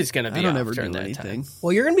 Somebody's gonna be I don't off ever during do that anything. time.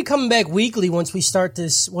 Well, you're going to be coming back weekly once we start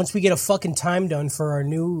this, once we get a fucking time done for our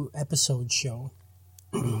new episode show.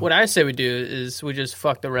 What I say we do is we just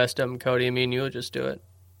fuck the rest of them, Cody. Me and you will just do it.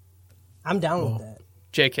 I'm down with that.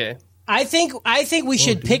 JK. I think we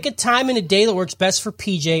should pick a time and a day that works best for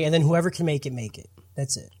PJ, and then whoever can make it.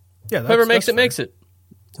 That's it. Yeah, Whoever makes it, makes it.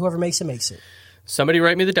 Whoever makes it. Somebody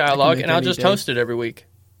write me the dialogue, make and I'll any just day. host it every week.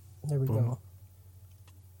 There we go.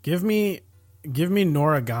 Give me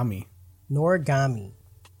Noragami. Noragami.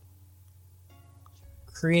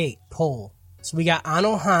 Create. Poll. So we got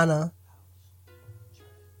Anohana.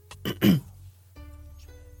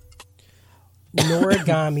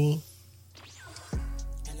 Noragami.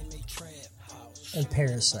 And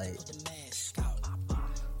Parasite.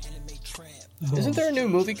 Isn't there a new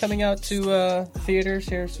movie coming out to theaters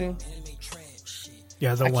here soon?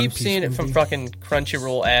 Yeah, the I One keep Piece seeing it movie. from fucking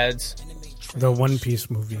Crunchyroll ads. The One Piece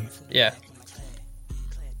movie. Yeah.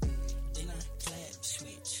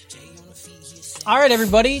 All right,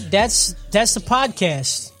 everybody. That's the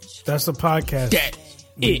podcast. That's the podcast.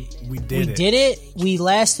 We did We it. did it. We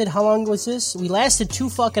lasted, how long was this? We lasted 2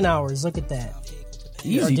 fucking hours. Look at that.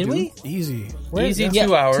 Easy, did dude. we? Easy. Easy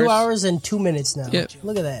 2 hours. 2 hours and 2 minutes now. Yep.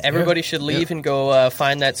 Look at that. Everybody should leave and go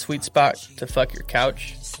find that sweet spot to fuck your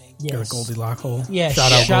couch. Got a Yes. Goldilocks hole. Yeah,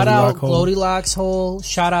 Shout shout out Goldilocks hole. Goldilocks hole.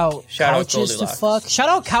 Shout out Shout out couches to Goldilocks. fuck. Shout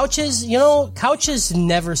out couches. You know, couches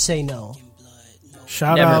never say no.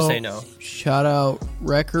 Shout Never out. say no. Shout out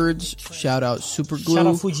records. Shout out super glue. Shout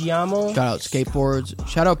out Fujiyama. Shout out skateboards.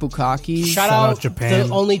 Shout out Bukkake. Shout out out Japan.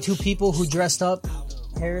 the only two people who dressed up,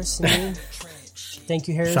 Harris and me. Thank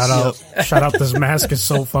you, Harris. Shout out. This mask is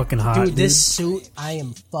so fucking hot, Dude, this suit, I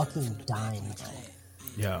am fucking dying, bro.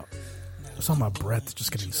 Yeah. It's on my breath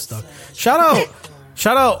just getting stuck. Shout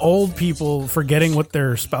out old people forgetting what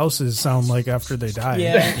their spouses sound like after they die.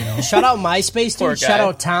 Yeah. You know? Shout out MySpace, Poor dude. Shout guy.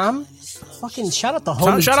 out Tom. Fucking shout out the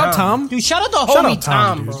homie shout out Tom. Dude, shout out the Shout homie out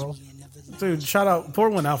Tom, Tom, dude. bro. Dude, shout out. Pour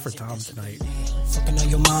one out for Tom tonight. Fucking on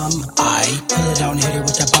your mom, I pull it out and hit her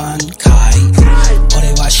with that bankai. Or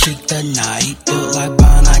they watch shake the night, built like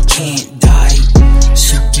Bon, I can't die.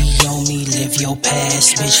 Suki on me, live your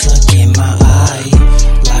past, bitch, look in my eye.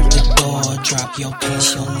 Lock the door, drop your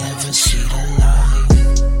pants, you'll